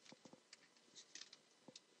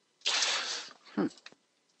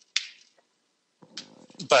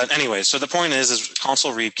 But anyway, so the point is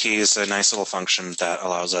console read key is a nice little function that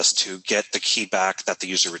allows us to get the key back that the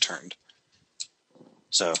user returned.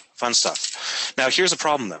 So, fun stuff. Now, here's a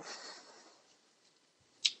problem, though.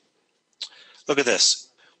 Look at this.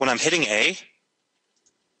 When I'm hitting A,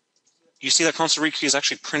 you see that console read key is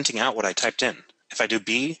actually printing out what I typed in. If I do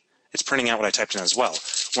B, it's printing out what I typed in as well.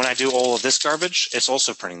 When I do all of this garbage, it's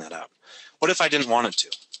also printing that out. What if I didn't want it to?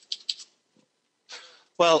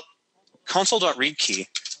 Well, console.readKey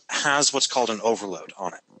has what's called an overload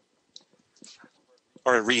on it.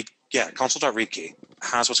 Or console.readKey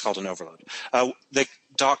has what's called an overload. The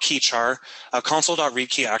 .keychar,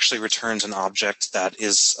 console.readKey actually returns an object that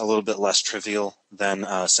is a little bit less trivial than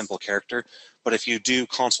a simple character. But if you do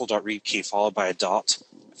console.readKey followed by a dot,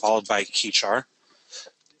 followed by keychar,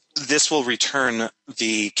 this will return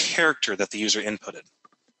the character that the user inputted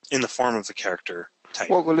in the form of the character type.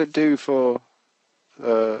 What will it do for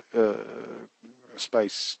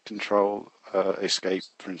space control escape,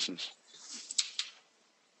 for instance?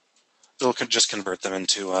 It'll just convert them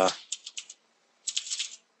into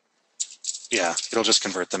it'll just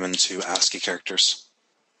convert them into ASCII characters.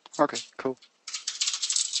 Okay, cool.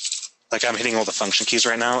 Like I'm hitting all the function keys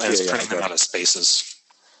right now, and it's printing them out as spaces.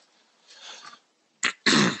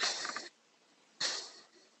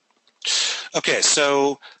 Okay,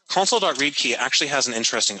 so console.readKey actually has an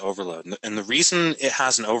interesting overload. And the reason it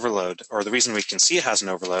has an overload, or the reason we can see it has an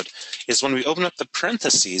overload, is when we open up the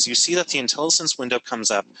parentheses, you see that the IntelliSense window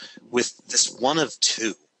comes up with this one of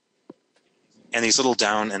two, and these little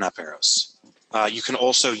down and up arrows. You can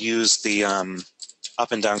also use the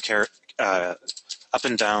up and down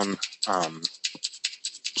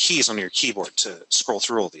keys on your keyboard to scroll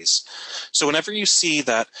through all these. So whenever you see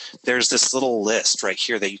that there's this little list right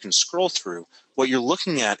here that you can scroll through, what you're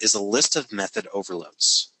looking at is a list of method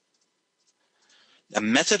overloads. A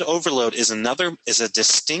method overload is a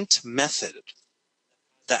distinct method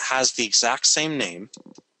that has the exact same name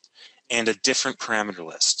and a different parameter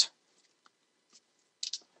list.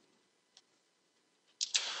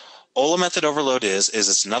 All a method overload is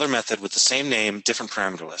it's another method with the same name, different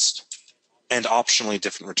parameter list, and optionally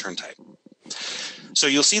different return type. So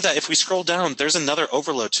you'll see that if we scroll down, there's another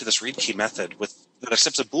overload to this read key method that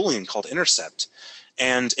accepts a Boolean called intercept.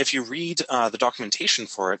 And if you read the documentation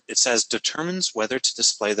for it, it says determines whether to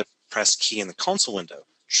display the pressed key in the console window.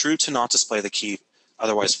 True to not display the key,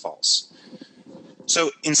 otherwise false.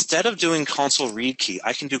 So instead of doing console read key,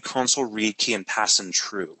 I can do console read key and pass in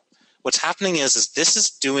true. What's happening is this is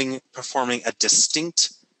performing a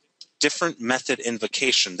distinct, different method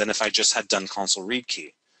invocation than if I just had done console read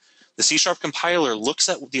key. The C# compiler looks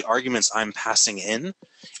at the arguments I'm passing in,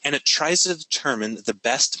 and it tries to determine the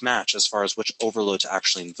best match as far as which overload to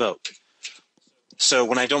actually invoke. So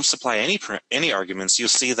when I don't supply any arguments, you'll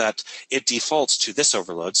see that it defaults to this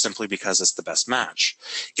overload simply because it's the best match.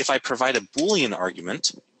 If I provide a Boolean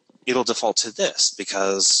argument, it'll default to this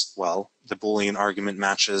because, well, the Boolean argument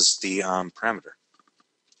matches the parameter.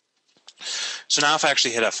 So now if I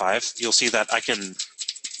actually hit F5, you'll see that I can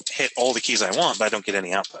hit all the keys I want, but I don't get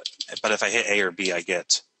any output. But if I hit A or B, I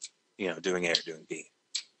get, doing A or doing B.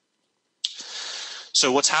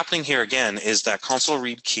 So what's happening here again is that console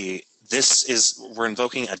read key, we're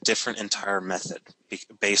invoking a different entire method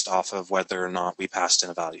based off of whether or not we passed in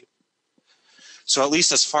a value. So at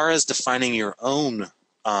least as far as defining your own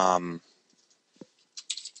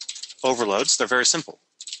overloads, they're very simple.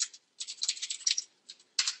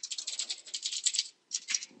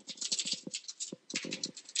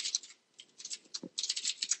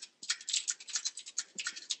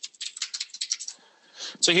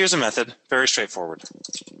 So here's a method, very straightforward.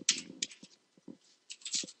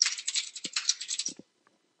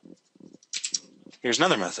 Here's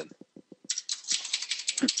another method.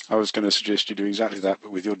 I was going to suggest you do exactly that,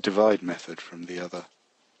 but with your divide method from the other,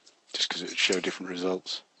 just because it would show different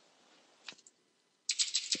results.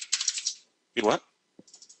 You what?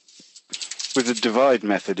 With the divide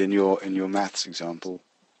method in your maths example,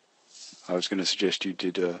 I was going to suggest you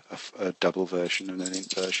did a double version and an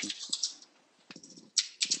int version.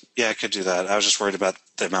 Yeah, I could do that. I was just worried about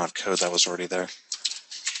the amount of code that was already there.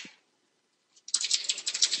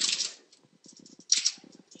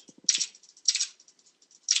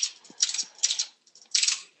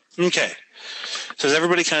 Okay. So does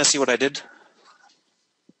everybody kind of see what I did?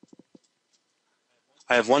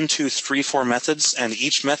 I have 1, 2, 3, 4 methods, and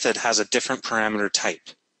each method has a different parameter type.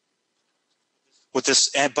 But the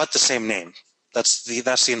same name. That's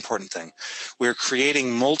the important thing. We're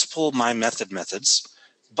creating multiple myMethod methods,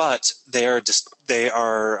 but they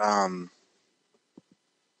are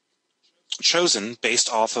chosen based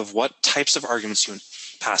off of what types of arguments you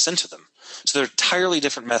pass into them. So they're entirely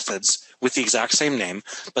different methods with the exact same name,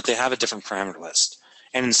 but they have a different parameter list.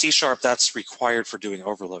 And in C#, that's required for doing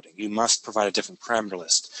overloading. You must provide a different parameter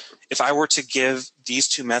list. If I were to give these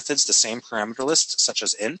two methods the same parameter list, such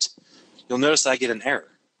as int, you'll notice that I get an error.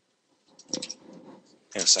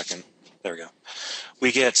 In a second. There we go.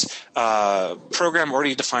 We get program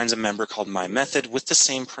already defines a member called myMethod with the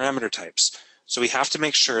same parameter types. So we have to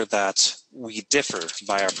make sure that we differ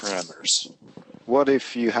by our parameters. What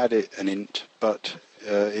if you had it an int, but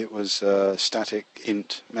it was a static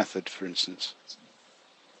int method, for instance?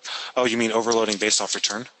 Oh, you mean overloading based off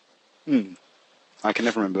return? I can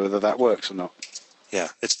never remember whether that works or not. Yeah,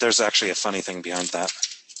 there's actually a funny thing behind that.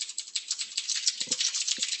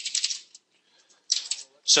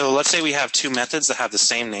 So let's say we have two methods that have the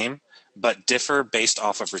same name, but differ based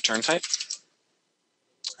off of return type.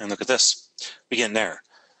 And look at this. We get an error.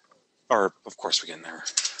 Or, of course, we get an error.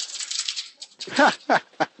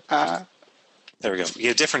 There we go. We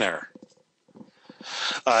get a different error.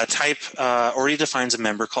 Type already defines a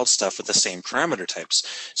member called stuff with the same parameter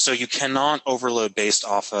types. So you cannot overload based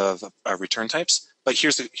off of return types. But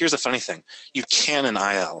here's the funny thing. You can in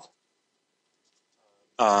IL.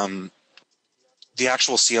 The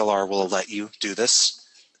actual CLR will let you do this.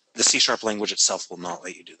 The C# language itself will not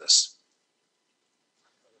let you do this.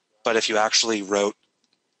 But if you actually wrote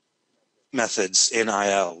methods in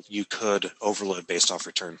IL, you could overload based off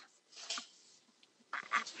return.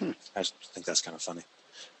 I just think that's kind of funny.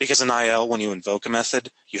 Because in IL, when you invoke a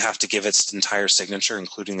method, you have to give its entire signature,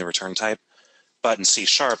 including the return type. But in C#,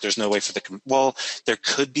 there's no way for there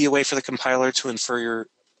could be a way for the compiler to infer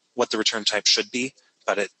what the return type should be,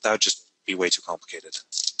 but that would just be way too complicated.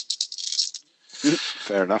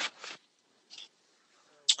 Fair enough.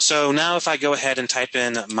 So now if I go ahead and type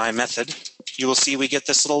in my method, you will see we get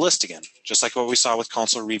this little list again, just like what we saw with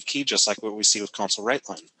console read key, just like what we see with console write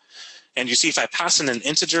line. And you see if I pass in an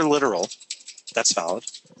integer literal, that's valid.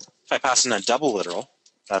 If I pass in a double literal,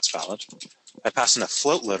 that's valid. If I pass in a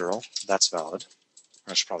float literal, that's valid.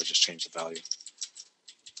 I should probably just change the value.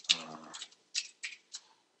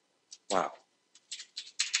 Wow.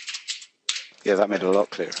 Yeah, that made it a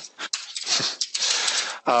lot clearer.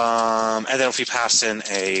 And then if we pass in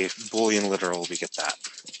a Boolean literal, we get that.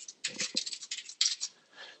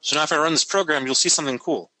 So now if I run this program, you'll see something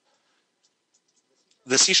cool.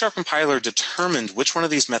 The C# compiler determined which one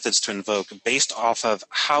of these methods to invoke based off of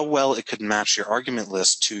how well it could match your argument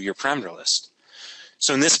list to your parameter list.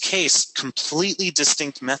 So in this case, completely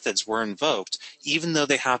distinct methods were invoked, even though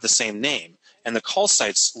they have the same name, and the call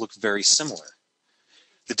sites look very similar.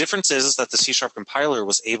 The difference is that the C# compiler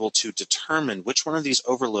was able to determine which one of these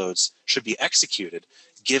overloads should be executed,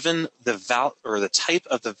 given the type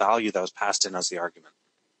of the value that was passed in as the argument.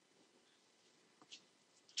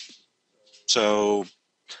 So,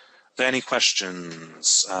 any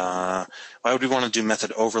questions? Why would we want to do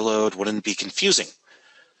method overload? Wouldn't it be confusing?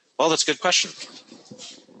 Well, that's a good question.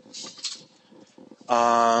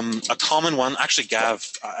 A common one, actually,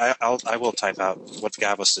 Gav, I will type out what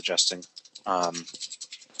Gav was suggesting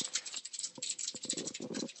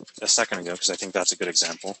a second ago, because I think that's a good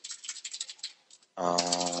example.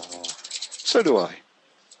 So do I.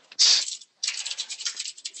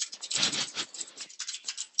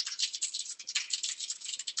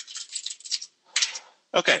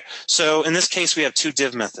 Okay, so in this case, we have two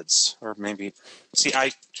div methods, or maybe, see,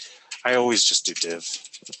 I always just do div,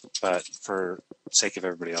 but for sake of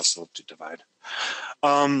everybody else, we'll do divide.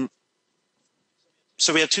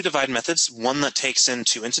 So we have two divide methods, one that takes in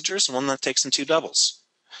two integers and one that takes in two doubles.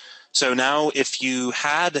 So now if you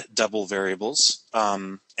had double variables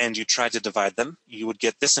and you tried to divide them, you would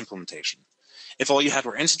get this implementation. If all you had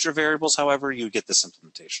were integer variables, however, you would get this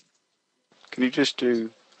implementation. Can you just do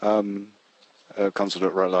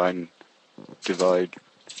console.writeline divide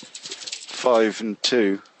 5 and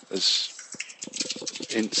 2 as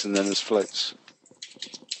ints and then as floats?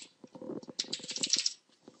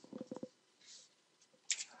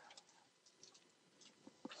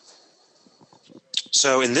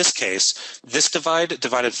 So in this case, this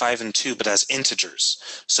divided 5 and 2, but as integers.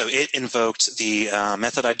 So it invoked the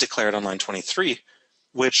method I declared on line 23,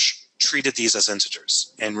 which treated these as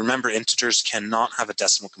integers. And remember, integers cannot have a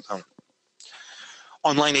decimal component.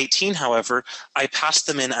 On line 18, however, I passed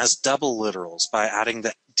them in as double literals by adding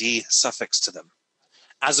the D suffix to them.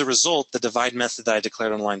 As a result, the divide method that I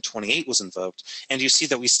declared on line 28 was invoked, and you see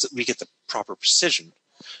that we get the proper precision.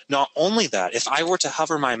 Not only that, if I were to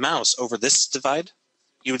hover my mouse over this divide,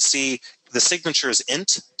 you would see the signature is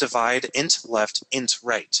int, divide, int left, int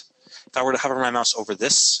right. If I were to hover my mouse over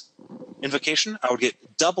this invocation, I would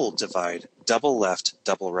get double divide, double left,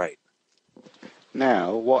 double right.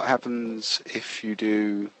 Now, what happens if you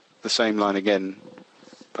do the same line again,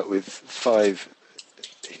 but with 5,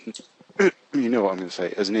 you know what I'm going to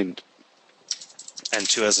say, as an int? And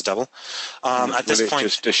 2 as a double. At this Will it point,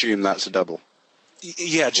 just assume that's a double?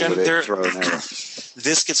 yeah, Or will it throw an error?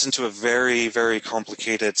 this gets into a very, very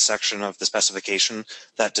complicated section of the specification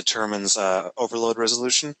that determines overload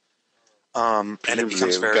resolution. And it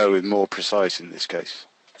becomes will go with more precise in this case.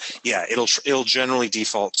 Yeah, it'll generally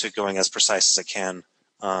default to going as precise as it can.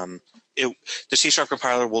 The C#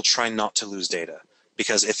 compiler will try not to lose data,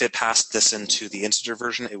 because if it passed this into the integer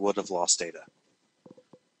version, it would have lost data.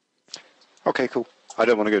 Okay, cool. I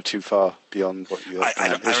don't want to go too far beyond what you have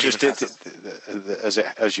planned. It's just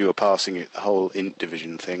as you were parsing it, the whole int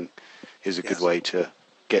division thing is a good way to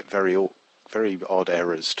get very odd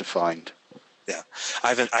errors to find. Yeah,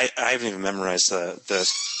 I haven't even memorized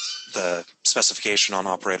the specification on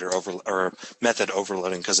operator or method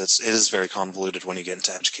overloading, because it is very convoluted when you get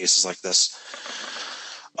into edge cases like this.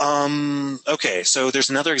 Okay, so there's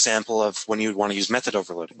another example of when you would want to use method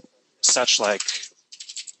overloading, such like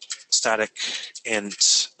static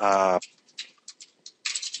int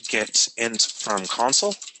get int from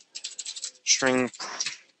console, string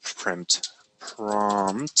prompt.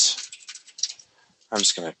 I'm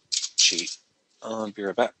just gonna cheat. I'll be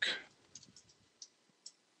right back.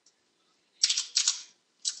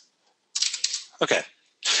 Okay,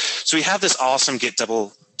 so we have this awesome get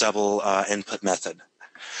double input method,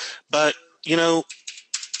 but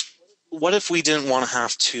what if we didn't want to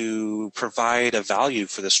have to provide a value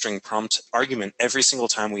for the string prompt argument every single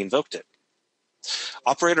time we invoked it?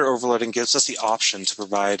 Operator overloading gives us the option to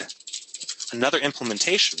provide another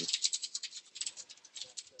implementation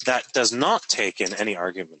that does not take in any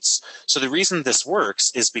arguments. So the reason this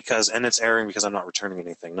works is because, and it's erroring because I'm not returning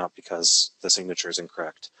anything, not because the signature is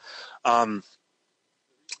incorrect.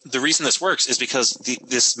 The reason this works is because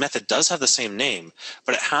this method does have the same name,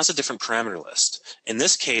 but it has a different parameter list. In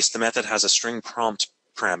this case, the method has a string prompt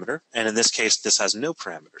parameter, and in this case, this has no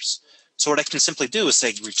parameters. So what I can simply do is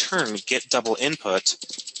say return get double input,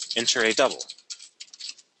 enter a double.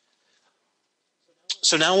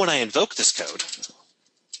 So now when I invoke this code,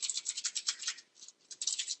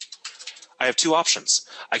 I have two options.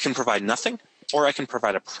 I can provide nothing, or I can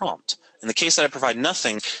provide a prompt. In the case that I provide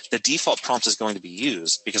nothing, the default prompt is going to be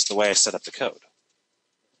used because of the way I set up the code.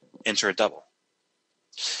 Enter a double.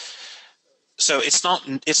 So it's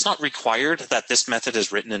not required that this method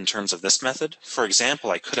is written in terms of this method. For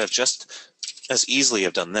example, I could have just as easily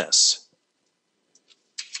have done this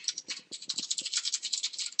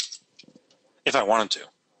if I wanted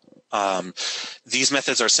to. These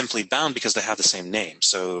methods are simply bound because they have the same name.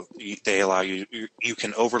 So they allow you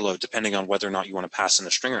can overload depending on whether or not you want to pass in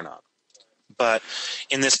a string or not. But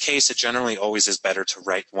in this case, it generally always is better to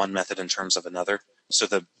write one method in terms of another. So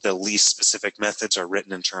the least specific methods are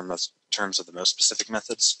written in terms of the most specific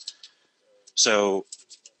methods. So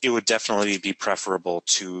it would definitely be preferable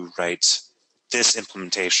to write this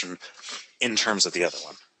implementation in terms of the other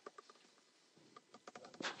one.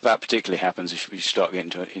 That particularly happens if you start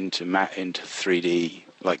getting into 3D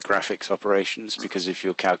like graphics operations, because if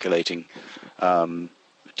you're calculating,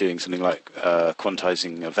 doing something like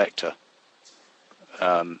quantizing a vector,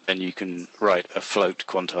 then you can write a float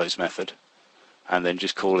quantize method and then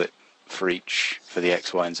just call it for the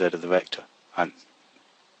x, y, and z of the vector, and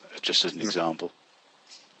just as an example.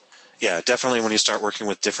 Yeah, definitely when you start working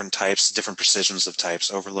with different types, different precisions of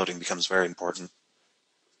types, overloading becomes very important.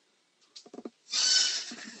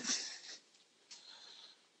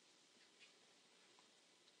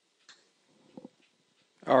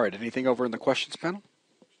 All right, anything over in the questions panel?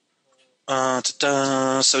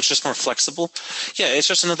 So it's just more flexible? Yeah, it's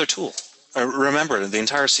just another tool. Remember, the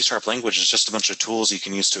entire C# language is just a bunch of tools you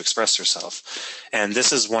can use to express yourself. And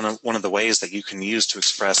this is one of the ways that you can use to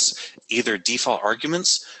express either default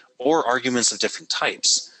arguments or arguments of different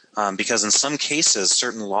types. Because in some cases,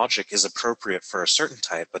 certain logic is appropriate for a certain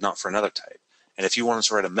type, but not for another type. And if you wanted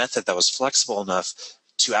to write a method that was flexible enough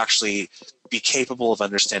to actually be capable of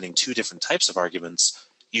understanding two different types of arguments,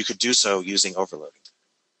 you could do so using overloading.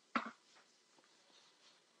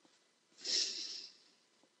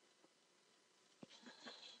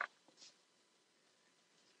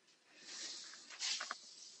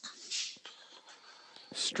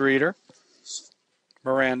 Streeter,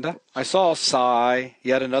 Miranda, I saw Sigh,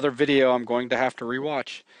 yet another video I'm going to have to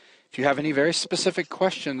rewatch. If you have any very specific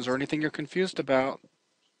questions or anything you're confused about,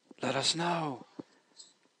 let us know.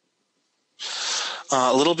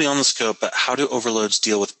 A little beyond the scope, but how do overloads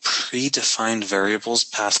deal with predefined variables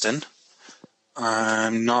passed in?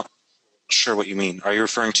 I'm not sure what you mean. Are you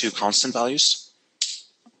referring to constant values?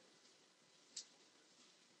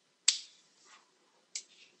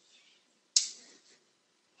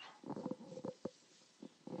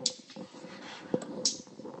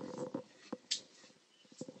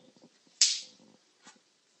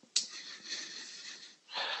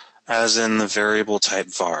 As in the variable type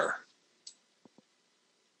var.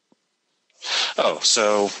 Oh,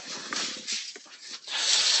 so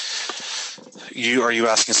are you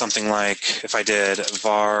asking something like, if I did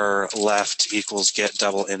var left equals get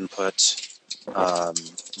double input,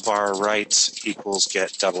 var right equals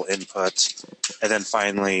get double input, and then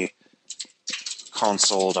finally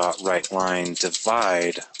console.writeLine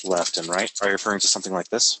divide left and right? Are you referring to something like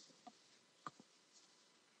this?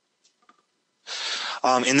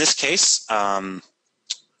 In this case,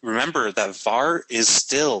 remember that var is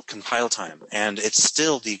still compile time, and it's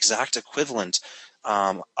still the exact equivalent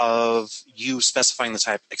of you specifying the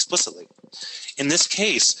type explicitly. In this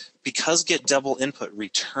case, because get double input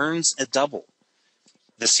returns a double,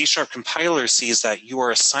 the C# compiler sees that you are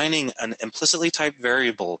assigning an implicitly typed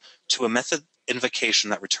variable to a method invocation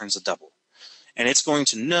that returns a double. And it's going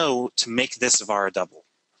to know to make this var a double.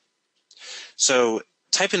 So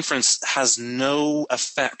type inference has no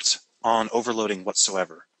effect on overloading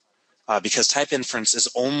whatsoever, because type inference is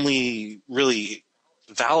only really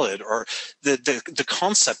valid, or the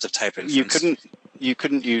concept of type inference. You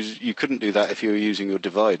couldn't do that if you were using your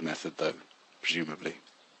divide method, though, presumably,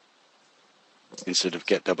 instead of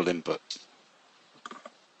get double input.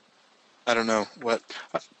 I don't know what.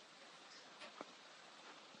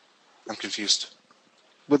 I'm confused.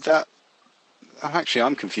 Would that? Actually,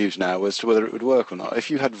 I'm confused now as to whether it would work or not. If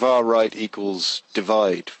you had var right equals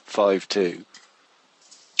divide 5-2.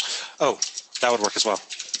 Oh, that would work as well.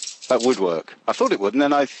 That would work. I thought it would, and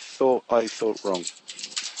then I thought wrong.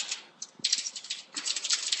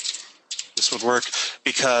 This would work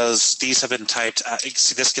because these have been typed.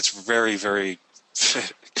 See, this gets very, very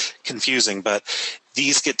confusing, but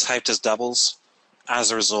these get typed as doubles. As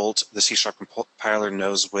a result, the C# compiler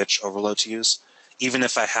knows which overload to use. Even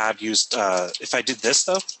if I had used, if I did this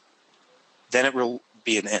though, then it will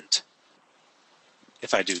be an int.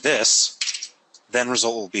 If I do this, then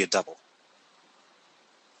result will be a double.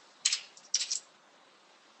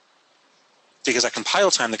 Because at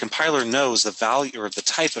compile time, the compiler knows the value or the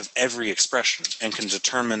type of every expression and can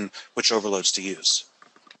determine which overloads to use.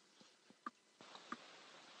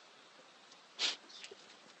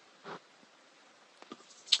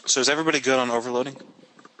 So is everybody good on overloading?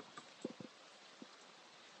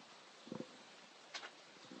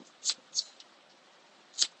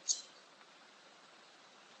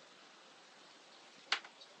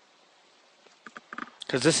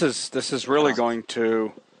 Because this is really going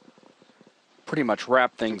to pretty much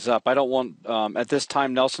wrap things up. I don't want at this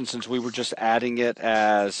time, Nelson, since we were just adding it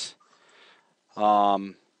as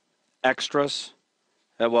extras.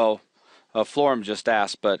 Florum just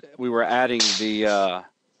asked, but we were adding the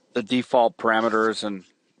default parameters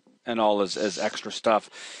and all as extra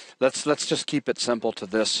stuff. Let's just keep it simple to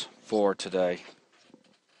this for today.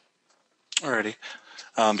 Alrighty.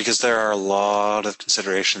 Because there are a lot of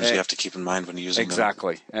considerations you have to keep in mind when using them.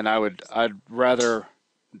 Exactly. And I'd rather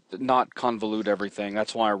not convolute everything.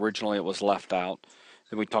 That's why originally it was left out.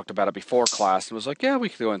 And we talked about it before class and was like, yeah, we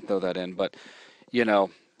could go and throw that in. But,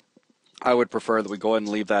 I would prefer that we go ahead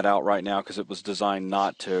and leave that out right now because it was designed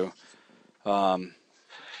not to.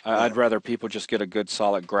 I'd rather people just get a good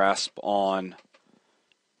solid grasp on,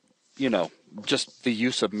 just the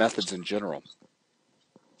use of methods in general.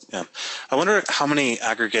 Yeah. I wonder how many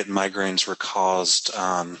aggregate migraines were caused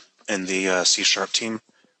in the C# team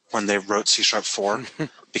when they wrote C# 4,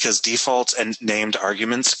 because default and named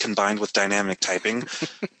arguments combined with dynamic typing,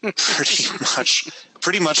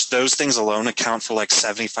 pretty much those things alone account for like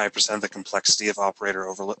 75% of the complexity of operator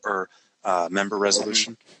overload or member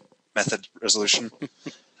resolution, method resolution.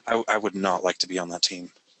 I would not like to be on that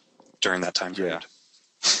team during that time period.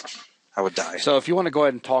 Yeah. I would die. So if you want to go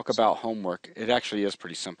ahead and talk about homework, it actually is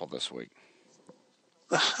pretty simple this week.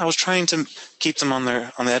 I was trying to keep them on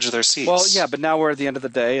the edge of their seats. Well, yeah, but now we're at the end of the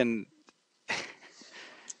day, and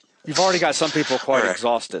you've already got some people quite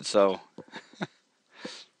exhausted. So,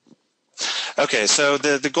 okay, so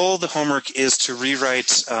the goal of the homework is to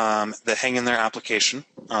rewrite the Hang in There application.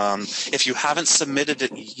 If you haven't submitted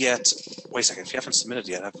it yet, wait a second. If you haven't submitted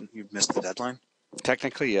it yet, haven't you missed the deadline?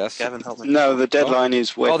 Technically, yes. Gavin, help me. No, the deadline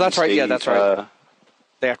is Wednesday. Oh, that's right. Yeah, that's right.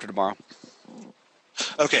 Day after tomorrow.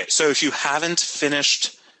 Okay, so if you haven't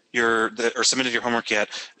finished or submitted your homework yet,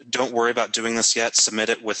 don't worry about doing this yet. Submit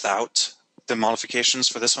it without the modifications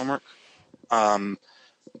for this homework.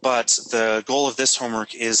 But the goal of this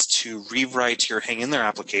homework is to rewrite your Hang in There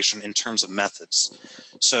application in terms of methods.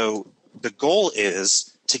 So the goal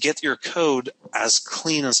is to get your code as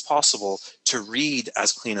clean as possible, to read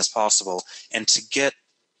as clean as possible, and to get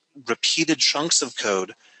repeated chunks of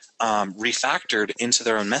code refactored into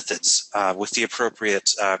their own methods with the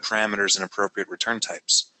appropriate parameters and appropriate return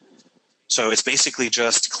types. So it's basically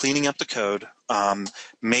just cleaning up the code,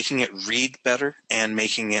 making it read better, and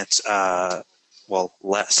making it,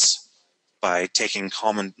 less by taking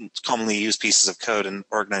commonly used pieces of code and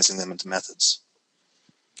organizing them into methods.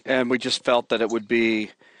 And we just felt that it would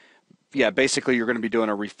be, basically you're going to be doing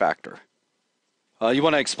a refactor. You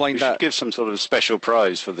want to explain We that? should give some sort of special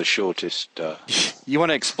prize for the shortest. You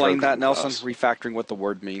want to explain that, program Nelson? class. Refactoring, what the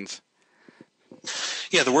word means.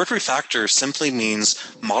 Yeah, the word refactor simply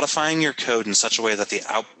means modifying your code in such a way that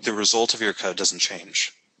the result of your code doesn't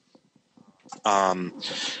change. And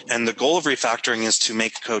the goal of refactoring is to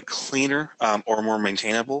make code cleaner, or more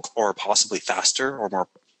maintainable, or possibly faster,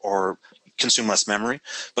 or consume less memory.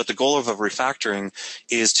 But the goal of a refactoring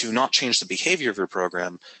is to not change the behavior of your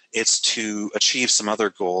program. It's to achieve some other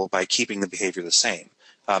goal by keeping the behavior the same.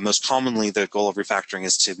 Most commonly, the goal of refactoring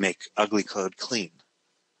is to make ugly code clean.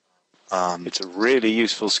 It's a really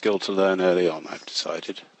useful skill to learn early on, I've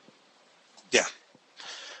decided. Yeah.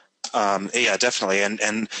 Yeah, definitely.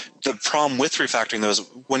 And the problem with refactoring, though, is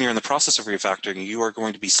when you're in the process of refactoring, you are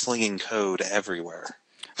going to be slinging code everywhere.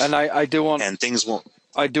 And I do want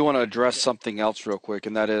to address something else real quick,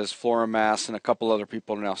 and that is Floramass and a couple other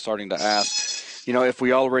people are now starting to ask, if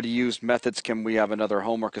we already use methods, can we have another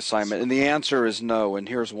homework assignment? And the answer is no, and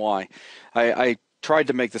here's why. I tried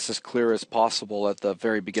to make this as clear as possible at the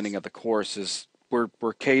very beginning of the course. Is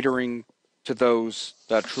we're catering to those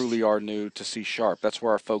that truly are new to C#. That's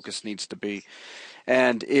where our focus needs to be.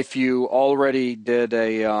 And if you already did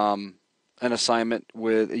an assignment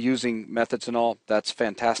with using methods and all, that's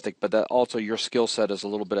fantastic. But that also your skill set is a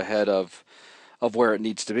little bit ahead of where it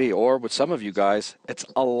needs to be. Or with some of you guys, it's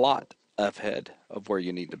a lot ahead of where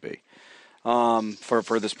you need to be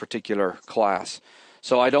for this particular class.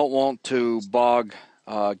 So I don't want to bog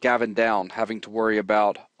Gavin down having to worry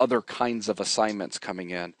about other kinds of assignments coming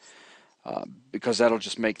in because that'll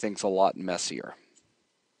just make things a lot messier.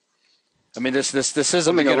 I mean, this is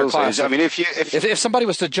a beginner class. I mean, if somebody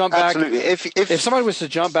was to jump back, if somebody was to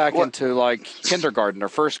jump back into like kindergarten or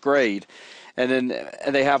first grade, and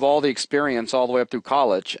they have all the experience all the way up through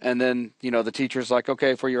college, and then the teacher's like,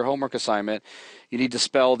 okay, for your homework assignment, you need to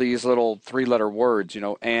spell these little 3-letter words,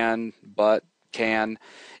 and, but, can,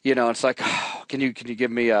 it's like, can you give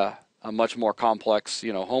me a much more complex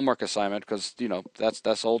homework assignment, because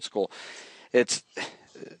that's old school. It's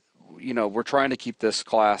we're trying to keep this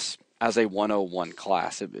class as a 101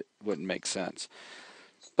 class. It wouldn't make sense.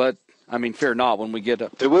 But I mean, fear not, when we get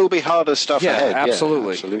up, there will be harder stuff ahead.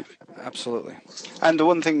 Absolutely. Yeah, absolutely. And the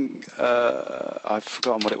one thing I've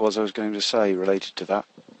forgotten what it was I was going to say related to that.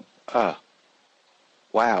 Wow,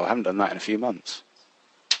 I haven't done that in a few months.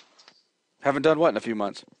 Haven't done what in a few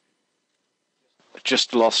months?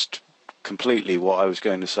 Just lost completely what I was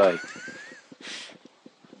going to say.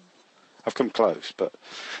 I've come close, but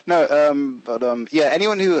no. Yeah,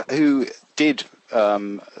 anyone who did,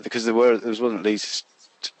 because there was one at least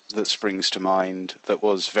that springs to mind that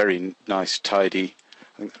was very nice, tidy.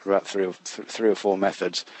 I think there were about three or four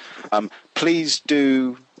methods. Please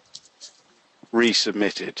do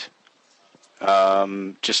resubmit it.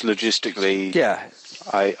 Just logistically. Yeah.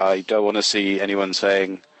 I don't want to see anyone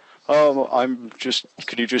saying, "Oh,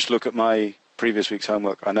 could you just look at my previous week's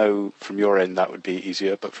homework?" I know from your end that would be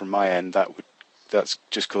easier, but from my end that's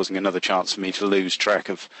just causing another chance for me to lose track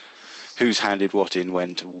of who's handed what in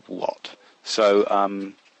when to what.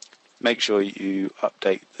 So make sure you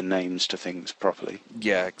update the names to things properly.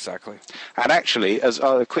 Yeah, exactly. And actually, as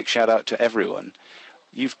a quick shout out to everyone,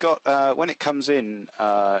 you've got when it comes in,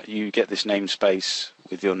 you get this namespace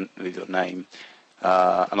with your name.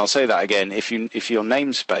 And I'll say that again. If your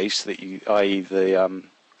namespace that you, i.e. the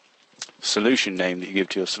solution name that you give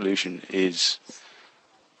to your solution is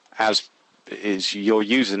your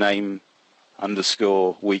username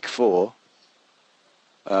 _ week 4,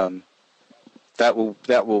 that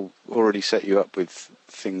will already set you up with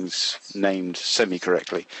things named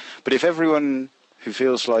semi-correctly. But if everyone who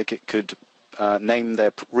feels like it could rename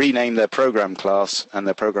their program class and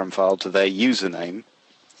their program file to their username.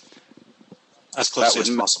 As closely as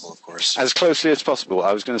possible, of course. As closely as possible.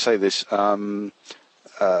 I was going to say this.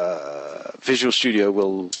 Visual Studio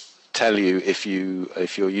will tell you if your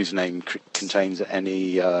username contains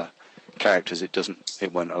any characters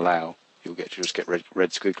it won't allow. You'll just get red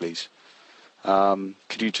squigglies.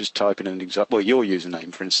 Could you just type in an example? Well, your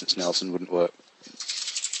username, for instance, Nelson, wouldn't work.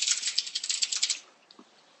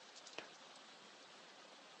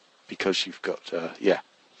 Because you've got, And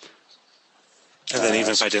then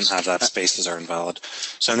even if I didn't have that, spaces are invalid.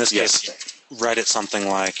 So in this case, write it something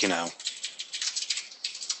like,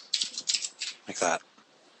 like that.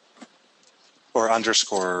 Or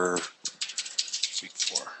 _ week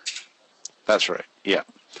 4. That's right. Yeah.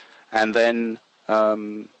 And then,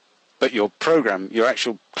 but your program, your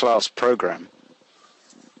actual class program,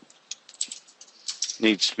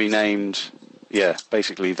 needs to be named, yeah,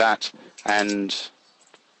 basically that, and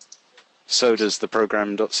so does the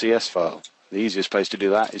program.cs file. The easiest place to do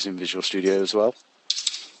that is in Visual Studio as well.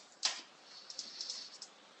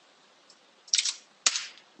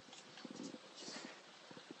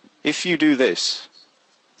 If you do this,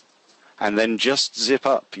 and then just zip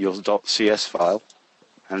up your .cs file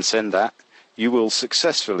and send that, you will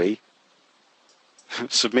successfully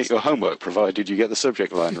submit your homework, provided you get the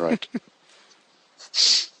subject line right.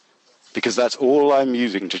 Because that's all I'm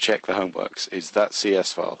using to check the homeworks, is that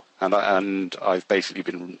CS file. And I've basically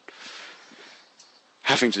been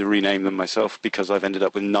having to rename them myself because I've ended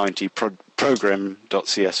up with 90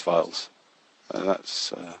 program.cs files.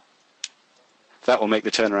 That will make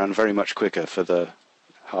the turnaround very much quicker for the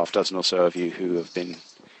half dozen or so of you who have been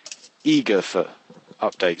eager for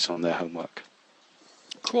updates on their homework.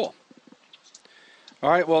 Cool. All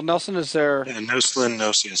right. Well, Nelson, is there... Yeah, no Slin,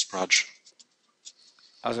 no CS Proj.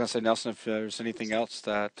 I was going to say, Nelson, if there's anything else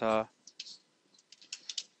that...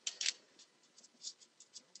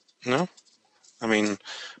 No? I mean,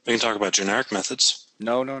 we can talk about generic methods.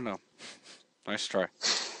 No. Nice try.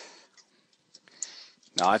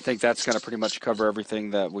 No, I think that's going to pretty much cover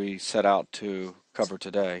everything that we set out to cover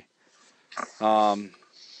today. And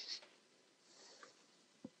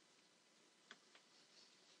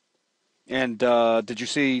did you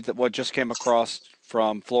see that what just came across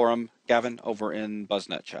from Florum, Gavin, over in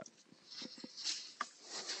BuzzNet chat?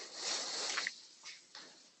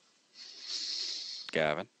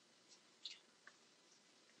 Gavin?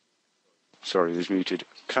 Sorry, it was muted.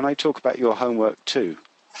 Can I talk about your homework too?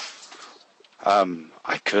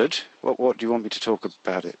 I could. What do you want me to talk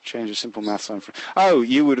about it? Change a simple math sign for... Oh,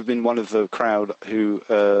 you would have been one of the crowd who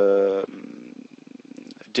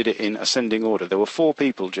did it in ascending order. There were 4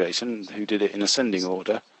 people, Jason, who did it in ascending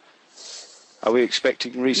order. Are we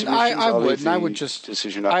expecting resubmissions? I would. I would just...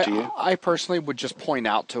 Decision up to you. I personally would just point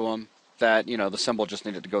out to them that, the symbol just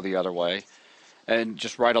needed to go the other way. And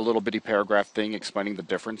just write a little bitty paragraph thing explaining the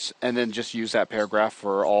difference. And then just use that paragraph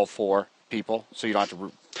for all 4 people, so you don't have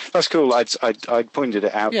to... That's cool. I'd pointed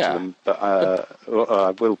it out to them, but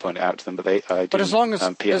I will point it out to them, but I didn't as long as,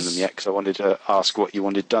 PM them yet because I wanted to ask what you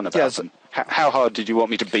wanted done about them. How hard did you want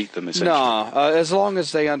me to beat them, essentially? No, as long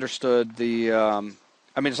as they understood the...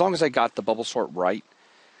 as long as they got the bubble sort right,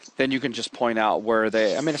 then you can just point out where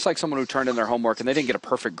they... it's like someone who turned in their homework and they didn't get a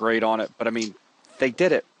perfect grade on it, but, they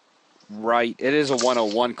did it right. It is a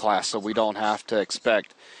 101 class, so we don't have to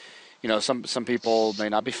expect... some people may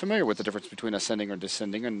not be familiar with the difference between ascending or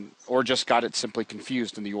descending, or just got it simply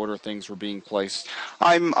confused in the order things were being placed.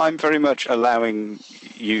 I'm very much allowing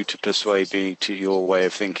you to persuade me to your way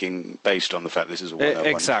of thinking based on the fact this is a 101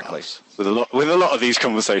 exactly class. With a lot of these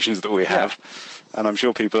conversations that we have, and I'm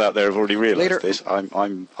sure people out there have already realised this.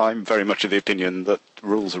 I'm very much of the opinion that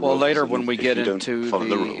rules are rules. Well, later when we get into the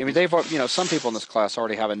rules. they've some people in this class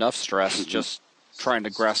already have enough stress just trying to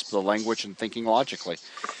grasp the language and thinking logically.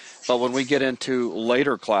 But when we get into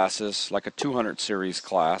later classes, like a 200 series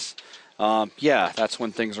class, that's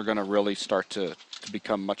when things are going to really start to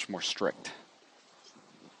become much more strict.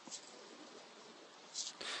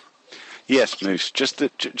 Yes, Moose. Just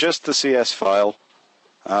the CS file.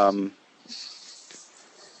 The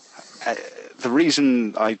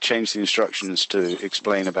reason I changed the instructions to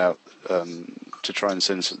explain about to try and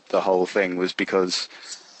censor the whole thing was because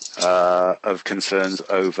of concerns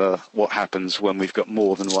over what happens when we've got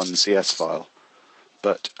more than one CS file.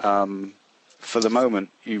 But for the moment,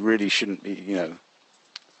 you really shouldn't be,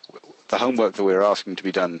 the homework that we're asking to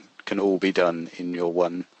be done can all be done in your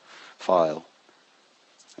one file.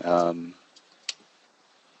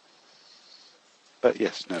 But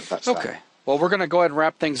yes, no, that's okay. That. Well, we're going to go ahead and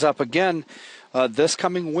wrap things up again this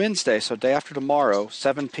coming Wednesday, so day after tomorrow,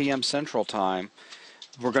 7 p.m. Central Time.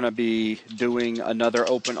 We're going to be doing another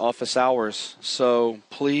open office hours, so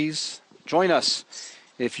please join us.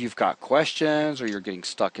 If you've got questions or you're getting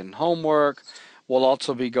stuck in homework, we'll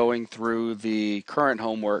also be going through the current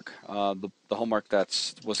homework, the homework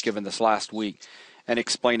that was given this last week, and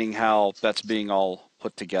explaining how that's being all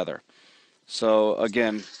put together. So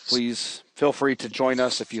again, please feel free to join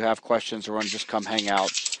us if you have questions or want to just come hang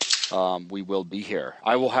out. We will be here.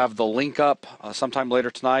 I will have the link up sometime later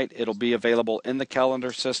tonight. It'll be available in the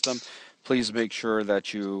calendar system. Please make sure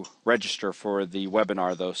that you register for the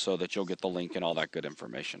webinar, though, so that you'll get the link and all that good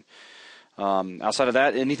information. Outside of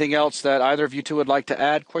that, anything else that either of you two would like to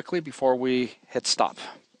add quickly before we hit stop?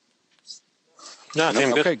 No, I think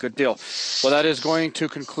I'm good. Okay, good deal. Well, that is going to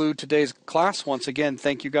conclude today's class. Once again,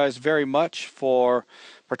 thank you guys very much for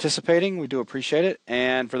participating. We do appreciate it.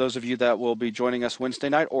 And for those of you that will be joining us Wednesday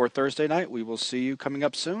night or Thursday night, we will see you coming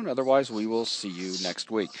up soon. Otherwise, we will see you next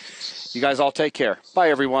week. You guys all take care. Bye,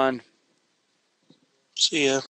 everyone. See ya.